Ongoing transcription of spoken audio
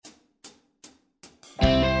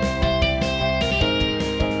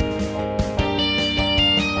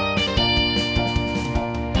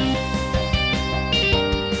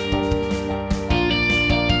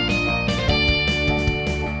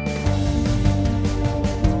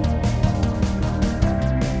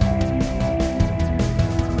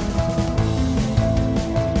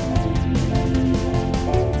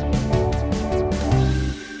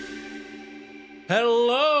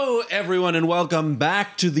everyone, and welcome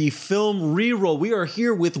back to the Film Reroll. We are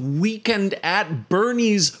here with Weekend at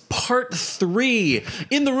Bernie's Part 3.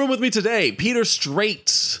 In the room with me today, Pitr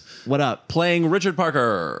Strait. What up? Playing Richard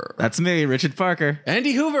Parker. That's me, Richard Parker.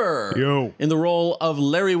 Andy Hoover. Yo. In the role of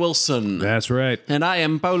Larry Wilson. That's right. And I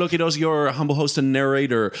am Paulo Quiros, your humble host and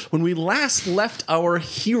narrator. When we last left our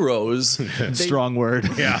heroes... Strong word.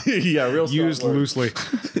 Yeah. Yeah, real strong Used word. loosely.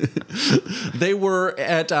 They were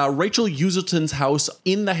at Rachel Uselton's house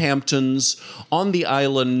in the Hamptons on the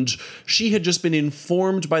island. She had just been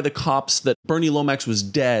informed by the cops that Bernie Lomax was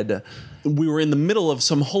dead. We were in the middle of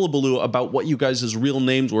some hullabaloo about what you guys' real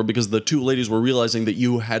names were because the two ladies were realizing that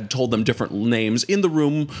you had told them different names. In the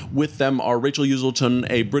room with them are Rachel Uselton,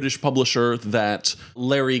 a British publisher that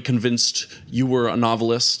Larry convinced you were a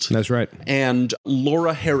novelist. That's right. And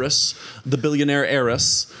Laura Harris, the billionaire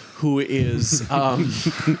heiress, who is...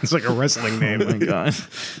 It's like a wrestling name. Oh my God.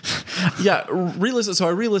 Yeah, re-listen. So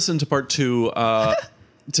I re-listened to part 2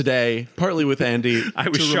 today, partly with Andy, I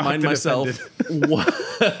was to shocked remind and myself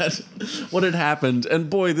what had happened.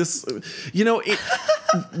 And boy, this,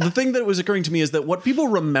 the thing that was occurring to me is that what people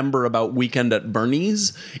remember about Weekend at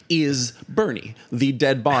Bernie's is Bernie, the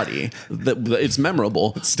dead body. It's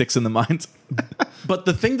memorable. It sticks in the mind. But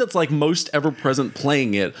the thing that's like most ever present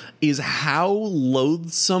playing it is how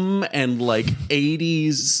loathsome and like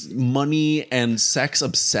 80s money and sex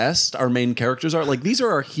obsessed our main characters are. Like, these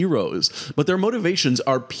are our heroes, but their motivations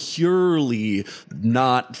are purely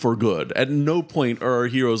not for good. At no point are our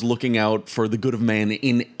heroes looking out for the good of man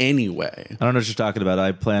in any way. I don't know what you're talking about.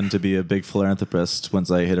 I plan to be a big philanthropist.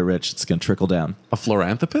 Once I hit a rich, it's going to trickle down. A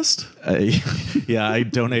philanthropist? Yeah, I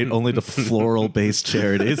donate only to floral-based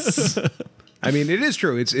charities. I mean, it is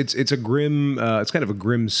true. It's a grim. It's kind of a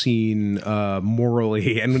grim scene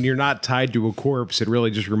morally, and when you're not tied to a corpse, it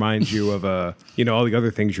really just reminds you of all the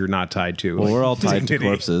other things you're not tied to. Well, like we're all tied to dignity.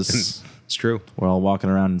 corpses. It's true. We're all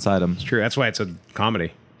walking around inside them. It's true. That's why it's a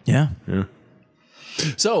comedy. Yeah.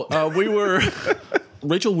 So we were...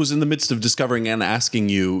 Rachel was in the midst of discovering and asking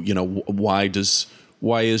you,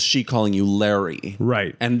 why is she calling you Larry?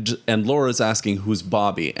 Right. And Laura's asking who's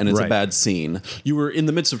Bobby, and it's a Right. bad scene. You were in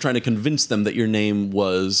the midst of trying to convince them that your name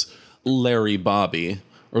was Larry Bobby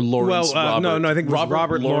or Lawrence Robert. No, I think it was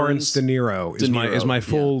Robert Lawrence De Niro is my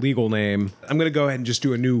full legal name. I'm going to go ahead and just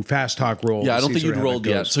do a new fast talk roll. Yeah, I to don't see think sort you'd of how rolled that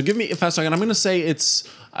yet. goes. So give me a fast talk, and I'm going to say it's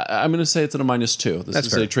at a -2. This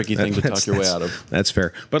is fair. a tricky thing to talk your way out of. That's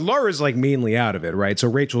fair. But Laura's like mainly out of it, right? So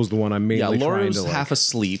Rachel's the one I'm mainly Yeah, trying Laura's to like. half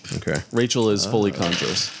asleep. Okay. Rachel is fully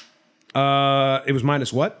conscious. It was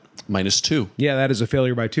minus what? -2. Yeah, that is a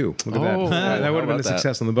failure by 2. Look at Oh, that. That would have been a about that?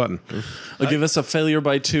 success on the button. Give us a failure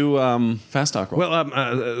by 2 fast talk roll.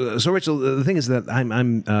 Well, so Rachel, the thing is that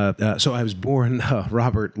so I was born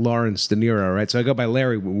Robert Lawrence De Niro, right? So I go by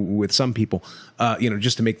Larry with some people,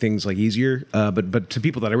 just to make things like easier. But to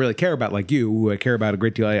people that I really care about, like you, who I care about a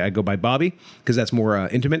great deal, I go by Bobby because that's more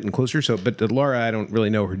intimate and closer. So, but Laura, I don't really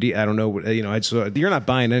know her. I don't know. So you're not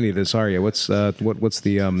buying any of this, are you? What's the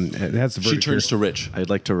that's the She verdict turns here. to Rich. I'd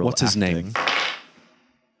like to roll. What's his name?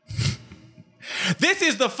 This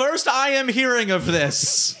is the first I am hearing of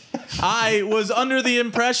this. I was under the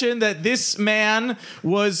impression that this man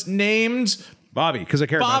was named Bobby, because I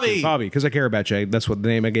care about you. Bobby, because I care about you. That's what the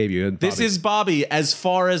name I gave you. This Bobby. is Bobby, as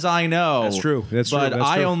far as I know. That's true. That's true. But That's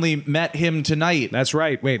I true. only met him tonight. That's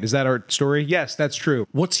right. Wait, is that our story? Yes, that's true.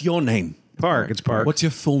 What's your name? Park. It's Park. What's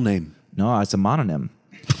your full name? No, it's a mononym.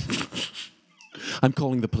 I'm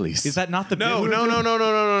calling the police. Is that not the No. Park,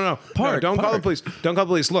 No, don't call the Park. police. Don't call the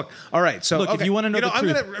police. Look, all right. So, Look, if okay. you wanna know the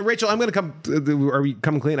truth- Rachel, I'm gonna come. Are we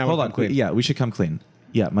come clean? I Hold wanna on. come clean. Yeah, we should come clean.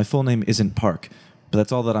 Yeah, my full name isn't Park, but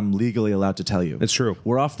that's all that I'm legally allowed to tell you. It's true.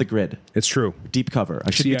 We're off the grid. It's true. Deep cover.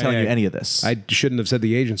 I shouldn't be telling you any of this. I shouldn't have said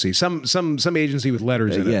the agency. Some agency with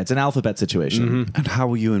letters in it. Yeah, it's an alphabet situation. And how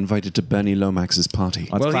were you invited to Bernie Lomax's party?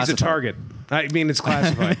 Well, Well, it's he's a classified. target. I mean, it's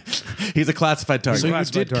classified. He's a classified target. So you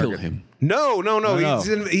classified did kill target. him. No. No.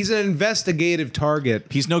 He's an investigative target.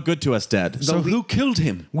 He's no good to us dead. So who killed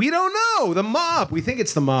him? We don't know. The mob. We think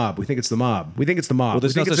it's the mob. Well,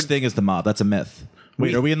 there's no such thing as the mob. That's a myth.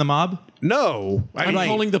 Wait, are we in the mob? No. I'm Right.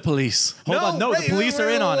 calling the police. Hold on. No, the police are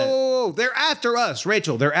in on it. it. They're after us,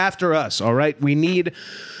 Rachel. They're after us. All right. We need.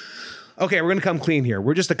 Okay, we're gonna come clean here.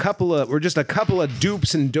 We're just a couple of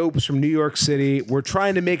dupes and dopes from New York City. We're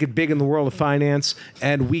trying to make it big in the world of finance,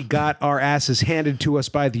 and we got our asses handed to us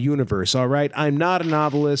by the universe. All right, I'm not a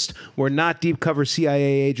novelist. We're not deep cover CIA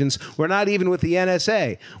agents. We're not even with the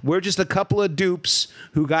NSA. We're just a couple of dupes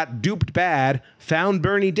who got duped bad, found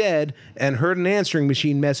Bernie dead, and heard an answering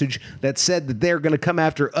machine message that said that they're gonna come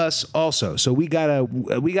after us also. So we gotta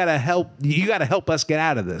help. You gotta help us get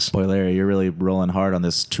out of this. Boy, Larry, you're really rolling hard on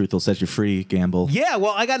this truth will set you free gamble. Yeah,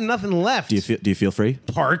 well, I got nothing left. Do you feel free?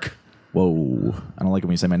 Park? Whoa. I don't like it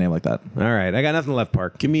when you say my name like that. All right, I got nothing left,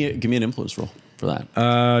 Park. Give me an influence roll for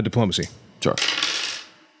that. Diplomacy. Sure.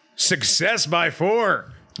 Success by 4.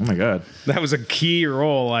 Oh my God. That was a key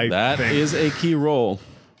roll, I That think. is a key roll.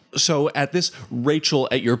 So at this, Rachel,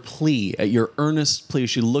 at your earnest plea,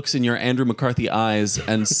 she looks in your Andrew McCarthy eyes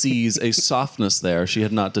and sees a softness there she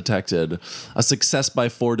had not detected. A success by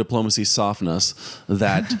 4 diplomacy softness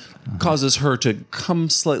that causes her to come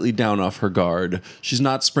slightly down off her guard. She's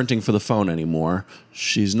not sprinting for the phone anymore.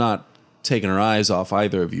 She's not taking her eyes off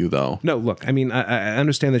either of you, though. No, look, I mean, I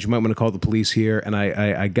understand that you might want to call the police here, and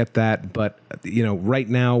I get that, but, right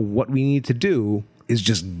now, what we need to do is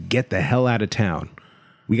just get the hell out of town.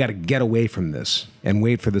 We got to get away from this and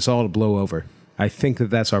wait for this all to blow over. I think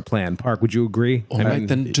that's our plan. Park, would you agree? All right,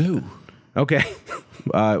 then do. Okay.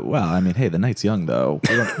 Well, I mean, hey, the night's young, though.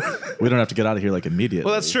 We don't have to get out of here, immediately.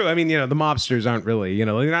 Well, that's true. I mean, the mobsters aren't really,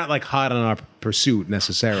 they're not, hot on our pursuit,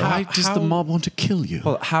 necessarily. Why does the mob want to kill you?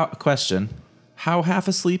 Well, question. How half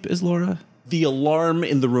asleep is Laura? The alarm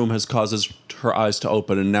in the room has caused her eyes to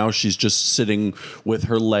open, and now she's just sitting with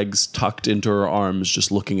her legs tucked into her arms,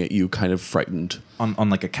 just looking at you, kind of frightened. On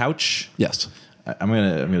like a couch? Yes. I'm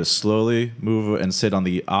gonna slowly move and sit on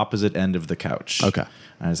the opposite end of the couch. Okay.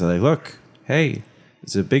 And I say, look, hey,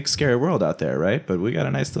 it's a big scary world out there, right? But we got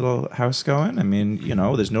a nice little house going. I mean,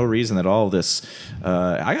 there's no reason that all this.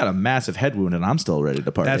 I got a massive head wound, and I'm still ready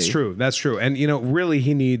to party. That's true. And really,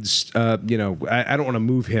 he needs. I don't want to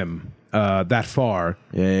move him that far.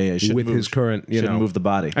 Yeah. With his current, shouldn't move the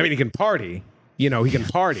body. I mean, he can party. He can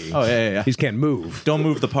party. Oh, yeah. He just can't move. Don't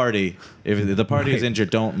move the party. If the party is injured,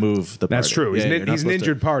 don't move the party. That's true. He's an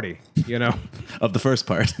injured party, Of the first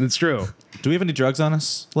part. That's true. Do we have any drugs on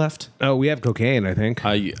us left? Oh, we have cocaine, I think.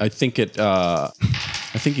 I think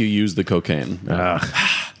you used the cocaine.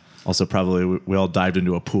 Also, probably we all dived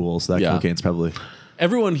into a pool, so that cocaine's probably...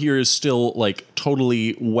 Everyone here is still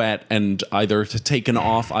totally wet and either taken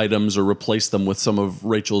off items or replace them with some of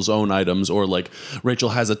Rachel's own items, or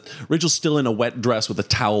Rachel's still in a wet dress with a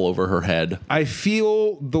towel over her head. I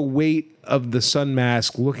feel the weight of the sun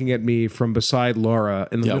mask looking at me from beside Laura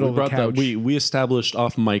in the middle of the couch. We established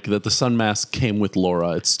off mic that the sun mask came with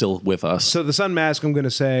Laura. It's still with us. So the sun mask, I'm going to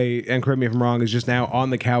say, and correct me if I'm wrong, is just now on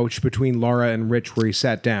the couch between Laura and Rich where he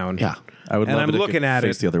sat down. Yeah. I would and love I'm it if looking at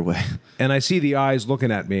face it the other way. And I see the eyes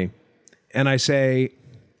looking at me, and I say,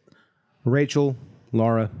 Rachel,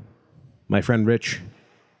 Laura, my friend Rich,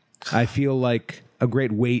 I feel like a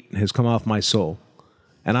great weight has come off my soul.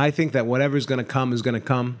 And I think that whatever's going to come is going to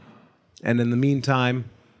come. And in the meantime,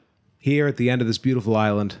 here at the end of this beautiful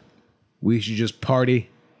island, we should just party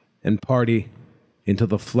and party until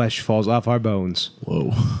the flesh falls off our bones.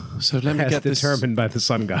 Whoa. So let me As get this determined by the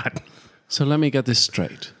sun god. So let me get this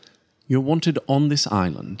straight. You're wanted on this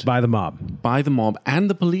island By the mob. by the mob and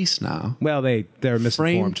the police now, Well, they're framed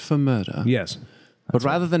misinformed. for murder. Yes. But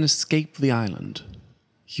rather than escape the island,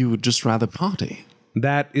 you would just rather party.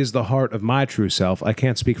 That is the heart of my true self. I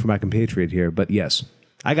can't speak for my compatriot here, but yes.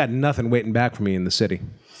 I got nothing waiting back for me in the city.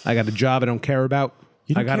 I got a job I don't care about.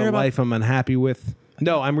 I got a life I'm unhappy with.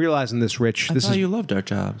 No, I'm realizing this, Rich. I thought you loved our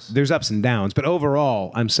jobs. There's ups and downs, but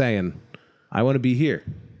overall, I'm saying I want to be here.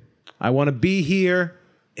 I want to be here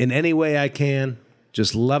in any way I can,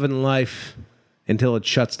 just loving life until it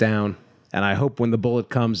shuts down. And I hope when the bullet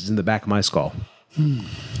comes, it's in the back of my skull.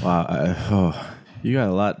 Wow. You got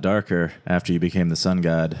a lot darker after you became the sun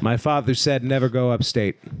god. My father said never go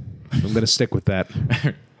upstate. I'm going to stick with that.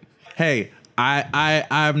 Hey,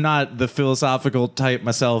 I'm not the philosophical type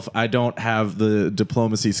myself. I don't have the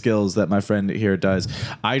diplomacy skills that my friend here does.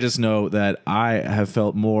 I just know that I have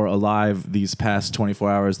felt more alive these past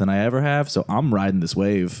 24 hours than I ever have, so I'm riding this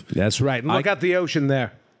wave. That's right. And look out the ocean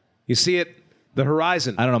there. You see it? The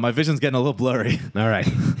horizon. I don't know. My vision's getting a little blurry. All right.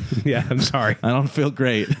 Yeah, I'm sorry. I don't feel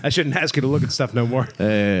great. I shouldn't ask you to look at stuff no more.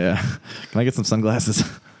 Yeah. Can I get some sunglasses?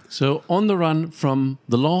 So on the run from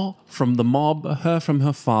the law, from the mob, her from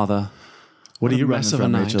her father. What are you running mess of a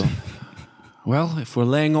from, night. Rachel? Well, if we're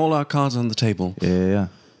laying all our cards on the table, Yeah.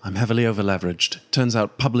 I'm heavily overleveraged. Turns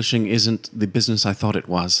out publishing isn't the business I thought it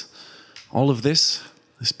was. All of this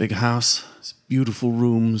big house, these beautiful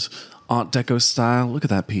rooms, Art Deco style. Look at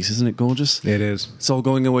that piece, isn't it gorgeous? It is. It's all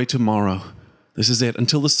going away tomorrow. This is it.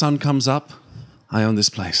 Until the sun comes up, I own this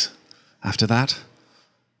place. After that,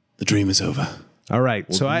 the dream is over. All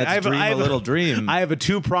right. So I have a little dream. I have a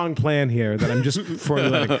two-pronged plan here that I'm just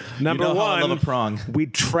formulating. Number You know how I one, love a prong. we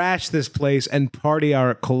trash this place and party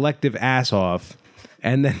our collective ass off.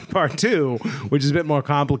 And then part two, which is a bit more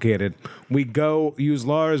complicated, we go use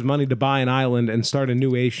Laura's money to buy an island and start a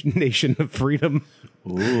new nation of freedom.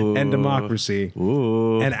 and democracy,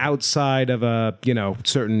 and outside of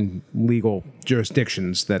certain legal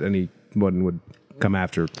jurisdictions that anyone would come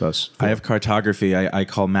after us for. I have cartography. I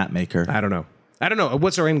call map maker. I don't know.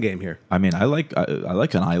 What's our end game here? I mean, I like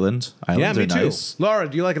an island. Islands me are too. nice. Laura,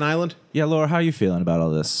 do you like an island? Yeah, Laura, how are you feeling about all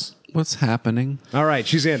this? What's happening? All right,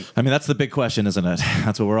 she's in. I mean, that's the big question, isn't it?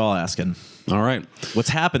 That's what we're all asking. All right. What's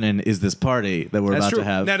happening is this party that we're That's about true. to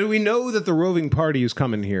have. Now, do we know that the roving party is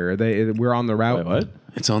coming here? We're on the route. Wait, what?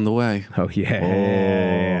 It's on the way. Oh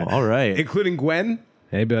yeah. Oh, all right. Including Gwen.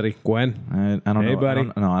 Hey, buddy, Gwen. I don't Hey, know. buddy.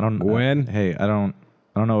 I don't. Gwen. Hey, I don't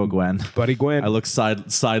know a Gwen. Buddy Gwen. I look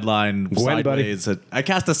sideline Gwen, buddy. sideways. I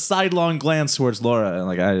cast a sidelong glance towards Laura,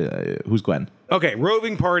 and who's Gwen? Okay,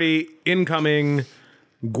 roving party incoming.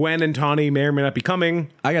 Gwen and Tawny may or may not be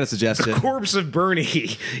coming. I got a suggestion. Corpse of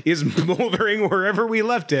Bernie is moldering wherever we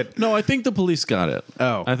left it. No, I think the police got it.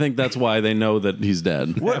 Oh. I think that's why they know that he's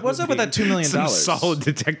dead. What's up with that $2 million? Some solid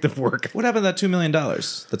detective work. What happened to that $2 million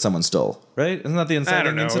that someone stole? Right? Isn't that the I inciting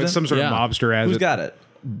don't know. incident? It's some sort Yeah. of mobster has Who's it. got it?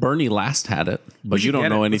 Bernie last had it, but should you don't get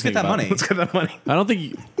know it. anything Let's get that about money. it. Let's get that money. I don't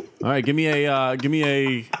think. All right, give me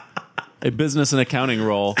a business and accounting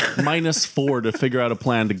roll -4 to figure out a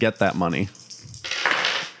plan to get that money.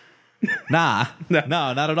 Nah, no,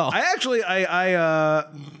 not at all. I actually,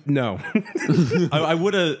 no. I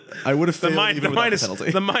would have The, failed min- even the, without minus, the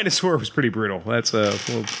penalty. the -4 was pretty brutal. That's we'll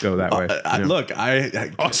go that way. Yeah. Look, I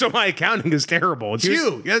Also, my accounting is terrible. It's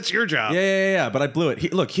you. That's your job. yeah, but I blew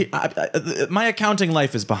it. Look, my accounting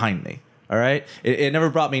life is behind me. All right, it never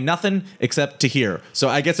brought me nothing except to here. So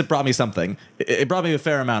I guess it brought me something. It brought me a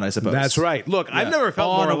fair amount, I suppose. That's right. Look, I've never felt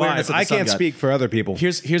All more awareness alive. of the I sun can't god. speak for other people.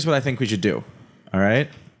 Here's what I think we should do. All right,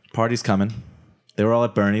 party's coming. They were all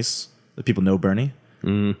at Bernie's. The people know Bernie.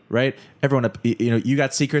 Right? Everyone, you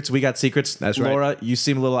got secrets. We got secrets. That's right. Laura, you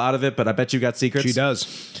seem a little out of it, but I bet you got secrets. She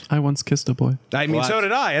does. I once kissed a boy. I mean, Well, so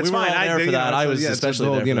did I. It's we were fine. all there for that. I was it's especially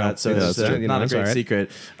a there little, for that. So it's, it's not a that's great all right.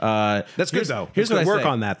 secret. That's good, though. Here's Let's what I work say.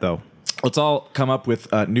 on that, though. Let's all come up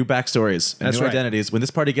with new backstories and That's new right. identities. When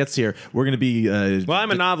this party gets here, we're going to be. Well,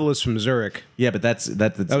 I'm a novelist from Zurich. Yeah, but that's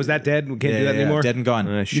Oh, is that dead? We can't do that anymore? Dead and gone.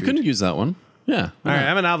 You Shoot. couldn't use that one. Yeah. All right,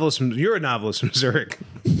 I'm a novelist from. You're a novelist from Zurich.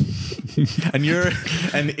 And you're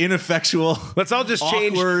an ineffectual. Let's all just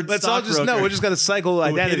change. awkward Let's all just stockbroker we're just gonna cycle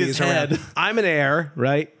hit identities his around. head. I'm an heir,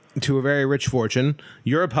 right, to a very rich fortune.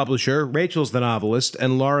 You're a publisher. Rachel's the novelist,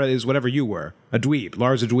 and Laura is whatever you were. A dweeb.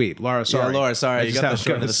 Laura's a dweeb. Laura, sorry. Yeah, Laura, sorry. That's You just got how the it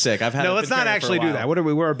short end of the goes. stick. I've had no. it Let's been not carrying for actually a do while. that. What are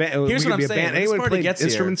we? We're a band. Here's we what could I'm be a saying. band. When this Anyone party play gets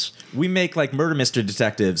instruments? here, we make like murder mystery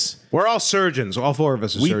detectives. We're all surgeons. All four of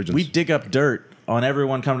us are surgeons. We dig up dirt on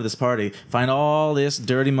everyone coming to this party, find all this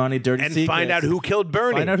dirty money, dirty and secrets. find out who killed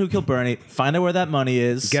Bernie. Find out who killed Bernie. Find out where that money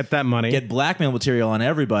is. Get that money. Get blackmail material on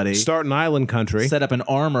everybody. Start an island country. Set up an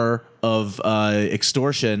armor of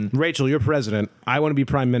extortion. Rachel, you're president. I want to be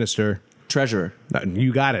prime minister. Treasurer.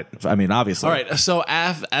 You got it. I mean, obviously. All right. So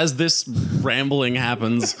as this rambling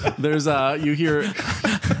happens, there's you hear.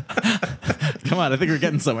 Come on, I think we're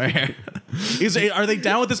getting somewhere here. Are they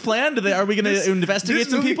down with this plan? Are we going to investigate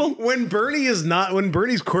some people? When Bernie's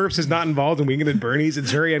corpse is not involved in Winging at Bernie's,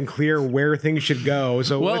 it's very unclear where things should go.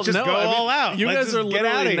 So let's just go all out. You Let's guys are just get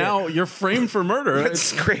out of literally here. now. You're framed for murder. Let's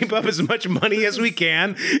scrape up as much money as we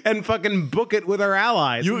can and fucking book it with our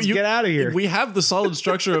allies. Let's get out of here. We have the solid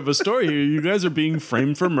structure of a story here. You guys are being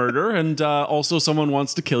framed for murder, and also someone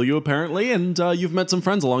wants to kill you apparently, and you've met some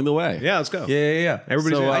friends along the way. Yeah, let's go. Yeah.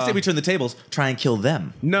 Everybody's. So, I say we turn the tables, try and kill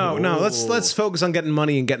them. no. Let's focus on getting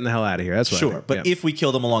money and getting the hell out of here. That's what I Sure, think. but Yeah. if we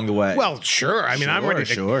kill them along the way. Well, sure. I mean, I'm ready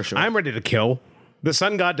to. Sure. I'm ready to kill. The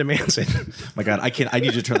sun god demands it. My God, I can't. I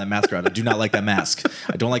need you to turn that mask around. I do not like that mask.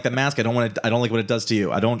 I don't like that mask. I don't want to. I don't like what it does to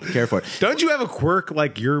you. I don't care for it. Don't you have a quirk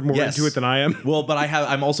like you're more Yes. into it than I am? Well, but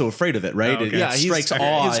I'm also afraid of it. Right? Oh, okay. It Yeah, strikes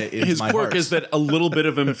awe. His into my quirk heart. is that a little bit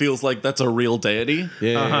of him feels like that's a real deity.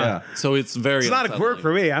 Yeah. So it's very. It's not a quirk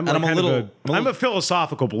for me. I'm a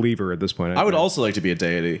philosophical believer at this point. I would also like to be a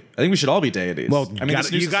deity. I think we should all be deities. Well, I mean,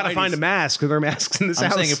 you got to find a mask because there are masks in this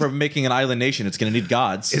I'm house. saying if we're making an island nation, it's going to need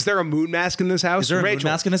gods. Is there a moon mask in this house? Is there a moon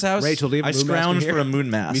mask in this house? Rachel, do you have a I moon mask in scrounged here? for a moon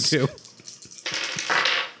mask. Me too.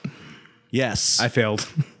 Yes. I failed.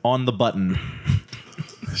 On the button.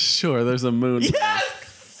 Sure, there's a moon.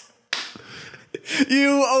 Yes!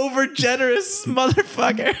 You over generous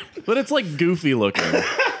motherfucker. But it's like goofy looking.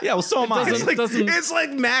 Yeah, well, so am I. It's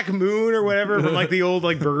like Mac Moon or whatever from like the old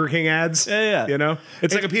like Burger King ads. Yeah. You know,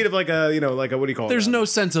 it's like a peat of like a like a what do you call it? There's no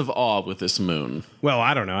sense of awe with this moon. Well,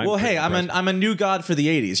 I don't know. Well, hey, I'm a new god for the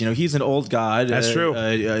 80s. You know, he's an old god. That's true.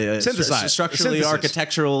 Synthesized. Structurally, Synthesis.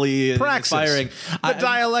 architecturally Praxis. inspiring. The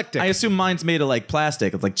dialectic. I assume mine's made of like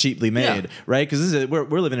plastic. It's like cheaply made, right? Because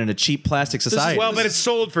we're living in a cheap plastic society. Well, but it's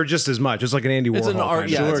sold for just as much. It's like an Andy Warhol. It's an art,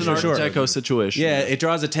 kind of- it's an Art Deco situation. Yeah, it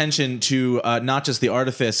draws attention to not just the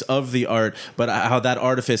artifice of the art, but how that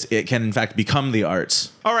artifice it can in fact become the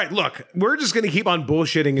arts. All right, look, we're just going to keep on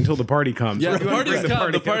bullshitting until the party comes. Yeah, We're the gonna party's bring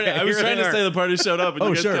come. The party. Okay, I was here trying they to are. say the party showed up, and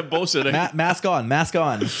you guys sure. kept bullshitting. Mask on, mask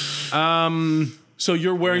on. So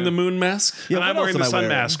you're wearing the moon mask? Yeah, And I'm what wearing the else am I sun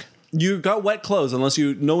wearing? mask. You got wet clothes, unless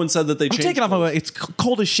no one said that they I'm changed. taking off my. It's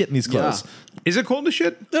cold as shit in these clothes. Is it cold as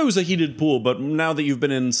shit? There was a heated pool, but now that you've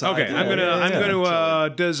been inside, Okay, I'm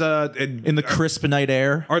gonna. In the crisp night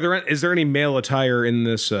air. Is there any male attire in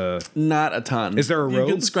this? not a ton. Is there a You robe?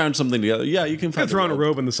 can scrounge something together. Yeah, you can find throw on a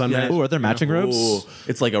robe in the sun. Yeah. mask. Ooh, are there matching robes? Ooh,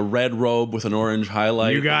 it's like a red robe with an orange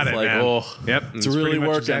highlight. You got It's it, like, man. Oh, Yep, it's it's really pretty much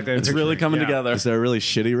working. exactly what I'm It's really picturing. coming Yeah. together. Is there a really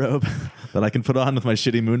shitty robe that I can put on with my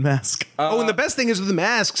shitty moon mask? And the best thing is with the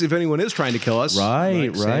masks. If anyone is trying to kill us,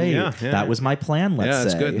 Right. Yeah, That was my plan. Let's yeah,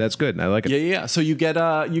 that's say. good. That's good. I like it. Yeah. So you get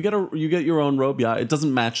your own robe. Yeah, it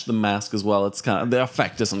doesn't match the mask as well. It's kind of the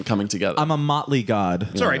effect isn't coming together. I'm a motley god.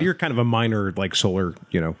 It's all right. You're kind of a minor like solar,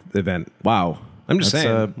 event. Wow. I'm just That's,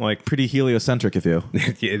 saying, like pretty heliocentric of you.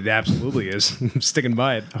 it absolutely is. I'm sticking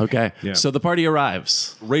by it. Okay. Yeah. So the party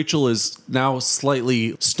arrives. Rachel is now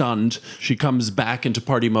slightly stunned. She comes back into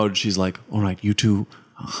party mode. She's like, all right, you two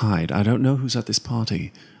hide. I don't know who's at this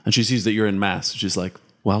party. And she sees that you're in mass. She's like,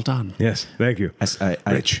 well done. Yes, thank you.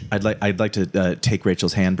 Rich. I'd like to take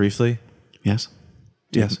Rachel's hand briefly. Yes?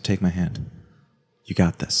 Yes. Take my hand. You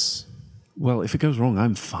got this. Well, if it goes wrong,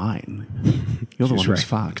 I'm fine. You're the one who's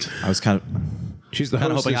fucked. I was kind of She's the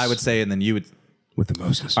hoping hostess I would say, and then you would. with the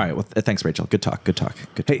mostest. All right. Well, thanks, Rachel. Good talk. Good talk.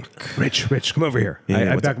 Good Hey, talk. Rich, come over here. Yeah, I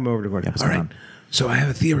what's back up? him over to work. what's All going right. on? So I have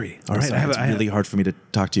a theory. All right. It's really hard for me to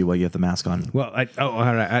talk to you while you have the mask on. Well, all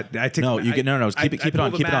right. I take No, you get no. Keep it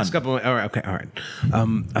on. Keep it on. All right. Okay. All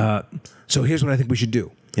right. So here's what I think we should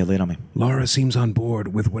do. Yeah, lay it on me. Laura seems on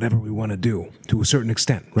board with whatever we want to do to a certain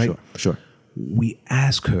extent, right? Sure. We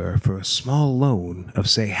ask her for a small loan of,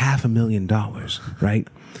 say, $500,000, right?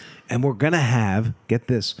 And we're going to have, get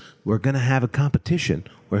this, we're going to have a competition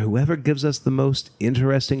where whoever gives us the most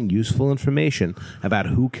interesting, useful information about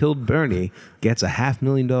who killed Bernie gets a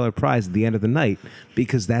 $500,000 prize at the end of the night,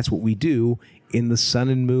 because that's what we do in the Sun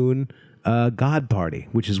and Moon God Party,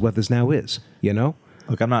 which is what this now is, you know?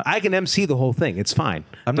 Look, I'm not. I can MC the whole thing. It's fine.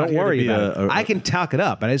 I'm not Don't here to worry be about a- it. I can talk it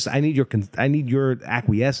up, but I need your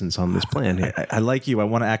acquiescence on this plan here. I like you. I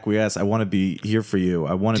want to acquiesce. I want to be here for you.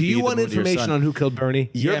 I want to. Do be you the want moon to your information sun. on who killed Bernie?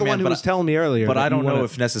 You're Yeah, the man, one who but was telling me earlier. But that I don't you know wanna-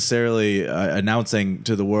 if necessarily announcing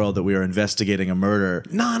to the world that we are investigating a murder.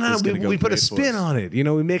 No. is gonna go We put a great for spin us. on it. We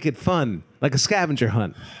make it fun, like a scavenger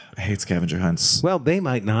hunt. I hate scavenger hunts. Well, they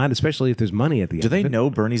might not, especially if there's money at the end. Do they of it. know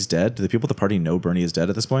Bernie's dead? Do the people at the party know Bernie is dead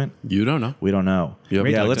at this point? You don't know. We don't know. You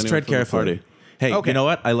haven't Yeah, talked let's to tread anyone from the carefully. party. Hey, Okay. you know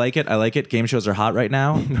what? I like it. Game shows are hot right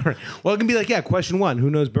now. Well, it can be like, question one: who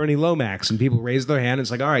knows Bernie Lomax? And people raise their hand.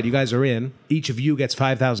 It's like, all right, you guys are in. Each of you gets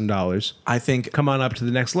 $5,000. I think Come on up to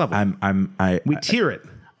the next level. We tier it.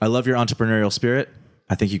 I love your entrepreneurial spirit.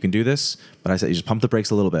 I think you can do this, but I said you just pump the brakes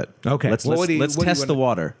a little bit. Okay. Let's Well, what do you- let's what do you test the wanna-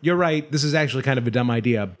 water. You're right. This is actually kind of a dumb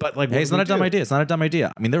idea, but like, Hey, what it's do not we a dumb do? idea. It's not a dumb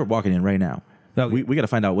idea. I mean, they're walking in right now. No, we got to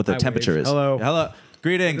find out what the I temperature wave. is. Hello.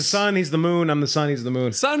 Greetings. The sun, he's the moon. I'm the sun, he's the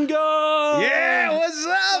moon. Sun God! Yeah, what's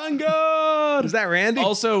up? Sun God! Is that Randy?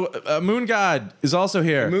 Also, Moon God is also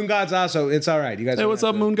here. Moon God's also. It's all right. You guys. Hey, what's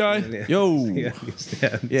up, Moon Guy? Yo. Yeah.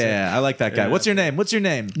 Yeah, I like that guy. What's your name?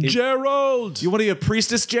 Gerald! You want to be a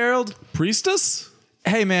priestess, Gerald? Priestess?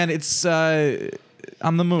 Hey, man, it's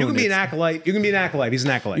I'm the moon. You can be an It's- acolyte. You can be an acolyte. He's an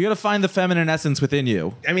acolyte. You got to find the feminine essence within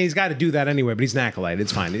you. I mean, he's got to do that anyway, but he's an acolyte.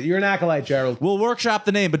 It's fine. You're an acolyte, Gerald. We'll workshop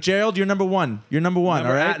the name, but Gerald, you're number one. You're number one.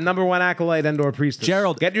 All right. Number one acolyte and/or priestess.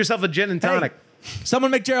 Gerald. Get yourself a gin and tonic. Someone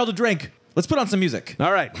make Gerald a drink. Let's put on some music.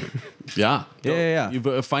 All right. Yeah. Yeah.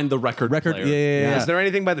 You find the record Record. player. Yeah. Is there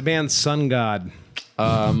anything by the band Sun God?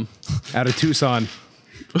 Out of Tucson.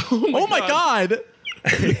 Oh my God.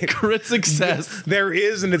 Crit success. There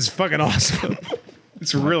is, and it's fucking awesome.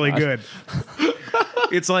 It's really good.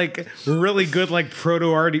 It's like really good, like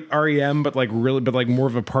proto REM, but like more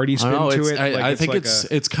of a party spin I know, to it's, it. I think like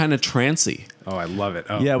it's kind of trancy. Oh, I love it.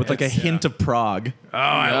 Oh, Yeah, with like a hint of Prague. Oh,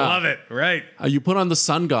 I love it. Right. You put on the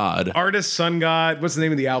Sun God. Artist Sun God. What's the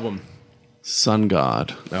name of the album? Sun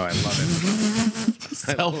God. Oh, I love it.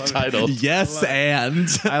 Self-titled. Yes, and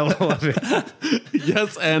I love it.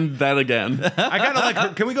 Yes, and that again. I kind of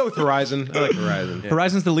like. Can we go with Horizon? I like Horizon.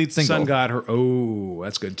 Horizon's the lead single. Sun God. Oh,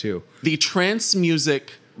 that's good too. The trance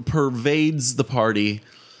music pervades the party.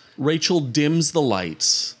 Rachel dims the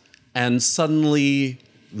lights, and suddenly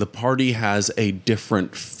the party has a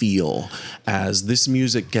different feel as this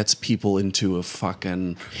music gets people into a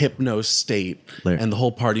fucking hypno state, and the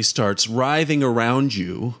whole party starts writhing around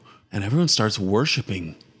you, and everyone starts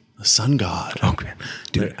worshiping the sun god. Okay,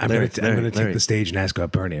 dude, I'm gonna take the stage and ask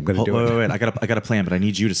about Bernie. I'm gonna do it. Wait. I got a plan, but I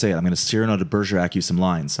need you to say it. I'm gonna Cyrano de Bergerac you some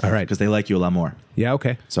lines. All right, because they like you a lot more. Yeah.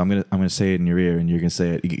 Okay. So I'm gonna say it in your ear, and you're gonna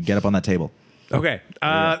say it. Get up on that table. Okay.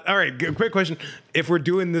 All right. Quick question: if we're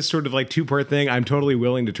doing this sort of like 2-part thing, I'm totally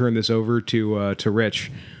willing to turn this over to Rich.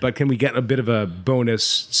 But can we get a bit of a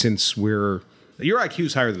bonus since your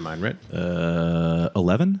IQ's higher than mine, right?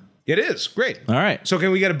 11. It is great. All right. So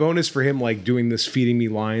can we get a bonus for him like doing this, feeding me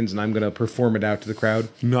lines, and I'm gonna perform it out to the crowd?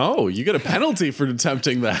 No, you get a penalty for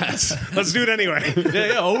attempting that. Let's do it anyway.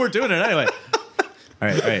 Yeah. Oh, we're doing it anyway. All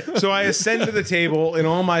right. So I ascend to the table in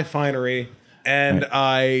all my finery, and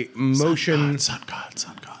I motion. Sun god.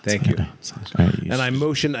 Thank you. And I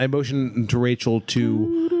motion to Rachel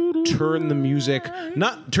to turn the music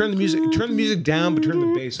down, but turn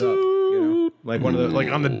the bass up. You know, like one of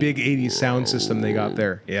the on the big '80s sound system they got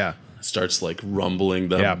there. Yeah. Starts like rumbling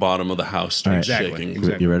the bottom of the house, starts shaking.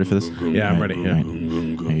 Exactly. You ready for this? Yeah, I'm ready. Yeah.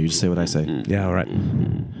 You just say what I say. Yeah. All right.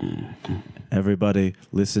 Everybody,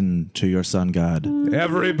 listen to your sun god.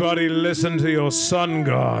 Everybody, listen to your sun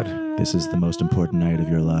god. This is the most important night of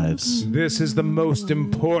your lives. This is the most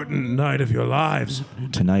important night of your lives.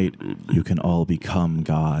 Tonight, you can all become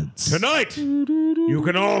gods. Tonight, you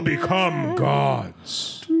can all become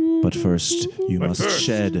gods. But first, you must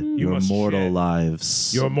shed your mortal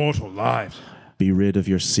lives. Your mortal lives. Be rid of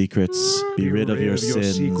your secrets. Be rid of your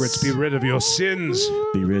sins. Be rid of your sins.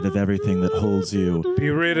 Be rid of everything that holds you. Be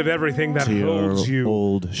rid of everything that to holds your you.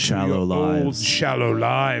 Old, shallow lives. Old, shallow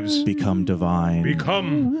lives. Become divine.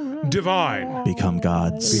 Become divine. Become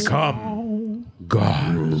gods. Become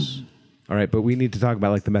gods. All right, but we need to talk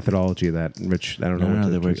about like the methodology of that, Rich. I don't know. No,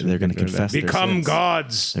 they're going to confess their become sins.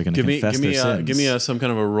 gods. They're going to confess their sins. Give me some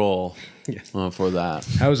kind of a roll for that.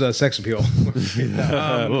 How's sex appeal?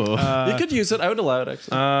 You could use it. I would allow it.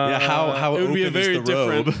 Actually, how it would be a open is very the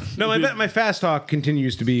different. robe? No, my fast talk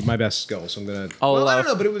continues to be my best skill, so I'm gonna. I don't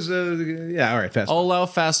know, but it was all right. Fast. I'll allow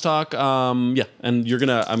fast talk. And I'm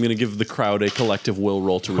gonna give the crowd a collective will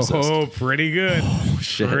roll to resist. Oh, pretty good.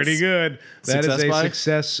 Shit. Pretty good. That Success is a by?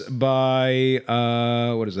 success by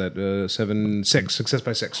what is that? 6. Success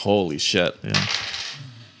by 6. Holy shit! Yeah.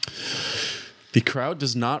 The crowd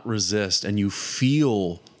does not resist, and you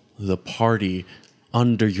feel the party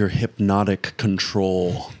under your hypnotic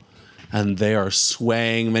control. And they are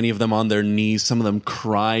swaying, many of them on their knees, some of them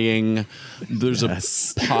crying. There's a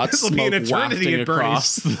pot smoke wafting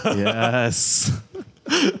across. Yes.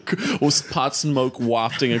 Pot smoke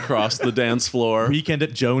wafting across the dance floor. Weekend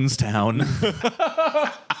at Jonestown.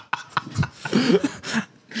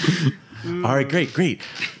 All right, great.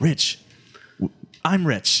 Rich. I'm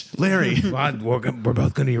rich. Larry. We're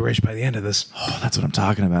both going to be rich by the end of this. Oh, that's what I'm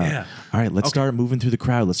talking about. Yeah. All right, let's start moving through the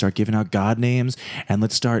crowd. Let's start giving out God names, and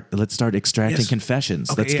let's start extracting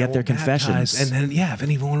confessions. Okay, let's get their confessions. And then, if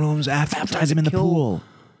anyone owns after, baptize them in the pool.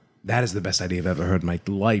 That is the best idea I've ever heard in my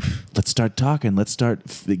life. Let's start talking. Let's start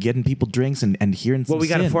getting people drinks and hearing some Well, we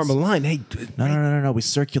got to sins. form a line. Hey, No. We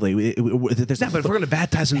circulate. There's but if we're going to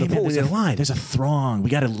baptize in the pool, we need a line. There's a throng.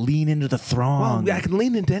 We got to lean into the throng. Well, I can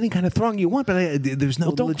lean into any kind of throng you want, but there's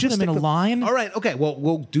no don't put them in a line. All right, okay. Well,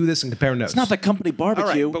 we'll do this and compare notes. It's not the company All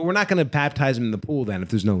barbecue. right, but we're not going to baptize them in the pool then if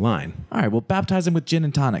there's no line. All right, we'll baptize them with gin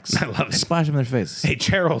and tonics. I love it. Splash them in their faces. Hey,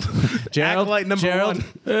 Gerald. Acolyte number Gerald.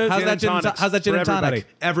 1. How's that gin and tonic?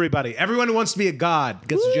 Everybody. Everyone who wants to be a god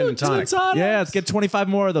gets a gin and tonic. Yeah, let's get 25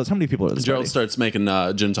 more of those. How many people are this? Gerald starts making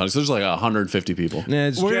gin and tonics. There's like 150 people.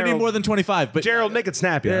 We're gonna need more than 25. But Gerald, make it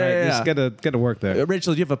snappy. Yeah, all right? yeah. Just gotta work there.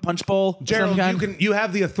 Rachel, do you have a punch bowl? of Gerald, some kind? you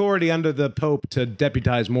have the authority under the Pope to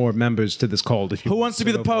deputize more members to this cult. If you Who wants to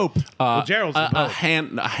be the Pope? Well, Gerald's the A Pope.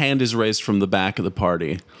 hand is raised from the back of the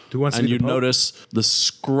party. Who wants to and be you the Pope? notice the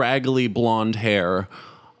scraggly blonde hair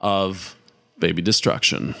of Baby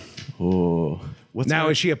Destruction. Oh. Now,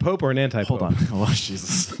 is she a Pope or an anti-Pope? Hold on. Oh,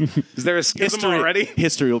 Jesus. Is there a schism already?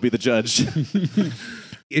 History will be the judge.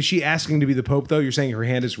 Is she asking to be the Pope, though? You're saying her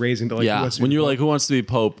hand is raising to like... who Yeah, wants to be when the you're Pope? like, who wants to be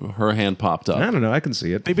Pope? Her hand popped up. I don't know. I can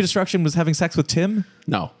see it. Baby Destruction was having sex with Tim?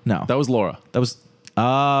 No. No. That was Laura. That was...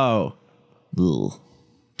 Oh. Ugh.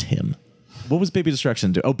 Tim. What was Baby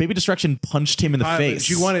Destruction do? Oh, Baby Destruction punched him in the face.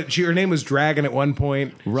 Her name was Dragon at one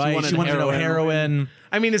point. Right. She wanted to know heroin.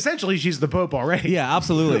 I mean, essentially, she's the Pope already. Yeah,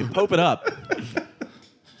 absolutely. Pope it up.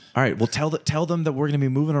 All right. Well, tell them that we're going to be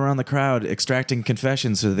moving around the crowd, extracting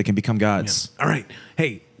confessions so that they can become gods. Yeah. All right.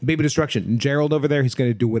 Hey, Baby Destruction. Gerald over there, he's going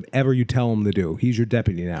to do whatever you tell him to do. He's your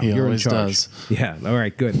deputy now. You're in charge. Yeah. All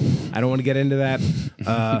right. Good. I don't want to get into that.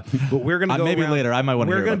 But we're going to go maybe around, later. I might want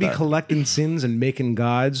to. We're going to be collecting sins and making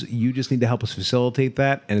gods. You just need to help us facilitate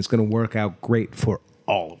that, and it's going to work out great for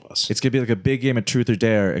all of us. It's going to be like a big game of truth or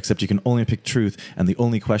dare, except you can only pick truth, and the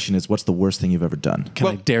only question is, what's the worst thing you've ever done? Can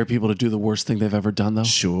I dare people to do the worst thing they've ever done, though?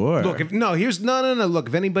 Sure. Look, no. Look,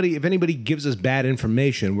 if anybody gives us bad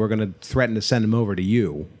information, we're going to threaten to send them over to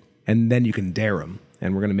you, and then you can dare them,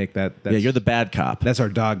 and we're going to make that. Yeah, you're the bad cop. That's our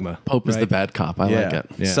dogma. Pope is the bad cop. I like it.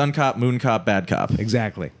 Yeah. Sun cop, moon cop, bad cop.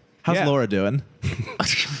 Exactly. How's Yeah. Laura doing?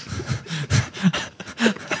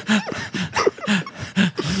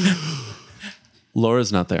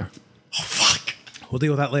 Laura's not there. We'll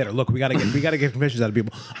deal with that later. Look, we gotta get confessions out of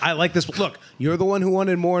people. I like this. Look, you're the one who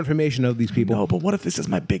wanted more information of these people. No, but what if this is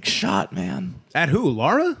my big shot, man? At who?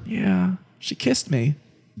 Laura? Yeah. She kissed me.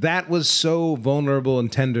 That was so vulnerable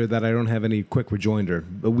and tender that I don't have any quick rejoinder.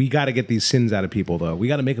 But we got to get these sins out of people, though. We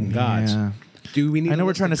got to make them gods. Yeah. Do we need? I know a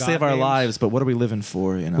we're list trying of to god save our names? lives, but what are we living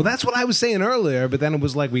for? You know. Well, that's what I was saying earlier. But then it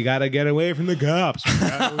was like we got to get away from the cops. We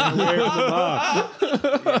gotta get away from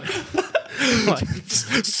the mob.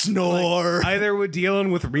 Snore. Either we're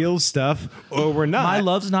dealing with real stuff or we're not. My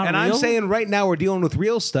love's not and real? I'm saying right now we're dealing with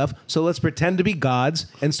real stuff. So let's pretend to be gods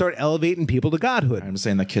and start elevating people to godhood. I'm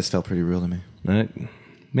saying that kiss felt pretty real to me.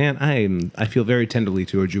 Man, I feel very tenderly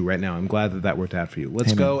towards you right now. I'm glad that worked out for you.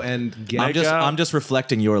 Let's go and get. I'm just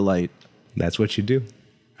reflecting your light. That's what you do.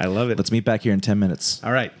 I love it. Let's meet back here in 10 minutes.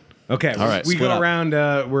 All right. Okay. All right, We split go up. around.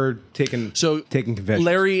 We're taking confessions.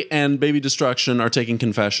 Larry and Baby Destruction are taking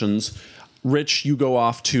confessions. Rich, you go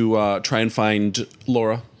off to try and find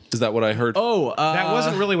Laura. Is that what I heard? Oh, that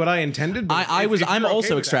wasn't really what I intended. But I'm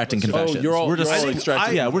also extracting confessions. Oh, you're all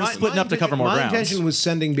extracting. Yeah, we're just splitting up to cover more my grounds. My intention was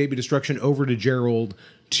sending Baby Destruction over to Gerald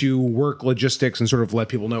to work logistics and sort of let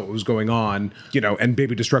people know what was going on, and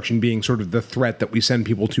Baby Destruction being sort of the threat that we send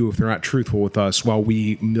people to if they're not truthful with us while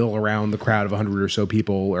we mill around the crowd of 100 or so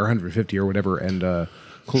people or 150 or whatever and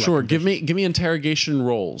Sure, give me interrogation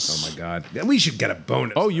rolls. Oh my god, we should get a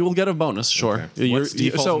bonus. Oh, you will get a bonus. Sure. Okay. What's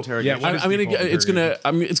default interrogation? It's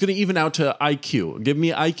gonna even out to IQ. Give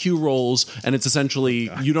me IQ rolls, and it's essentially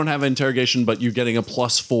you don't have interrogation, but you're getting a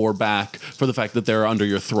 +4 back for the fact that they're under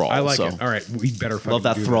your thrall. I like it. All right, we better fucking Love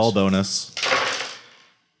that do thrall this. bonus.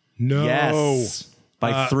 No, Yes.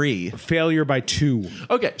 By 3. failure by 2.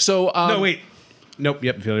 Okay, so No, wait. Nope.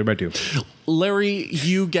 Yep. Failure by 2. Larry,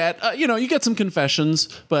 you get you get some confessions,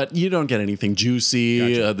 but you don't get anything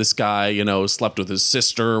juicy. Gotcha. This guy, slept with his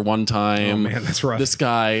sister one time. Oh, man, that's rough. This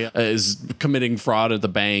guy is committing fraud at the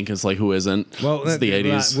bank. It's like, who isn't? Well, it's the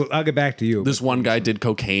 80s. Well, I'll get back to you. This one guy did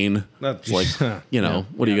cocaine. It's like, what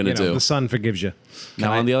are you going to do? The sun forgives you.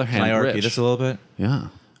 Now, on the other hand, Can I RP Rich. this a little bit? Yeah.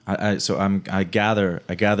 I gather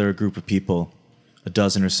a group of people, a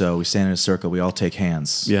dozen or so. We stand in a circle. We all take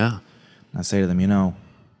hands. Yeah. And I say to them, you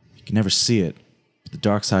can never see it, but the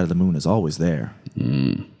dark side of the moon is always there.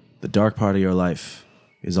 The dark part of your life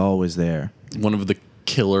is always there. One of the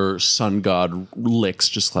killer sun god licks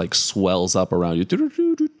just like swells up around you.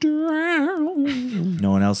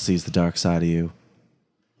 No one else sees the dark side of you,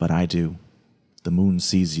 but I do. The moon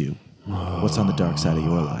sees you. What's on the dark side of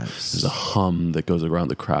your lives? There's a hum that goes around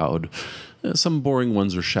the crowd. Some boring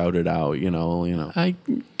ones are shouted out, I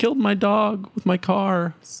killed my dog with my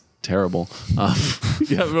car. It's terrible.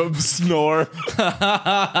 Yeah, snore.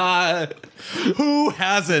 Who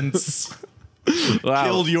hasn't Wow.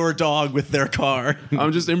 killed your dog with their car?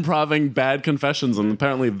 I'm just improving bad confessions, and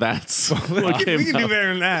apparently that's what We came can out. do better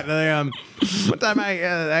than that. One time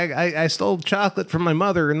I stole chocolate from my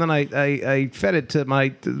mother, and then I fed it to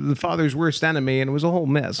the father's worst enemy, and it was a whole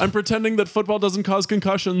mess. I'm pretending that football doesn't cause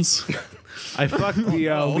concussions. I fucked the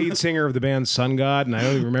lead singer of the band Sun God, and I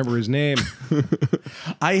don't even remember his name.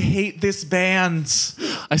 I hate this band.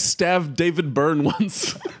 I stabbed David Byrne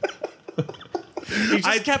once. He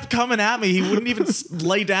just kept coming at me. He wouldn't even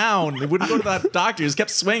lay down. He wouldn't go to that doctor. He just kept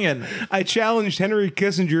swinging. I challenged Henry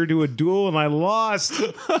Kissinger to a duel, and I lost.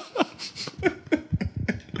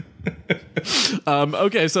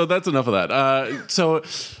 Okay, so that's enough of that. So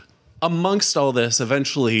amongst all this,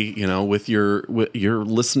 eventually, with your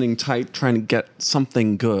listening tight, trying to get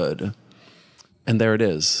something good, and there it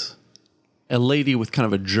is. A lady with kind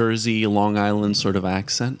of a Jersey, Long Island sort of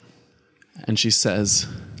accent. And she says,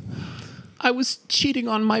 I was cheating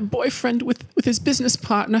on my boyfriend with his business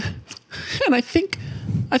partner, and I think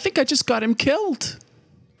I just got him killed.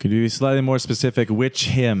 Could you be slightly more specific? Which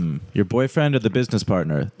him? Your boyfriend or the business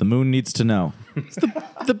partner? The moon needs to know. It's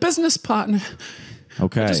the business partner.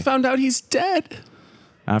 Okay. I just found out he's dead.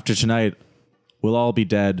 After tonight, we'll all be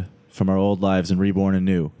dead from our old lives and reborn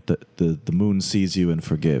anew. The moon sees you and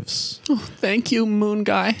forgives. Oh, thank you, moon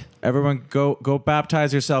guy. Everyone, go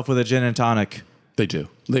baptize yourself with a gin and tonic. They do.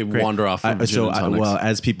 They wander off from gin and tonics. Well,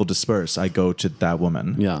 as people disperse, I go to that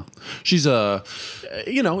woman. Yeah. She's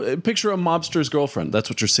picture a mobster's girlfriend. That's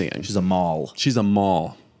what you're seeing. She's a mall. She's a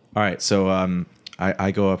mall. All right, so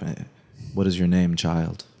I go up. What is your name,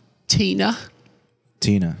 child? Tina.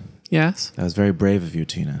 Tina. Yes. That was very brave of you,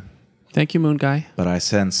 Tina. Thank you, moon guy. But I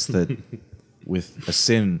sense that with a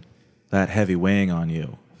sin that heavy weighing on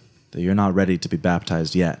you, that you're not ready to be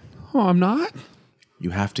baptized yet. Oh, I'm not? You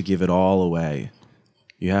have to give it all away.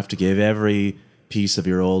 You have to give every piece of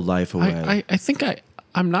your old life away. I think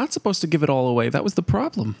I'm not supposed to give it all away. That was the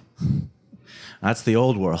problem. That's the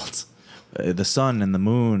old world. The sun and the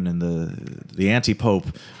moon and the anti-pope,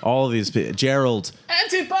 all of these, Gerald.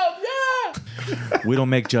 Anti-pope, yeah! We don't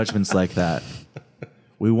make judgments like that.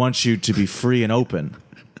 We want you to be free and open.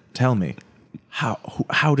 Tell me,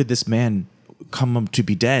 how did this man come to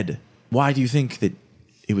be dead? Why do you think that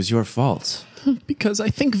it was your fault? Because I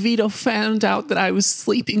think Vito found out that I was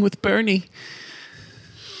sleeping with Bernie.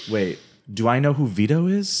 Wait, do I know who Vito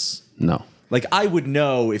is? No. Like, I would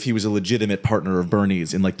know if he was a legitimate partner of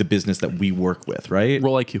Bernie's in, like, the business that we work with, right?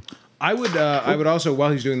 Roll IQ. I would also,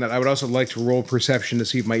 while he's doing that, I would also like to roll perception to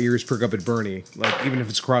see if my ears perk up at Bernie, like even if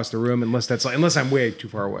it's across the room, unless I'm way too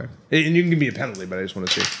far away. And you can give me a penalty, but I just want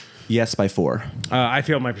to see. Yes, by 4. I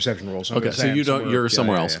failed my perception roll. So Okay, so you're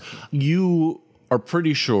somewhere else. Yeah. You are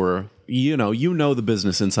pretty sure, you know the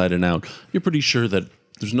business inside and out. You're pretty sure that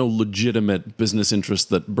there's no legitimate business interest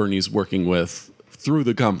that Bernie's working with through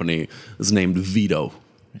the company is named Vito.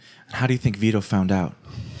 How do you think Vito found out?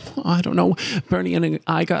 I don't know. Bernie and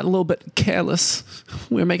I got a little bit careless.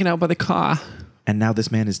 We were making out by the car. And now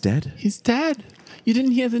this man is dead? He's dead. You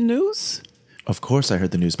didn't hear the news? Of course I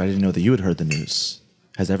heard the news, but I didn't know that you had heard the news.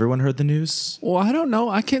 Has everyone heard the news? Well, I don't know.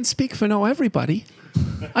 I can't speak for everybody.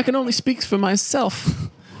 I can only speak for myself.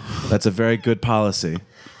 That's a very good policy.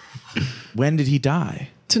 When did he die?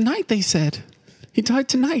 Tonight, they said. He died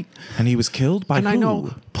tonight. And he was killed by who? And I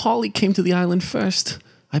know Paulie came to the island first.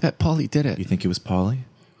 I bet Paulie did it. You think it was Paulie?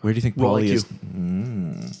 Where do you think Paulie is?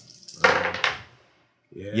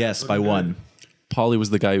 Yes, by 1. Paulie was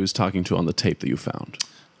the guy who was talking to on the tape that you found.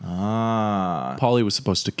 Ah. Paulie was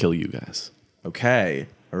supposed to kill you guys. Okay.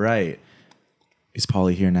 All right. Is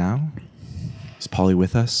Paulie here now? Is Paulie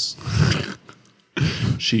with us?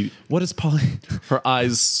 What is Paulie? Her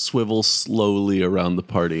eyes swivel slowly around the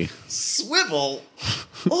party. Swivel?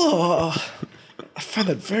 Oh, I find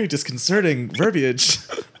that very disconcerting verbiage.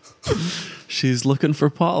 She's looking for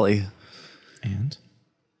Paulie. And?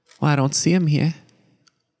 Well, I don't see him here.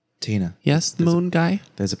 Tina. Yes, the moon guy?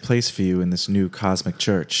 There's a place for you in this new cosmic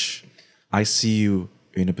church. I see you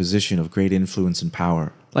in a position of great influence and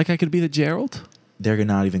power. Like I could be the Gerald? They're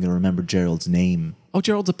not even going to remember Gerald's name. Oh,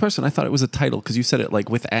 Gerald's a person. I thought it was a title because you said it like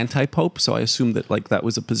with anti-pope, so I assumed that like that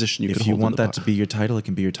was a position you could hold. If you want that to be your title, it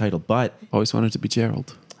can be your title, but... Always wanted to be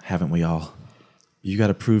Gerald. Haven't we all? You got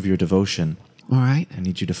to prove your devotion. All right. I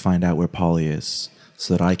need you to find out where Paulie is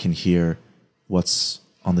so that I can hear what's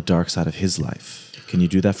on the dark side of his life. Can you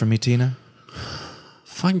do that for me, Tina?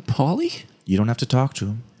 Find Paulie? You don't have to talk to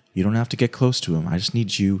him. You don't have to get close to him. I just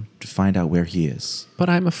need you to find out where he is. But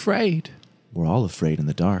I'm afraid. We're all afraid in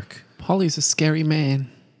the dark. Paulie's a scary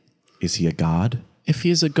man. Is he a god? If he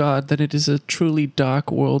is a god, then it is a truly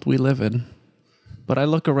dark world we live in. But I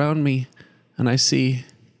look around me and I see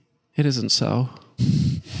it isn't so.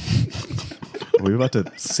 Are we about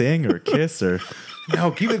to sing or kiss or...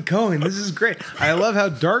 No, keep it going. This is great. I love how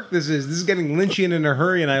dark this is. This is getting Lynchian in a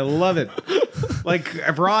hurry, and I love it. Like,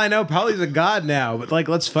 for all I know, Paulie's a god now, but like,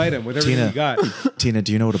 let's fight him with everything we got. Tina,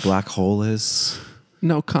 do you know what a black hole is?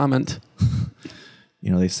 No comment.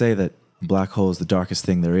 You know, they say that a black hole is the darkest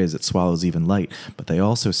thing there is. It swallows even light. But they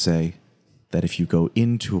also say that if you go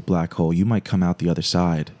into a black hole, you might come out the other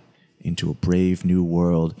side into a brave new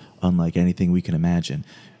world, unlike anything we can imagine.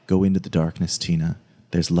 Go into the darkness, Tina.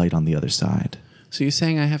 There's light on the other side. So you're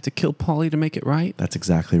saying I have to kill Paulie to make it right? That's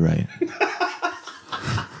exactly right.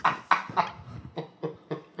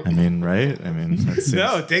 mean, right? I mean, that seems,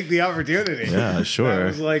 No, take the opportunity. Yeah, sure. I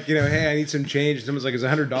was like, hey, I need some change. Someone's like, is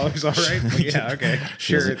 $100 all right? Like, yeah, okay,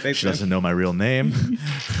 sure. She doesn't know my real name.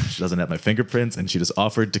 She doesn't have my fingerprints, and she just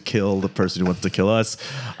offered to kill the person who wants to kill us.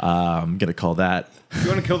 I'm gonna call that. You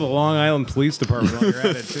want to kill the Long Island Police Department while you're at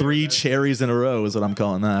it, too. 3 cherries in a row is what I'm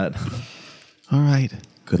calling that. All right.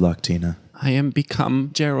 Good luck, Tina. I am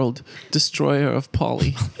become Gerald, destroyer of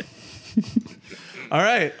Polly. All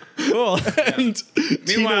right. Cool. And Meanwhile,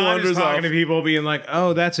 Tina I'm wanders just talking off. to people being like,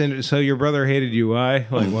 oh, that's interesting. So your brother hated you. Why?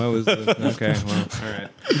 Like, what was this? Okay, well, all right.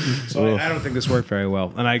 So I don't think this worked very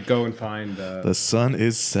well. And I go and find... The sun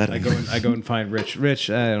is setting. I go and find Rich. Rich,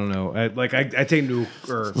 I don't know. I take him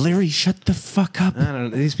to... Larry, shut the fuck up. I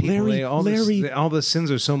don't know. These people, Larry, all the sins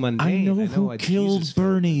are so mundane. I know who killed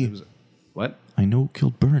Bernie. What? I know who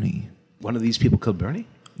killed Bernie. One of these people killed Bernie?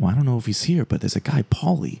 Well, I don't know if he's here, but there's a guy,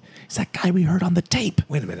 Paulie. He's that guy we heard on the tape.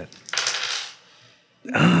 Wait a minute.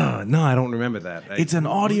 No, I don't remember that. It's an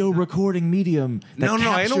audio recording medium that I know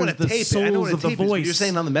captures what a the tape is. souls I know what a of the tape is, but voice. you're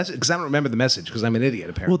saying on the message because I don't remember the message because I'm an idiot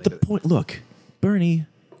apparently. Well, the point. Look, Bernie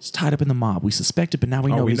is tied up in the mob. We suspect it, but now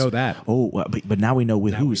we know. we he's- know that. Oh, but now we know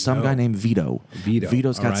with who? we Some know. guy named Vito. Vito,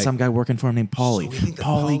 Vito's got all right. some guy working for him named Paulie. So we think that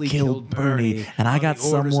Paulie Paulie killed killed Bernie, Bernie and I on got the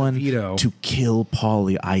orders of someone Vito. to kill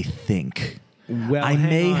Paulie. I think. Well, I hang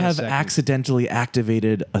may on a have second. accidentally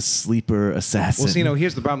activated a sleeper assassin. Well, see,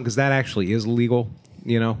 here's the problem because that actually is legal,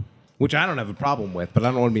 which I don't have a problem with, but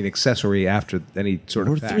I don't want to be an accessory after any sort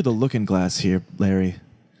We're of fact. through the looking glass here, Larry.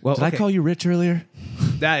 Well, Did I okay. call you Rich earlier?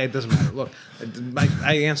 It doesn't matter. Look,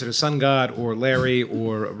 I answer to Sun God or Larry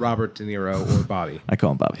or Robert De Niro or Bobby. I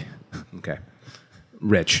call him Bobby. Okay.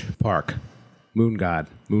 Rich, Park, Moon God,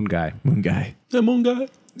 Moon Guy. Moon guy. The moon guy.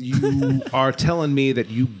 You are telling me that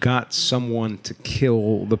you got someone to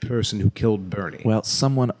kill the person who killed Bernie Well,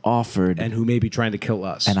 someone offered, and who may be trying to kill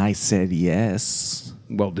us. and I said yes.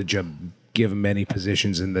 Well, did you give him any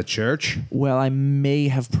positions in the church Well, I may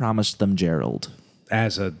have promised them Gerald.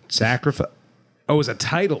 as a sacrifice? Oh, as a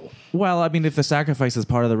title. Well, I mean, if the sacrifice is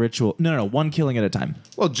part of the ritual. No, one killing at a time.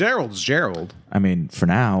 Well, Gerald's Gerald. I mean, for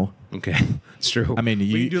now. Okay, it's true. I mean,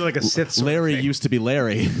 we can do like a Sith. Sort of Larry thing. used to be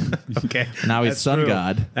Larry. Okay, Now he's That's sun true.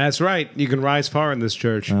 god. That's right. You can rise far in this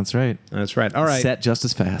church. That's right. That's right. All right. Set just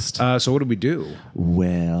as fast. So what do we do?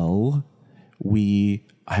 Well, we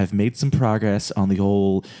have made some progress on the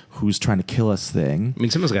whole who's trying to kill us thing. I mean,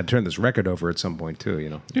 someone's got to turn this record over at some point too.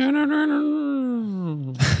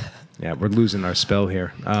 Yeah, we're losing our spell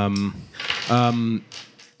here.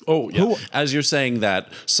 Oh, yeah. As you're saying that,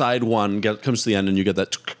 side one comes to the end and you get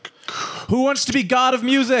that. Who wants to be god of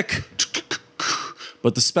music?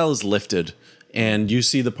 But the spell is lifted, and you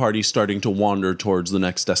see the party starting to wander towards the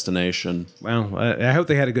next destination. Well, I hope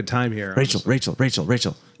they had a good time here. Rachel.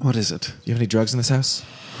 What is it? Do you have any drugs in this house?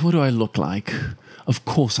 What do I look like? Of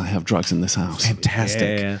course I have drugs in this house.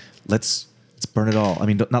 Fantastic. Yeah. Let's burn it all. I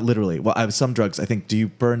mean, not literally. Well, I have some drugs. I think. Do you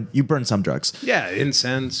burn? You burn some drugs. Yeah,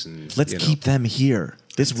 incense and. Let's keep them here.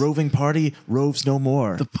 This roving party roves no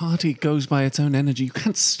more. The party goes by its own energy. You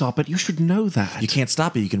can't stop it. You should know that. You can't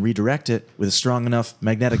stop it. You can redirect it with a strong enough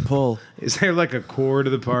magnetic pull. Is there like a core to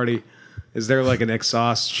the party? Is there like an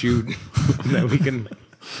exhaust chute that we can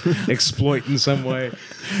exploit in some way?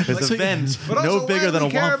 There's a vent But no also, bigger why than do a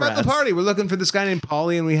we care about the womp rat. party. We're looking for this guy named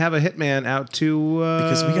Paulie, and we have a hitman out to.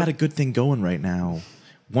 Because we got a good thing going right now.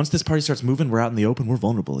 Once this party starts moving, we're out in the open. We're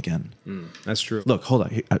vulnerable again. That's true. Look, hold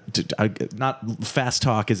on. Not fast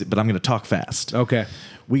talk, is it? But I'm going to talk fast. Okay.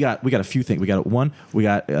 We got a few things. We got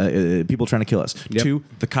people trying to kill us. Yep. 2,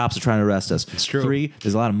 the cops are trying to arrest us. It's true. 3,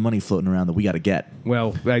 there's a lot of money floating around that we got to get.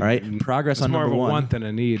 Well, All right. Progress it's on more number of a 1. want than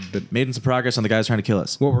a need, but Making some progress on the guys trying to kill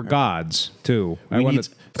us. well, we're gods too. I We want need- to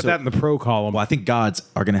put that in the pro column. Well, I think gods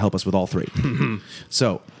are going to help us with all 3.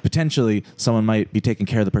 So potentially someone might be taking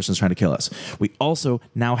care of the person who's trying to kill us. We also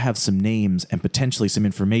now have some names and potentially some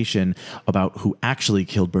information about who actually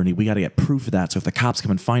killed Bernie. We got to get proof of that. So if the cops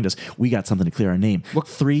come and find us, we got something to clear our name.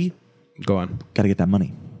 3, Go on. got to get that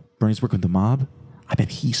money. Bernie's working with the mob. I bet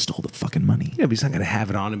he stole the fucking money. Yeah, but he's not going to have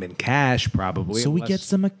it on him in cash, probably. So we get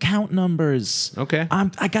some account numbers. Okay.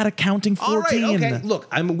 I got accounting 14. All right, okay. Look,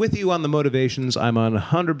 I'm with you on the motivations. I'm on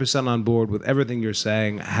 100% on board with everything you're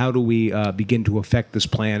saying. How do we begin to affect this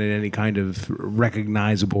plan in any kind of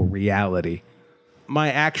recognizable reality?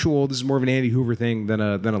 This is more of an Andy Hoover thing than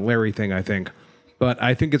a Larry thing, I think. But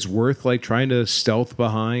I think it's worth like trying to stealth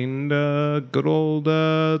behind good old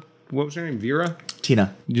what was her name, Vera?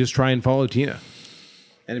 Tina. Just try and follow Tina.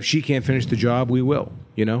 And if she can't finish the job, we will.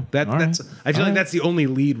 You know, that's. I feel like that's the only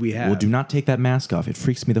lead we have. Well, do not take that mask off. It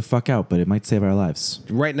freaks me the fuck out, but it might save our lives.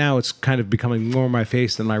 Right now, it's kind of becoming more my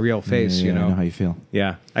face than my real face. Yeah, you know? I know how you feel.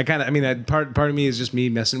 Yeah, that part of me is just me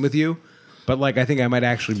messing with you, but like I think I might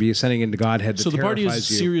actually be ascending into Godhead. That So the party is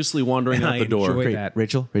seriously wandering out the door. Great.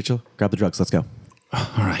 Rachel, grab the drugs. Let's go.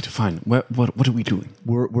 All right, fine. What are we doing?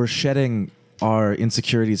 We're shedding our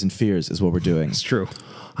insecurities and fears. Is what we're doing. It's true.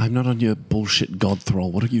 I'm not on your bullshit god thrall.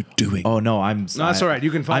 What are you doing? Oh no, No, that's all right. You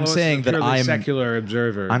can follow. I'm saying that I'm secular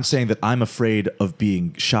observer. I'm saying that I'm afraid of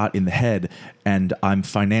being shot in the head, and I'm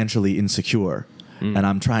financially insecure, and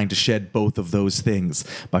I'm trying to shed both of those things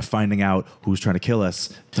by finding out who's trying to kill us.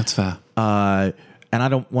 That's fair. And I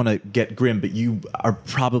don't want to get grim, but you are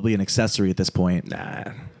probably an accessory at this point.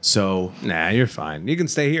 Nah, you're fine. You can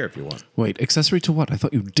stay here if you want. Wait, accessory to what? I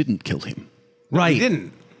thought you didn't kill him. Right? You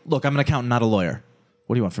didn't. Look, I'm an accountant, not a lawyer.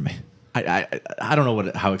 What do you want from me? I don't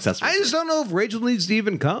know how accessory. I just don't know if Rachel needs to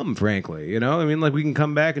even come. Frankly, you know, I mean, like we can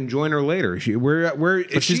come back and join her later.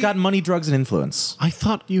 But she's got money, drugs, and influence. I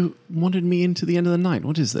thought you wanted me into the end of the night.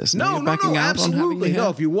 What is this? Now No, you're backing out on having me absolutely. here? No,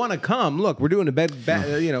 if you want to come, look, we're doing a bed.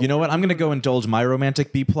 You know. You know what? I'm going to go indulge my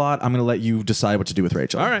romantic B plot. I'm going to let you decide what to do with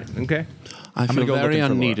Rachel. All right. Okay. I feel gonna go very looking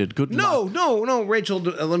for unneeded. Good luck. No, Rachel.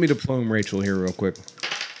 Let me diplome Rachel here real quick.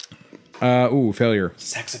 Failure.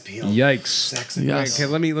 Sex appeal. Yikes. Yes. Okay,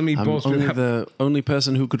 let me I'm bolster only that. the only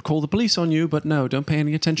person who could call the police on you, but no, don't pay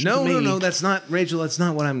any attention to me. No, that's not Rachel. That's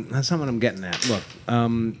not what I'm getting at. Look,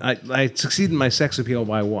 I succeed in my sex appeal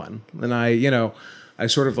by one, and I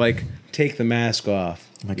sort of like take the mask off.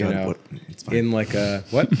 Oh my God, it's fine. In like a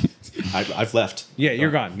what? I've left. Yeah,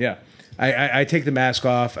 you're gone. Yeah, I take the mask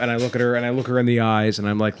off and I look at her and I look her in the eyes and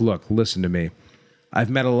I'm like, look, listen to me.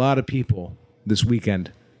 I've met a lot of people this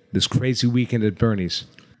weekend. This crazy weekend at Bernie's.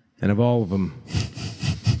 And of all of them,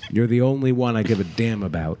 you're the only one I give a damn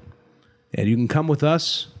about. And you can come with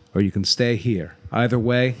us, or you can stay here. Either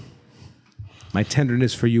way, my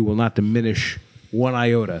tenderness for you will not diminish one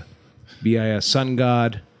iota. Be I a sun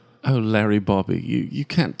god. Oh, Larry Bobby, you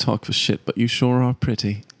can't talk for shit, but you sure are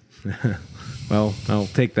pretty. Well, I'll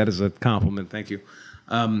take that as a compliment. Thank you.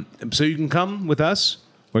 So you can come with us.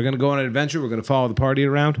 We're going to go on an adventure. We're going to follow the party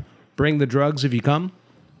around. Bring the drugs if you come.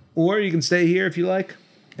 Or you can stay here if you like,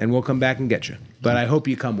 and we'll come back and get you. But I hope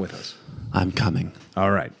you come with us. I'm coming.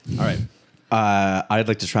 All right. I'd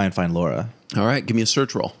like to try and find Laura. All right, give me a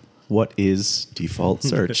search roll. What is default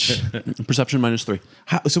search? Perception -3.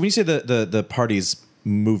 So when you say the party's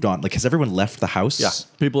moved on, like has everyone left the house? Yeah.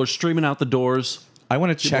 People are streaming out the doors. I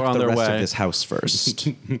want to check are on the their rest way. of this house first.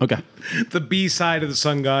 Okay. The B side of the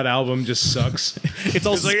Sun God album just sucks. It's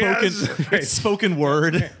all like, yeah, spoken. this is great. It's spoken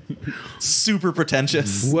word. Super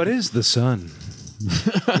pretentious. What is the sun?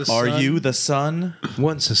 Are you the sun?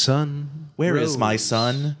 Once a sun. Where is rose. my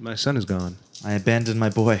son? My son is gone. I abandoned my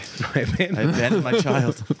boy. I abandoned my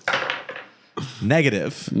child.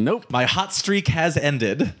 Negative. Nope. My hot streak has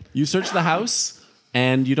ended. You search the house,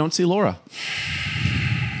 and you don't see Laura.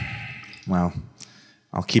 Wow.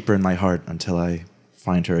 I'll keep her in my heart until I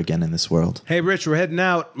find her again in this world. Hey, Rich, we're heading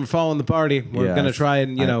out. We're following the party. We're Yeah, going to try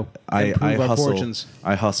and, improve our hustle, fortunes.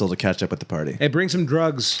 I hustle to catch up with the party. Hey, bring some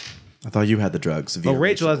drugs. I thought you had the drugs. Well,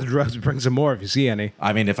 Rachel has the drugs. Bring some more if you see any.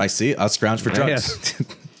 I mean, if I see, I'll scrounge for drugs. Yeah.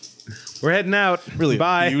 We're heading out. Really,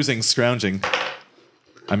 Bye. using scrounging.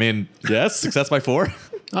 I mean, yes, success by 4.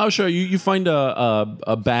 Oh, sure. You find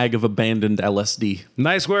a bag of abandoned LSD.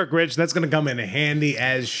 Nice work, Rich. That's going to come in handy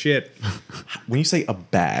as shit. When you say a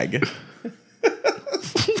bag,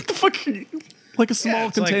 What the fuck? Like a small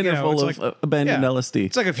it's like, container full of abandoned LSD.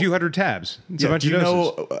 It's like a few hundred tabs. It's a bunch do you of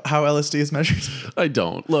doses. know how LSD is measured? I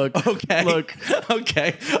don't. Look. Okay. Look.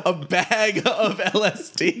 Okay. A bag of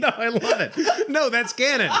LSD. No, I love it. No, that's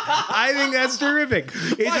canon. I think that's terrific.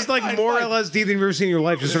 It's just like more fine. LSD than you've ever seen in your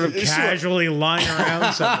life, just sort of casually lying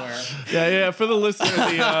around somewhere. Yeah. For the listener,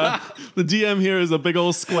 the DM here is a big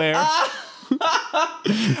old square.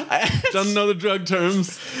 Doesn't know the drug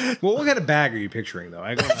terms. Well, what kind of bag are you picturing, though?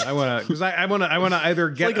 I want to either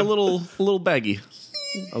get Like a little baggie.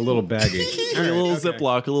 a little baggy, Like a little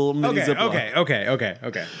Ziploc, a little mini Ziploc.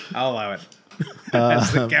 Okay. I'll allow it.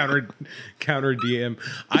 That's the counter DM.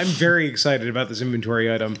 I'm very excited about this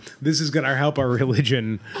inventory item. This is going to help our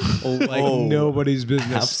religion like nobody's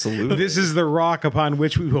business. Absolutely. This is the rock upon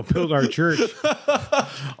which we will build our church.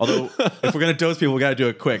 Although, if we're gonna dose people, we gotta do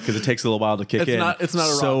it quick because it takes a little while to kick in. It's not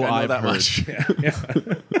a rock. So I know I've that heard. much.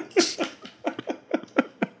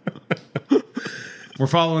 We're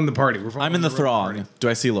following the party. I'm in the throng. Do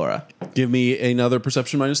I see Laura? Give me another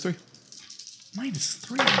perception -3.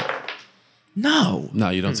 -3. No. No,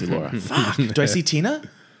 you don't see Laura. Fuck. Do I see Tina?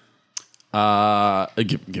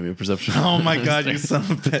 Give me a perception. Oh my God, you son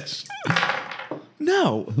of a bitch.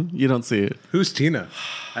 No. You don't see it. Who's Tina?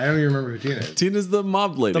 I don't even remember who Tina is. Tina's the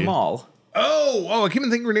mob lady. The mall. Oh, I keep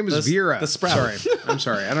thinking her name is Vera. the sprout. Sorry. I'm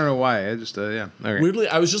sorry. I don't know why. I just, yeah. Okay. Weirdly,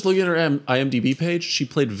 I was just looking at her IMDb page. She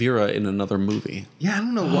played Vera in another movie. Yeah, I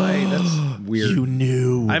don't know why. That's weird. You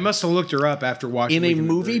knew. I must have looked her up after watching In a Weekend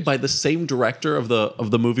at movie Bernie's. by the same director of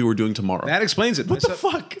the movie we're doing tomorrow. That explains it. What the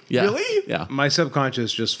fuck? Yeah. Really? Yeah. My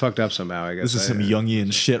subconscious just fucked up somehow, I guess. This is some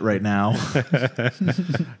Jungian shit right now.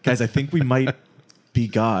 Guys, I think we might be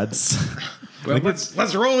gods. Well,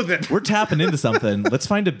 let's roll with it. We're tapping into something. Let's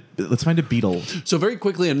find a beetle. So very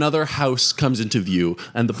quickly, another house comes into view,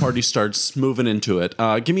 and the party starts moving into it.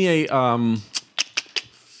 Give me a.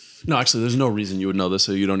 No, actually, there's no reason you would know this,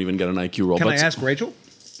 so you don't even get an IQ roll. Can I ask Rachel?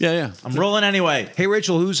 Yeah. I'm rolling anyway. Hey,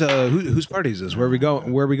 Rachel, whose party is this? Where are we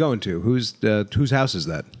going to? Whose house is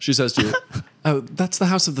that? She says to you, "Oh, that's the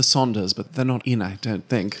house of the Saunders, but they're not in, I don't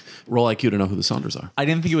think." Roll IQ to know who the Saunders are. I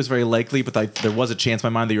didn't think it was very likely, but there was a chance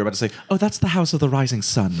in my mind that you were about to say, "Oh, that's the house of the rising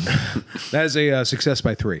sun." That is a success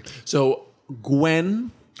by 3. So Gwen,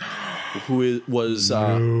 who was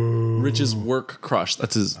Rich's work crush,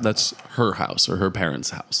 that's her house or her parents'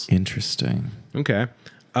 house. Interesting. Okay.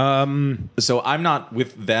 So I'm not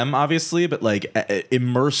with them, obviously, but like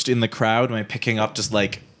immersed in the crowd. Am I picking up just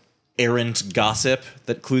like errant gossip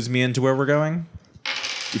that clues me into where we're going?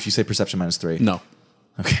 If you say perception -3. No,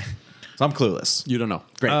 Okay. So I'm clueless. you don't know.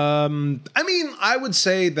 Great. I mean, I would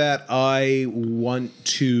say that I want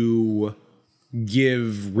to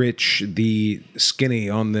give Rich the skinny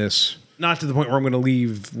on this. Not to the point where I'm going to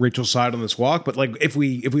leave Rachel's side on this walk, but like if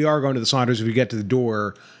we are going to the Saunders, if we get to the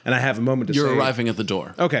door and I have a moment to You're say, arriving at the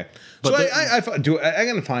door. Okay, But so the- I'm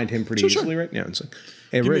going to find him pretty Sure. easily right now. It's like,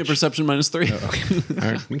 hey, Give me a Rich. perception -3.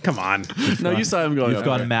 All right. I mean, come on. No, you saw him going. You've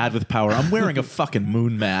gone mad with power. I'm wearing a fucking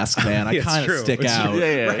moon mask, man. I Yeah, it's kind of true. stick It's out. true.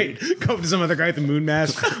 Yeah. Right. Go up to some other guy with the moon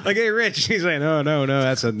mask. Like, hey, Rich. He's like, no,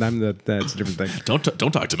 that's a different thing.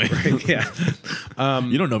 Don't talk to me. Yeah.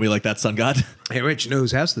 You don't know me like that, sun god. Hey, Rich, you know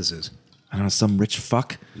whose house this is? I don't know, some rich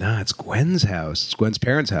fuck. Nah, it's Gwen's house. It's Gwen's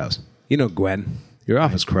parents' house. You know Gwen, your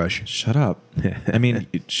office crush. Shut up. I mean,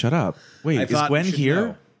 shut up. Wait, I is thought Gwen you should here?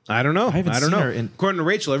 know. I don't know. I haven't don't seen know. her in- According to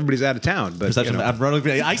Rachel, everybody's out of town. But Perception. you know. I'm rolling.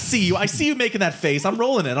 I see you. I see you making that face. I'm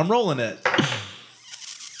rolling it.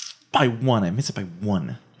 By 1. I miss it by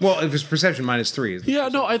 1. Well, if it's perception -3. Yeah,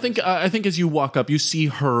 no, I think as you walk up, you see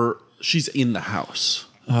her. She's in the house.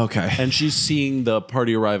 Okay. And she's seeing the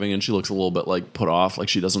party arriving, and she looks a little bit like put off, like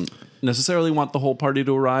she doesn't necessarily want the whole party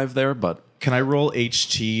to arrive there. But Can I roll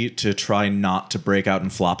HT to try not to break out in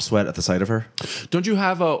flop sweat at the sight of her? don't you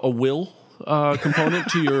have a will component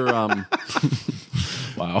to your?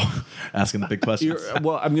 Wow. Asking the big questions.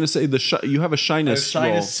 Well, I'm going to say you have a shyness.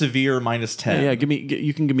 Shyness roll. severe -10. Yeah,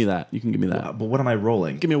 you can give me that. You can give me that. But what am I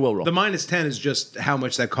rolling? Give me a will roll. The -10 is just how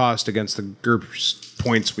much that cost against the GURPS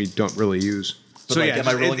points we don't really use. But So like, yeah, am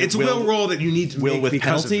I rolling it's a will- will roll that you need to will make with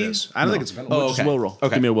because penalty? of this. I don't think it's a penalty. Oh, Just okay. will roll.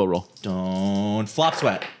 Okay. Give me a will roll. Don't flop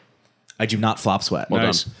sweat. I do not flop sweat. Well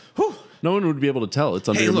Nice. done. Whew. No one would be able to tell. It's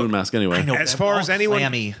under Hey, your look, moon mask anyway. I know. As far as anyone,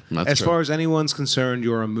 Clammy. That's as true. far as anyone's concerned,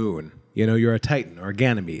 you're a moon. You know, you're a Titan or a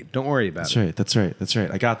Ganymede. Don't worry about it. That's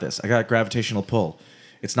right. I got this. I got gravitational pull.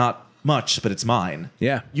 It's not much, but it's mine.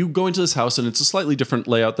 Yeah. You go into this house, and it's a slightly different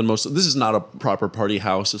layout than most. This is not a proper party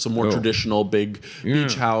house. It's a more traditional big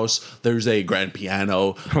beach house. There's a grand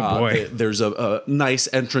piano. Oh, boy. There's a nice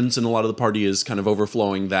entrance, and a lot of the party is kind of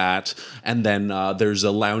overflowing that. And then there's a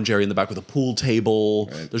lounge area in the back with a pool table.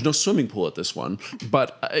 Right. There's no swimming pool at this one, but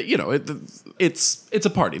it's a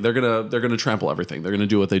party. They're gonna trample everything. They're gonna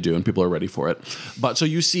do what they do, and people are ready for it. But so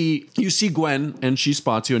you see Gwen, and she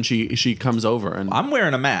spots you, and she comes over, and I'm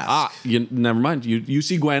wearing a mask. never mind. You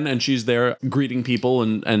see Gwen, and she's there greeting people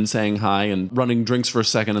and saying hi and running drinks for a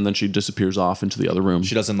second, and then she disappears off into the other room.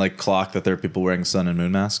 She doesn't like clock that there are people wearing sun and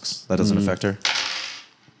moon masks. That doesn't affect her.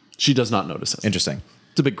 She does not notice it. Interesting.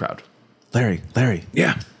 It's a big crowd. Larry.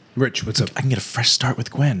 Yeah. Rich, what's up? I can get a fresh start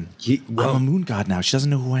with Gwen. well- I'm a moon god now. She doesn't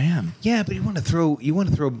know who I am. Yeah, but you want to throw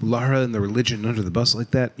Lara and the religion under the bus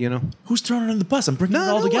like that, you know? Who's throwing her in the bus? I'm bringing it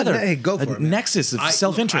all together. Hey, go for a it. Man. nexus of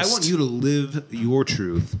self-interest. I want you to live your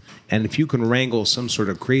truth, and if you can wrangle some sort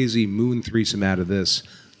of crazy moon threesome out of this,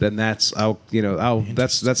 then that's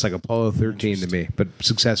that's like Apollo 13 to me, but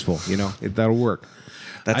successful. You know, that'll work.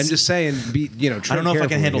 I'm just saying, I don't know if I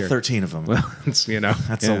can handle 13 of them. Well, it's,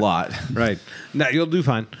 That's a lot. Right. No, you'll do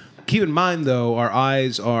fine. Keep in mind, though, our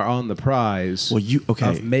eyes are on the prize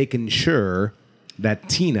of making sure that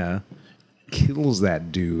Tina kills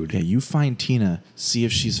that dude. Yeah, you find Tina, see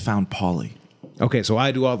if she's found Polly. Okay, so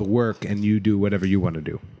I do all the work, and you do whatever you want to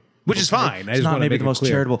do. Which is fine. I It's just not want to maybe make the it most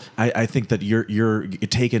clear. charitable. I think that you're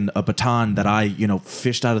taking a baton that I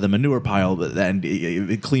fished out of the manure pile and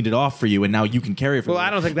it cleaned it off for you, and now you can carry it. For Well,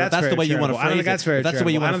 I don't think that's the very way you want to charitable. I don't phrase think that's it. very If that's the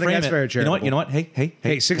way you charitable. want I to don't think frame that's very it. You know what? Hey,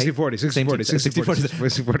 60-40,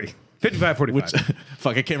 60-40, 60-40, 55-45. Which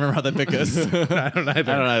fuck, I can't remember how that bit goes. I don't either. I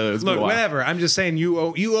don't know. It's been Look, a while. whatever. I'm just saying you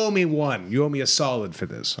owe me one. You owe me a solid for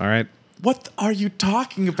this. All right. What are you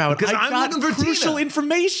talking about? Because I I'm got looking for crucial Tina.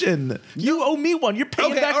 information. You owe me one. You're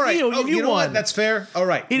paying back all right. me. Oh, You you know one. what? That's fair. All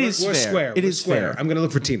right. It is We're fair. square. It We're is square. fair. I'm going to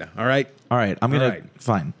look for Tina. All right. All right. I'm gonna right.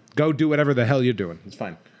 fine. Go do whatever the hell you're doing. It's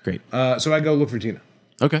fine. Great. So I go look for Tina.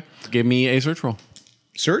 Okay. Give me a search roll.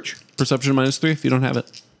 Search? Perception -3 if you don't have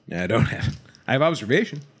it. Yeah, I don't have it. I have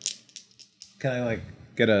observation. Can I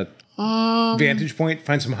get a vantage point?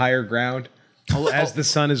 Find some higher ground, as the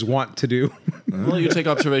sun is wont to do. I'll let you take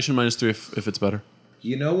observation -3 if it's better.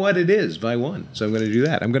 You know what? It is by one, so I'm going to do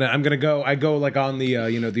that. I'm gonna go. I go on the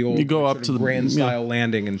the old You go up sort to of the- grand yeah. style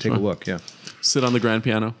landing and take a look. Yeah, Sit on the grand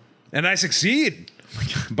piano. and I succeed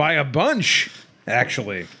by a bunch.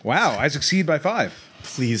 Actually, wow! I succeed by 5.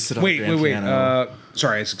 Please sit on the Wait. grand piano.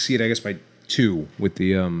 Sorry, I succeed. I guess by 2 with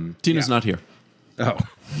the Tina's not here. Oh,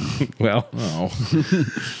 well, Oh.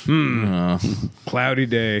 cloudy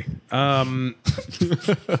day.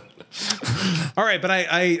 All right, but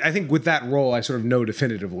I think with that roll, I sort of know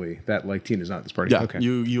definitively that Tina's not at this party. Yeah. Okay.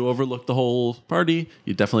 You overlook the whole party.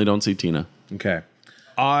 You definitely don't see Tina. Okay.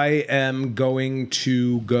 I am going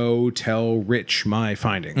to go tell Rich my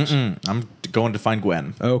findings. I'm going to find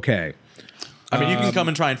Gwen. Okay. I mean, you can come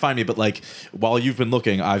and try and find me, but while you've been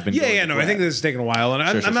looking, I've been. going to I Gwen. think this is taking a while, and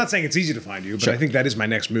Sure, I'm not saying it's easy to find you, but I think that is my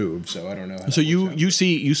next move. So I don't know. So you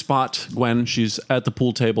spot Gwen. She's at the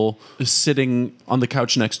pool table, sitting on the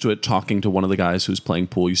couch next to it, talking to one of the guys who's playing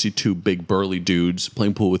pool. You see 2 big burly dudes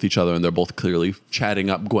playing pool with each other, and they're both clearly chatting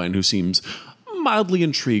up Gwen, who seems mildly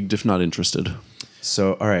intrigued, if not interested.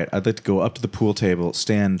 So, all right, I'd like to go up to the pool table,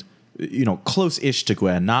 stand, close-ish to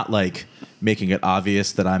Gwen, not making it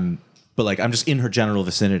obvious that but I'm just in her general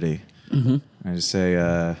vicinity. Mm-hmm. I just say,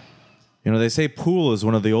 they say pool is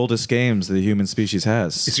one of the oldest games the human species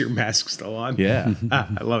has. Is your mask still on? Yeah.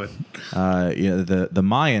 I love it. The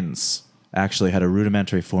Mayans actually had a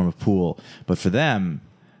rudimentary form of pool, but for them,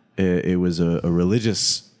 it was a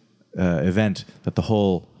religious event that the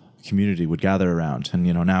whole community would gather around, and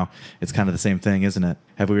now it's kind of the same thing, isn't it?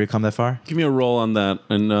 Have we come that far? Give me a roll on that,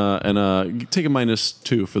 and take a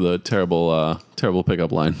 -2 for the terrible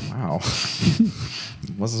pickup line. Wow.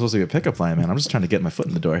 Wasn't supposed to be a pickup line, man. I'm just trying to get my foot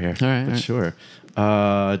in the door here. All right, But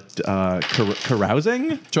all right. sure.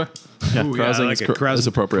 Carousing? Sure. Yeah, Ooh, carousing I like is, it. Carousing- is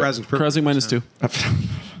appropriate. carousing's perfect. Carousing -2.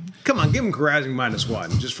 Come on, give him carousing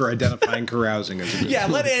 -1 just for identifying carousing as a good. Yeah,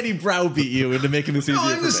 let Andy browbeat you into making this easier No,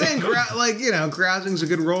 I'm for just me. saying, carousing's a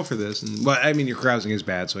good role for this. And, well, I mean, your carousing is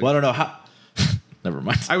bad, so Well, I don't know how... Never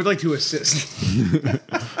mind. I would like to assist.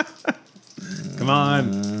 Come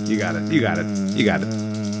on, you got it. You got it. You got it.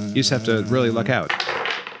 You just have to really luck out.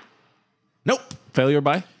 Nope. Failure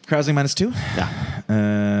by? Carousing -2?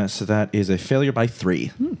 Yeah. So that is a failure by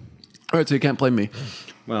 3. All right, so you can't blame me.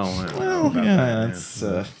 Well, I don't know about Yeah, that.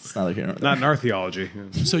 it's not here. Not in our theology.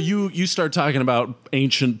 So you start talking about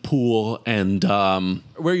ancient pool, and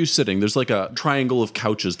where are you sitting? There's a triangle of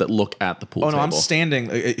couches that look at the pool Oh, table. no, I'm standing.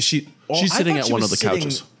 She's sitting at one of the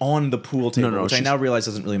couches. on the pool table, no, which I she's- now realize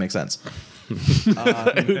doesn't really make sense.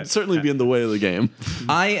 It would certainly be in the way of the game.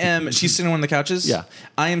 She's sitting on one of the couches. Yeah.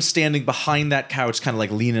 I am standing behind that couch, kind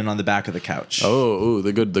of leaning on the back of the couch. Oh,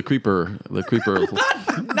 the creeper.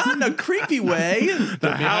 Not in a creepy way.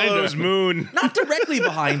 The Hallows Moon. Not directly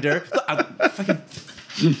behind her.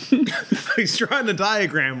 He's drawing the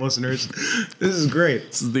diagram, listeners. This is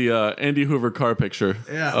great. This is the Andy Hoover car picture.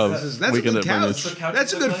 Yeah, of that's a Weekend good at Bernie's. couch.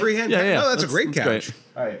 That's a good freehand. Yeah, yeah. No, that's a great couch. great.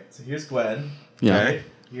 All right, so here's Gwen. Yeah. Okay.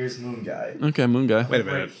 Here's Moon Guy. Okay, Moon Guy. Wait a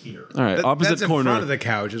minute. here. All right, opposite That's in corner. front of the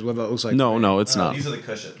couch is what that looks like. No, it's not. These are the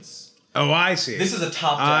cushions. Oh, I see. This is a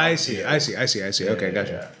top down. I see. Okay,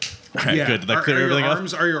 gotcha. All right, good. Did that clear everything up?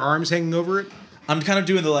 Are your arms hanging over it? I'm kind of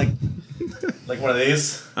doing the like one of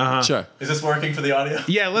these. Sure. Is this working for the audio?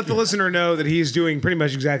 Yeah, let the listener know that he's doing pretty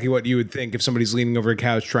much exactly what you would think if somebody's leaning over a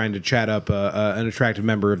couch trying to chat up an attractive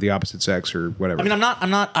member of the opposite sex or whatever. I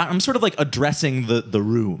mean, I'm sort of addressing the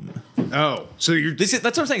room. Oh, so That's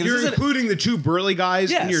what I'm saying. you're This isn't, including the 2 burly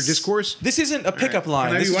guys in your discourse? This isn't a pickup line.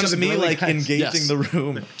 Can I This be is one of just the me burly guys? engaging Yes. the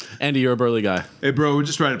room. Andy, you're a burly guy. Hey, bro, we're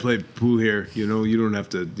just trying to play pool here. You don't have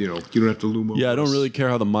to. You don't have to loom over. Yeah, I don't us. really care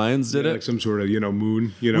how the Mayans did Like it. some sort of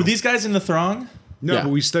moon. Were these guys in the throng? No, Yeah. but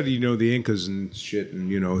we study the Incas and shit,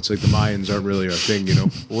 and it's like the Mayans aren't really our thing.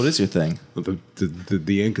 What is your thing?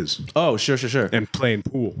 The Incas Oh, sure. And playing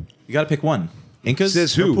pool. You got to pick one. Incas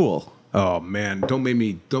Says or who? Pool? Oh man, don't make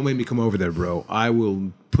me come over there, bro. I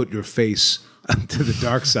will put your face to the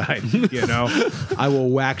dark side. You know, I will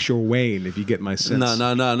wax your wane if you get my sense. No. I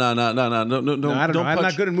don't know. I'm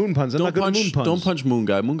not good at moon puns. Don't punch Moon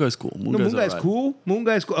Guy. Moon Guy's cool. No, Moon Guy's cool. Moon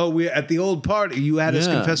Guy's cool. Oh, we at the old party. You had us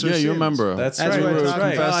confess our sins. Yeah, you remember. That's That's right. what That's I talked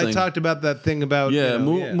right. about. I Confessing. talked about that thing about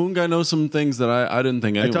Moon Guy knows some things that I didn't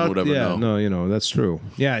think anyone would ever know. No, that's true.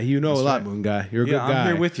 Yeah, you know a lot, right. Moon Guy. You're a good Yeah, I'm guy.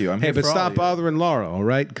 here with you. I'm hey, here but for all stop of you. bothering Laura, all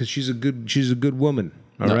right? Because she's a good woman.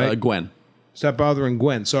 All right. Gwen. Stop bothering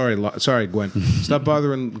Gwen. Sorry, Gwen. Stop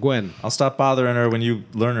bothering Gwen. I'll stop bothering her when you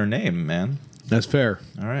learn her name, man. That's fair.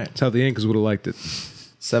 All right. That's how the Incas would have liked it.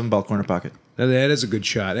 7-ball corner pocket. That is a good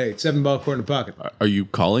shot. Hey, 7-ball corner pocket. Are you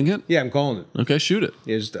calling it? Yeah, I'm calling it. Okay, shoot it.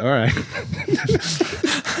 All right.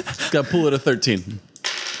 Got to pull it at 13.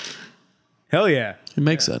 Hell yeah. It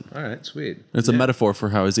makes it. All right, sweet. It's a metaphor for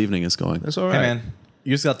how his evening is going. That's all right. Hey, man.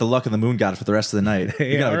 You just got the luck of the moon god for the rest of the night.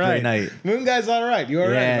 You're going to have a great night. Moon Guy's all right. You all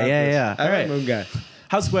right? Yeah, about yeah, this? yeah. All All right, right. Moon Guy.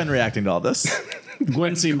 How's Gwen reacting to all this?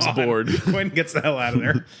 Gwen seems bored. Gwen gets the hell out of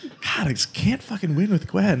there. God, I just can't fucking win with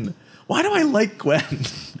Gwen. Why do I like Gwen?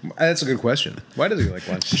 That's a good question. Why does he like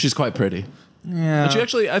Gwen? She's quite pretty. Yeah. But she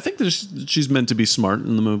actually, I think that she's meant to be smart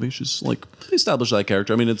in the movie. She's like, they established that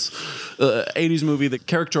character. I mean, it's 80s movie. The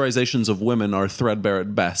characterizations of women are threadbare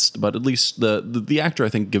at best, but at least the actor, I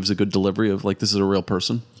think, gives a good delivery of like, this is a real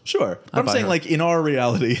person. Sure. But I'm buy saying, her. like, in our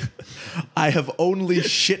reality, I have only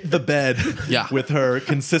shit the bed Yeah. with her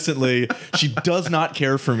consistently. She does not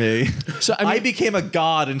care for me. So, I I mean- became a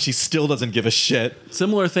god and she still doesn't give a shit.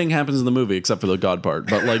 Similar thing happens in the movie, except for the God part.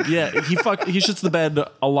 But like, yeah, he shits the bed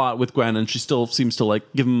a lot with Gwen, and she still seems to like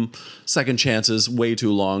give him second chances way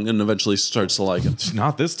too long, and eventually starts to like him.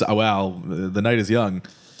 Not this time. Well, the night is young.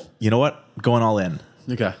 You know what? Going all in.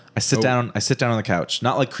 Okay. I sit down on the couch.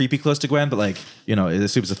 Not like creepy close to Gwen, but like, you know, it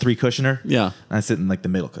was a 3 cushioner. Yeah. And I sit in like the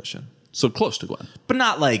middle cushion. So close to Gwen. But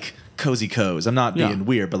not like cozy cozy. I'm not Yeah. being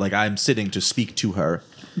weird, but like I'm sitting to speak to her.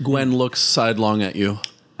 Gwen looks sidelong at you.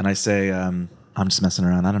 And I say, I'm just messing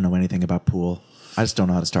around. I don't know anything about pool. I just don't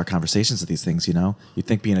know how to start conversations with these things, you know? You'd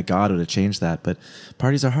think being a god would have changed that, but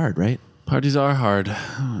parties are hard, right? Parties are hard,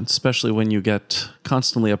 especially when you get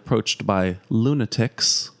constantly approached by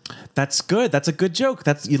lunatics. That's good. That's a good joke.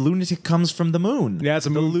 Lunatic comes from the moon. Yeah, it's a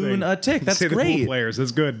the moon thing. lunatic. That's Say the pool great. players.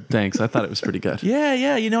 That's good. Thanks. I thought it was pretty good.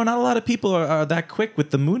 Yeah. You know, not a lot of people are that quick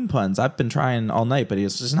with the moon puns. I've been trying all night, but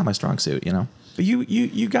it's just not my strong suit, you know? But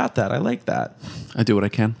you got that. I like that. I do what I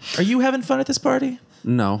can. Are you having fun at this party?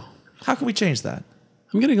 No. How can we change that?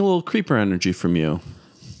 I'm getting a little creeper energy from you.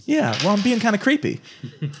 Yeah, well, I'm being kind of creepy.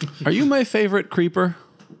 Are you my favorite creeper?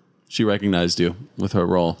 She recognized you with her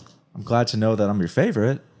role. I'm glad to know that I'm your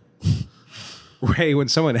favorite. Ray, when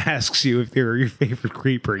someone asks you if they're your favorite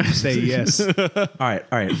creeper, you say yes. All right.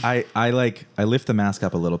 I lift the mask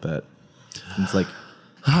up a little bit. And it's like,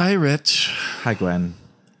 Hi, Rich. hi, Gwen.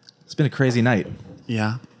 It's been a crazy night.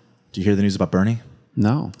 Yeah. Do you hear the news about Bernie?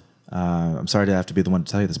 No. I'm sorry to have to be the one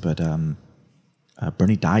to tell you this, but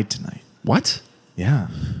Bernie died tonight. What? Yeah.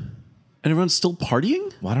 And everyone's still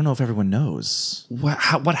partying? Well, I don't know if everyone knows. What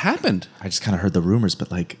happened? I just kind of heard the rumors,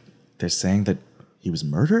 but like they're saying that he was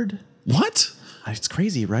murdered. What? It's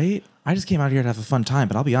crazy, right? I just came out here to have a fun time,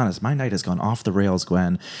 but I'll be honest, my night has gone off the rails,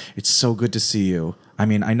 Gwen. It's so good to see you. I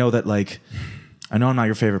mean, I know that I know I'm not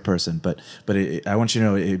your favorite person, but I want you to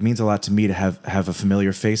know it means a lot to me to have a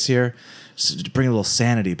familiar face here, to bring a little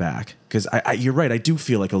sanity back. Because you're right, I do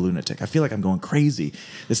feel like a lunatic. I feel like I'm going crazy.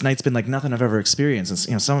 This night's been like nothing I've ever experienced.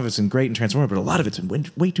 And, some of it's been great and transformative, but a lot of it's been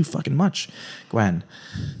way too fucking much, Gwen.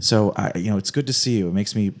 So it's good to see you. It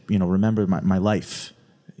makes me remember my life.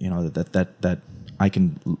 That I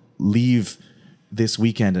can leave this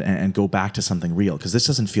weekend and go back to something real, because this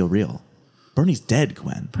doesn't feel real. Bernie's dead,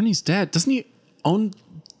 Gwen. Bernie's dead. Doesn't he own...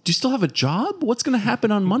 Do you still have a job? What's going to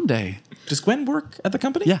happen on Monday? Does Gwen work at the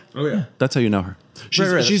company? Yeah. Oh, yeah. That's how you know her.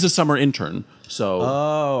 She's a summer intern, so...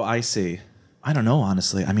 Oh, I see. I don't know,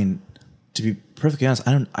 honestly. I mean, to be perfectly honest,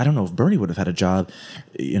 I don't know if Bernie would have had a job.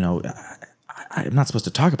 I'm not supposed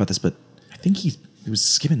to talk about this, but I think he was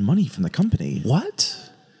skimming money from the company. What?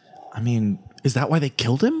 I mean, Is that why they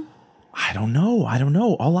killed him? I don't know.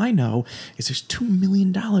 All I know is there's $2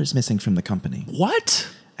 million missing from the company. What?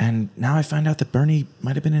 And now I find out that Bernie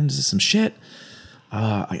might have been into some shit.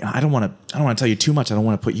 I don't want to tell you too much. I don't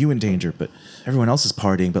want to put you in danger, but everyone else is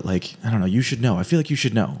partying. But I don't know. You should know. I feel like you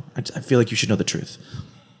should know. I feel like you should know the truth.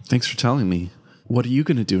 Thanks for telling me. What are you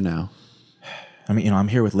going to do now? I mean, I'm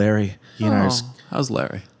here with Larry. He and I are. How's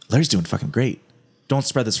Larry? Larry's doing fucking great. Don't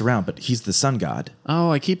spread this around, but he's the sun god.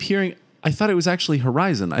 Oh, I keep hearing... I thought it was actually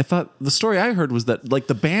Horizon. I thought the story I heard was that like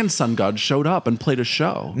the band Sun God showed up and played a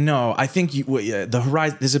show. No, I think the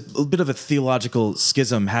Horizon. There's a bit of a theological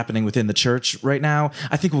schism happening within the church right now.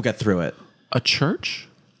 I think we'll get through it. A church?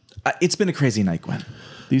 It's been a crazy night, Gwen.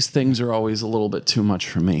 These things are always a little bit too much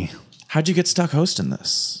for me. How'd you get stuck hosting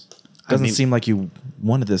this? Doesn't seem like you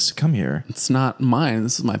wanted this to come here. It's not mine.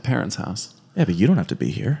 This is my parents' house. Yeah, but you don't have to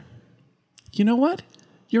be here. You know what?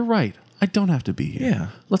 You're right. I don't have to be here. Yeah.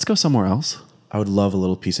 Let's go somewhere else. I would love a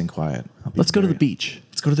little peace and quiet. Let's go to the beach.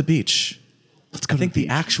 Let's go to the beach. Let's go. I think the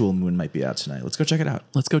actual moon might be out tonight. Let's go check it out.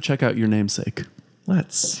 Let's go check out your namesake.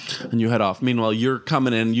 Let's. And you head off. Meanwhile, you're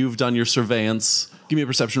coming in. You've done your surveillance. Give me a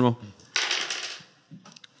perception roll.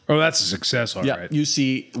 Oh, that's a success, all right. You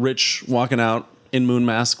see Rich walking out in moon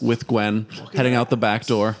mask with Gwen, heading out the back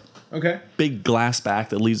door. Okay. Big glass back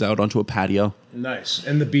that leads out onto a patio. Nice.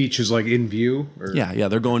 And the beach is like in view? Or? Yeah.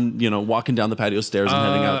 They're going, walking down the patio stairs and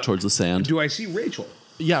heading out towards the sand. Do I see Rachel?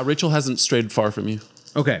 Yeah, Rachel hasn't strayed far from you.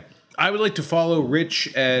 Okay. I would like to follow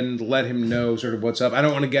Rich and let him know sort of what's up. I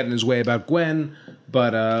don't want to get in his way about Gwen,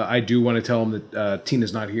 but I do want to tell him that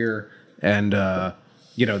Tina's not here, and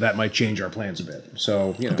that might change our plans a bit.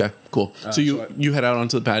 So, Okay, cool. So you head out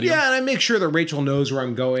onto the patio? Yeah, and I make sure that Rachel knows where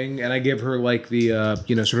I'm going, and I give her like the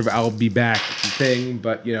sort of I'll be back thing.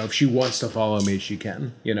 But if she wants to follow me, she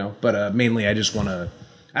can. But mainly I just want to.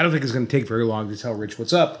 I don't think it's going to take very long to tell Rich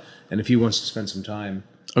what's up, and if he wants to spend some time.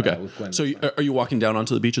 Okay. With Gwen, So are you walking down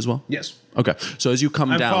onto the beach as well? yes, Okay. So as you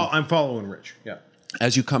come down, I'm following Rich. Yeah.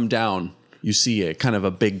 as you come down, you see a kind of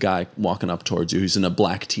a big guy walking up towards you. He's in a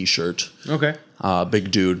black T-shirt. Okay.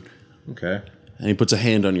 Big dude. Okay. And he puts a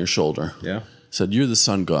hand on your shoulder. Yeah. Said, "You're the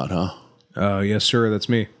sun god, huh? Yes, sir. That's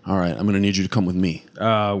me. All right, I'm going to need you to come with me."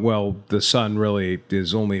 Well, the sun really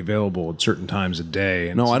is only available at certain times of day.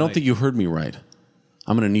 And No, it's I don't night. think you heard me right.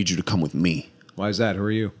 I'm going to need you to come with me. Why is that? Who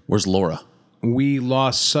are you? Where's Laura? We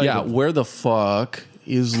lost sight. Yeah, of- where the fuck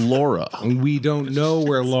is Laura? we don't know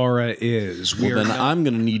where Laura is. Well, then I'm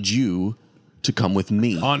going to need you to come with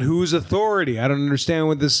me. On whose authority? I don't understand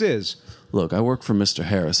what this is. Look, I work for Mr.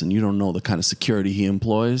 Harris, and you don't know the kind of security he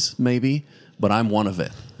employs, maybe, but I'm one of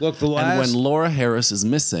it. Look, the And last. when Laura Harris is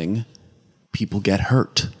missing, people get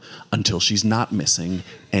hurt until she's not missing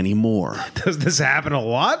anymore. Does this happen a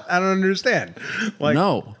lot? I don't understand. Like,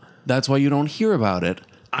 No, that's why you don't hear about it.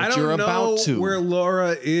 But I don't you're know about to. where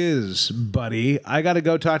Laura is, buddy. I got to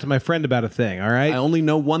go talk to my friend about a thing. All right. I only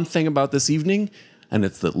know one thing about this evening, and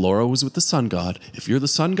it's that Laura was with the sun god. If you're the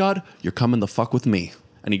sun god, you're coming the fuck with me.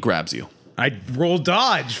 And he grabs you. I roll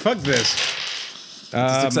dodge. Fuck this. It's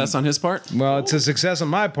a success on his part? Well, it's a success on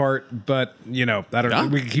my part, but I don't know. Yeah.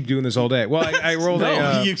 We can keep doing this all day. Well, I rolled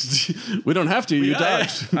a. We don't have to. You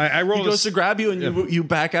dodged. I rolled He goes to grab you, and you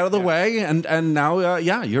back out of the way, and now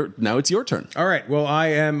now it's your turn. All right. Well, I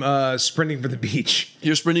am sprinting for the beach.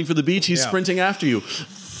 You're sprinting for the beach. He's Yeah. sprinting after you.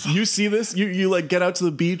 You see this? You like get out to the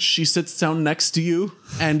beach. She sits down next to you,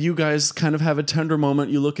 and you guys kind of have a tender moment.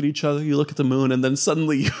 You look at each other. You look at the moon, and then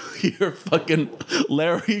suddenly you hear fucking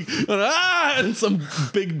Larry and some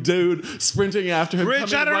big dude sprinting after him. Rich,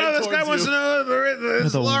 coming I don't right know. This guy towards wants you. to know.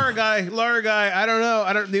 This Laura guy. I don't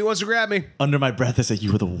know. He wants to grab me. Under my breath, I say,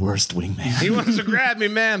 "You were the worst wingman." He wants to grab me,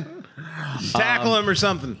 man. Tackle him or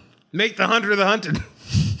something. Make the hunter the hunted.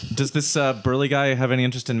 Does this burly guy have any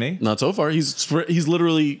interest in me? Not so far. He's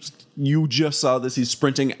literally. You just saw this. He's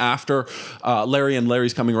sprinting after Larry, and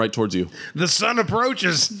Larry's coming right towards you. The sun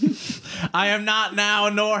approaches. I am not now,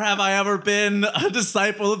 nor have I ever been a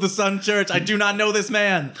disciple of the Sun Church. I do not know this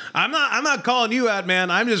man. I'm not calling you out,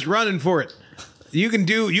 man. I'm just running for it. You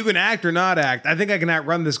can act or not act. I think I can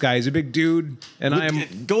outrun this guy. He's a big dude,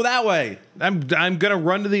 and Go that way. I'm gonna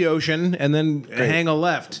run to the ocean and then hang a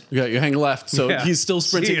left. Yeah, you hang left. So Yeah. he's still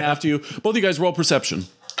sprinting See ya. after you. Both of you guys roll perception.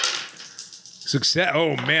 Success.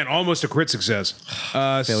 Oh man, almost a crit success.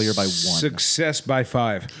 Failure by 1. Success by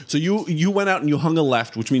 5. So you went out and you hung a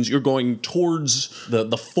left, which means you're going towards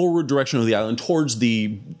the forward direction of the island, towards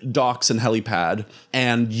the docks and helipad,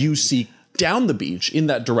 and you see down the beach in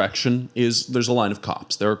that direction there's a line of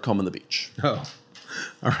cops. They're combing the beach. Oh,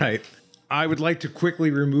 all right. I would like to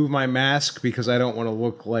quickly remove my mask because I don't want to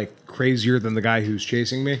look like crazier than the guy who's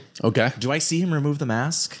chasing me. Okay. Do I see him remove the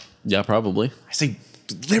mask? Yeah, probably. I say,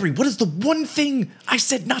 Larry, what is the one thing I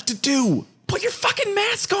said not to do? Put your fucking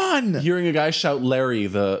mask on. Hearing a guy shout Larry,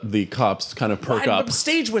 the cops kind of perk up. I'm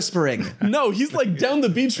stage whispering. No, he's like down the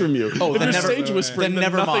beach from you. Oh, if then you're never- stage whispering, Then then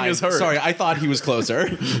never nothing mind. is heard. Sorry, I thought he was closer.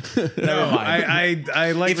 Never mind.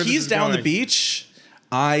 I like. If where this he's is down the going. beach,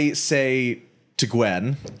 I say to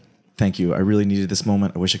Gwen, Thank you. I really needed this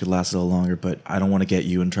moment. I wish I could last a little longer, but I don't want to get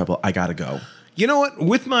you in trouble. I gotta go. You know what?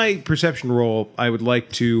 With my perception roll, I would like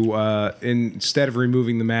to, instead of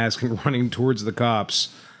removing the mask and running towards the cops,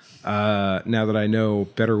 now that I know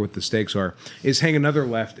better what the stakes are, is hang another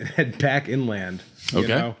left and head back inland. Okay. You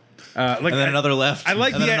know? And then another left. I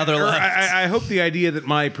like and then another left. I hope the idea that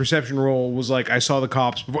my perception roll was like I saw the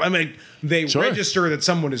cops before. I mean, they register that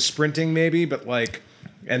someone is sprinting, maybe, but like,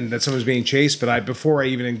 and that someone's being chased. But before I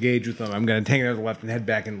even engage with them, I'm going to hang another left and head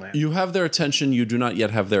back inland. You have their attention. You do not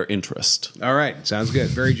yet have their interest. All right, sounds good.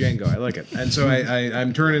 Very Django. I like it. And so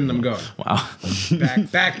I'm turning and I'm going. Wow.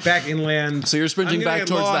 back inland. So you're sprinting I'm gonna back get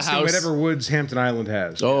towards the lost in house. whatever woods Hampton Island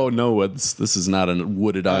has. Oh no, this is not a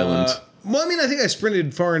wooded island. Well, I mean, I think I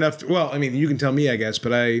sprinted far enough. Well, I mean, you can tell me, I guess,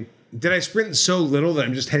 but did I sprint so little that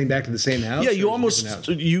I'm just heading back to the same house? Yeah, or you is it a almost different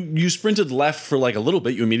house? you sprinted left for like a little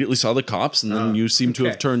bit. You immediately saw the cops, and then you seem to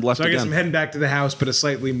have turned left So I guess I'm again. heading back to the house, but a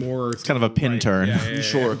slightly more. It's kind of a pin turn. Yeah,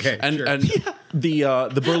 Sure. Okay, and sure. and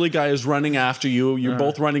the burly guy is running after you. You're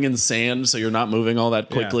both running in sand, so you're not moving all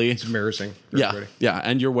that quickly. Yeah, it's embarrassing. For Yeah, everybody. yeah,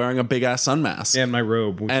 and you're wearing a big ass sun mask And my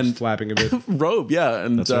robe, which is And- flapping a bit. robe. Yeah,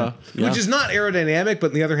 and right. yeah. Which is not aerodynamic, but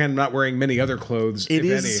on the other hand, I'm not wearing many other clothes, It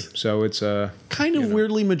if is any. So it's kind of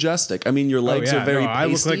weirdly majestic. I mean, your legs are very I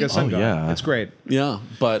look pasty. like a sun Oh, god. yeah. It's great. Yeah,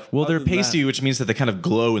 but Well, they're other than pasty, which means that they kind of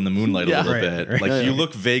glow in the moonlight Yeah. a little Right, bit. right. Like Yeah, you yeah.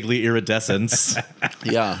 look vaguely iridescent. that,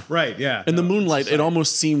 yeah. Right, yeah. In the moonlight, it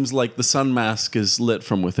almost seems like the sun mask is lit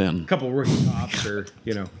from within. A couple of rookie cops are,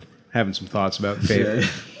 having some thoughts about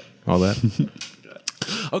faith. All that.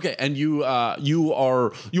 Okay, and you are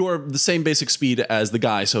the same basic speed as the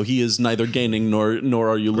guy, so he is neither gaining nor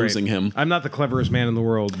are you losing him. I'm not the cleverest man in the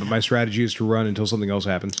world, but my strategy is to run until something else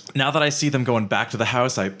happens. Now that I see them going back to the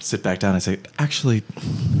house, I sit back down and I say, actually,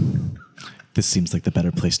 this seems like the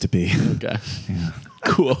better place to be. Okay,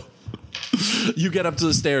 cool. You get up to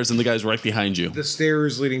the stairs, and the guy's right behind you. The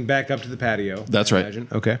stairs leading back up to the patio. That's I right. imagine.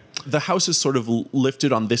 Okay. The house is sort of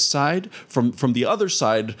lifted on this side. From the other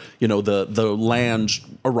side, the land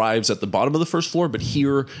arrives at the bottom of the first floor, but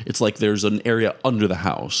here it's like there's an area under the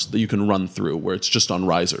house that you can run through where it's just on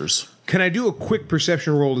risers. Can I do a quick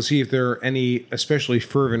perception roll to see if there are any especially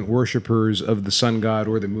fervent worshippers of the sun god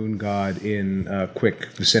or the moon god in quick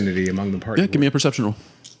vicinity among the party? Yeah, give me a perception roll.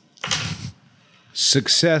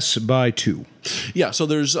 Success by 2. Yeah, so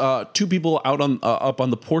there's two people out on up on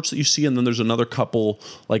the porch that you see, and then there's another couple,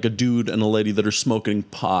 like a dude and a lady, that are smoking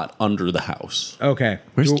pot under the house. Okay.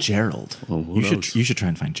 Where's Well- Gerald? who you knows? should try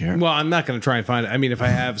and find Gerald. Well, I'm not going to try and find it. I mean, if I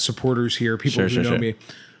have supporters here, people who know me,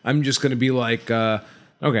 I'm just going to be like, okay,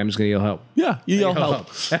 I'm just going to yell help. Yeah, you yell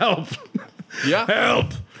help. Help. Yeah, Help.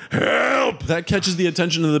 Help. that catches the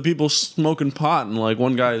attention of the people smoking pot, and like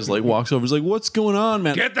one guy is like walks over, is like, "What's going on,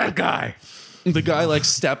 man?" Get that guy. The guy like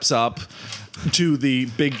steps up to the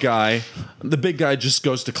big guy. The big guy just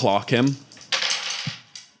goes to clock him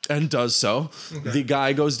and does so. Okay. The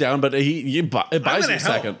guy goes down, but it buys him a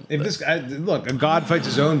second. If this guy, look, a god fights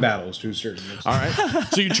his own battles to a certain extent. All right.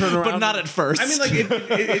 So you turn around. but not at first. I mean, like,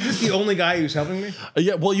 is this the only guy who's helping me?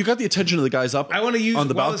 Yeah, well, you got the attention of the guys up I want to use, on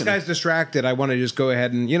the while balcony. this guy's distracted, I want to just go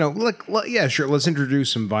ahead and, yeah, sure, let's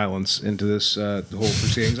introduce some violence into this whole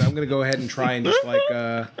proceedings. I'm going to go ahead and try and just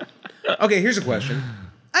okay, here's a question.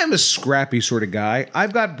 I'm a scrappy sort of guy.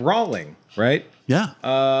 I've got brawling, right? Yeah.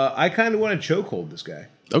 I kind of want to chokehold this guy.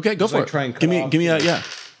 Okay, go Just for like it. try and give me cut a off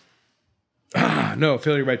yeah. No,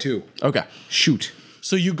 failure by 2. Okay. Shoot.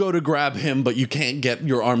 So you go to grab him, but you can't get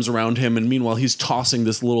your arms around him, and meanwhile he's tossing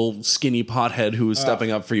this little skinny pothead who is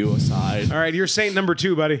stepping up for you aside. All right, you're saint number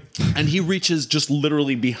 2, buddy. And he reaches just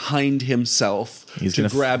literally behind himself to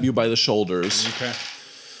grab you by the shoulders. Okay.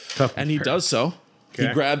 Tough. And he does so. Okay.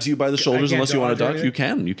 He grabs you by the shoulders can't unless you want to dodge duck.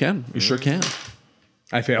 anything? You can. You sure can.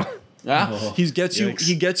 I fail. Yeah. He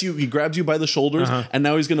grabs you by the shoulders, and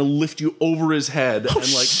now he's going to lift you over his head and like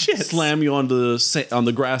slam you onto on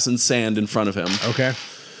the grass and sand in front of him. Okay.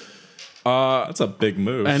 That's a big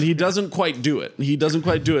move. And he doesn't quite do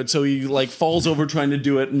it. So he like falls over trying to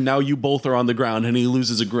do it, and now you both are on the ground, and he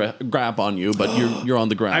loses a grab on you, but you're on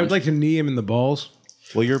the ground. I would like to knee him in the balls.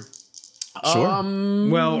 well, you're sure.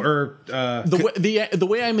 Well, or the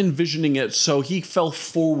way I'm envisioning it, so he fell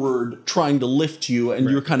forward trying to lift you, and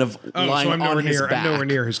you're kind of lying so I'm on his back. I'm nowhere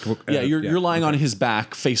near his. Yeah, you're lying on his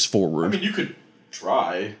back, face forward. you could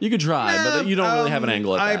try. You could try, but you don't really have an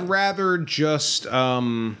angle at I'd that. rather just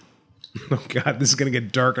Oh God, this is gonna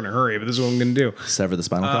get dark in a hurry. But this is what I'm gonna do. Sever the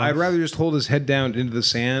spinal column. I'd rather just hold his head down into the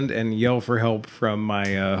sand and yell for help from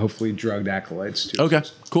my hopefully drugged acolytes too. Okay,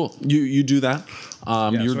 cool. You do that.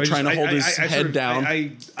 You're So trying to hold his head down.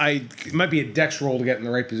 It might be a dex roll to get in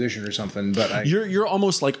the right position or something, but You're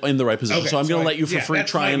almost like in the right position, Okay, so I'm going to let you for yeah, free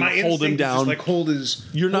that's try and my hold him instinct is down. just, like hold his.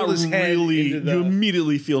 You're hold not his head really. into the- You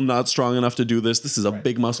immediately feel not strong enough to do this. This is a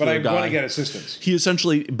big But muscular I guy. want to get assistance. He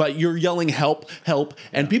essentially, but you're yelling help, help,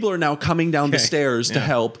 and people are now coming down the stairs to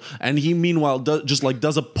help, and he meanwhile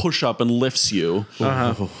does a push up and lifts you.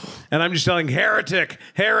 And I'm just yelling, heretic,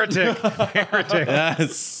 heretic, heretic.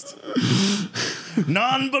 Yes.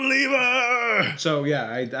 Non-believer. So yeah,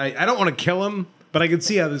 I don't want to kill him, but I can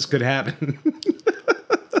see how this could happen.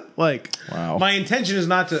 Like, Wow. My intention is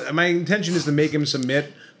to make him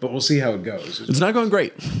submit, but we'll see how it goes. It's not going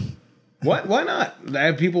great. What? Why not? I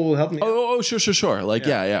have people help me. Oh, sure. Like,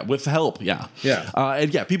 yeah, with help, yeah. Yeah.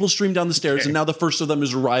 And people stream down the stairs, and now the first of them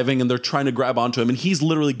is arriving, and they're trying to grab onto him, and he's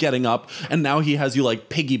literally getting up, and now he has you, like,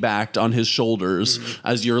 piggybacked on his shoulders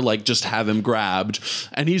as you're, like, just have him grabbed,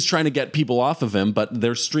 and he's trying to get people off of him, but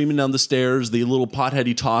they're streaming down the stairs. The little pothead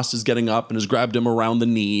he tossed is getting up and has grabbed him around the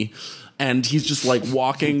knee. And he's just like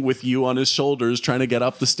walking with you on his shoulders, trying to get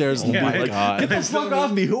up the stairs and be my like, God. "Get the fuck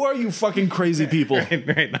off me! Who are you, fucking crazy people?"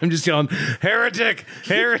 Right. I'm just yelling, heretic,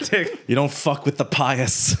 heretic. You don't fuck with the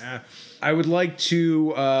pious. I would like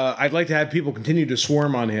to. I'd like to have people continue to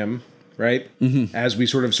swarm on him, right? As we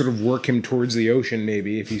sort of work him towards the ocean,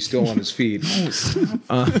 maybe if he's still on his feet.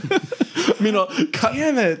 Meanwhile,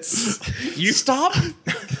 Damn it. You stop.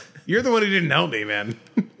 You're the one who didn't help me, man.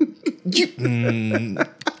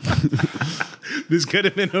 This could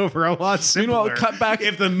have been over a lot simpler. Meanwhile, cut back-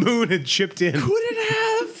 if the moon had chipped in. Couldn't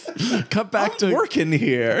have. cut back to Working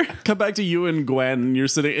here. cut back to you and Gwen, and you're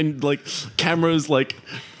sitting and like cameras like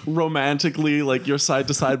romantically like you're side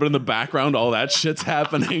to side, but in the background all that shit's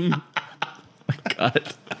happening.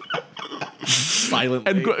 God.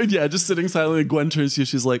 Silently. And just sitting silently. Gwen turns to you.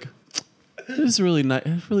 She's like, "It's really nice,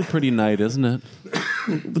 really pretty night, isn't it?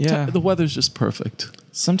 Yeah. The weather's just perfect."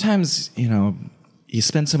 Sometimes, you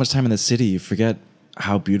spend so much time in the city, you forget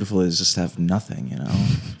how beautiful it is just to have nothing,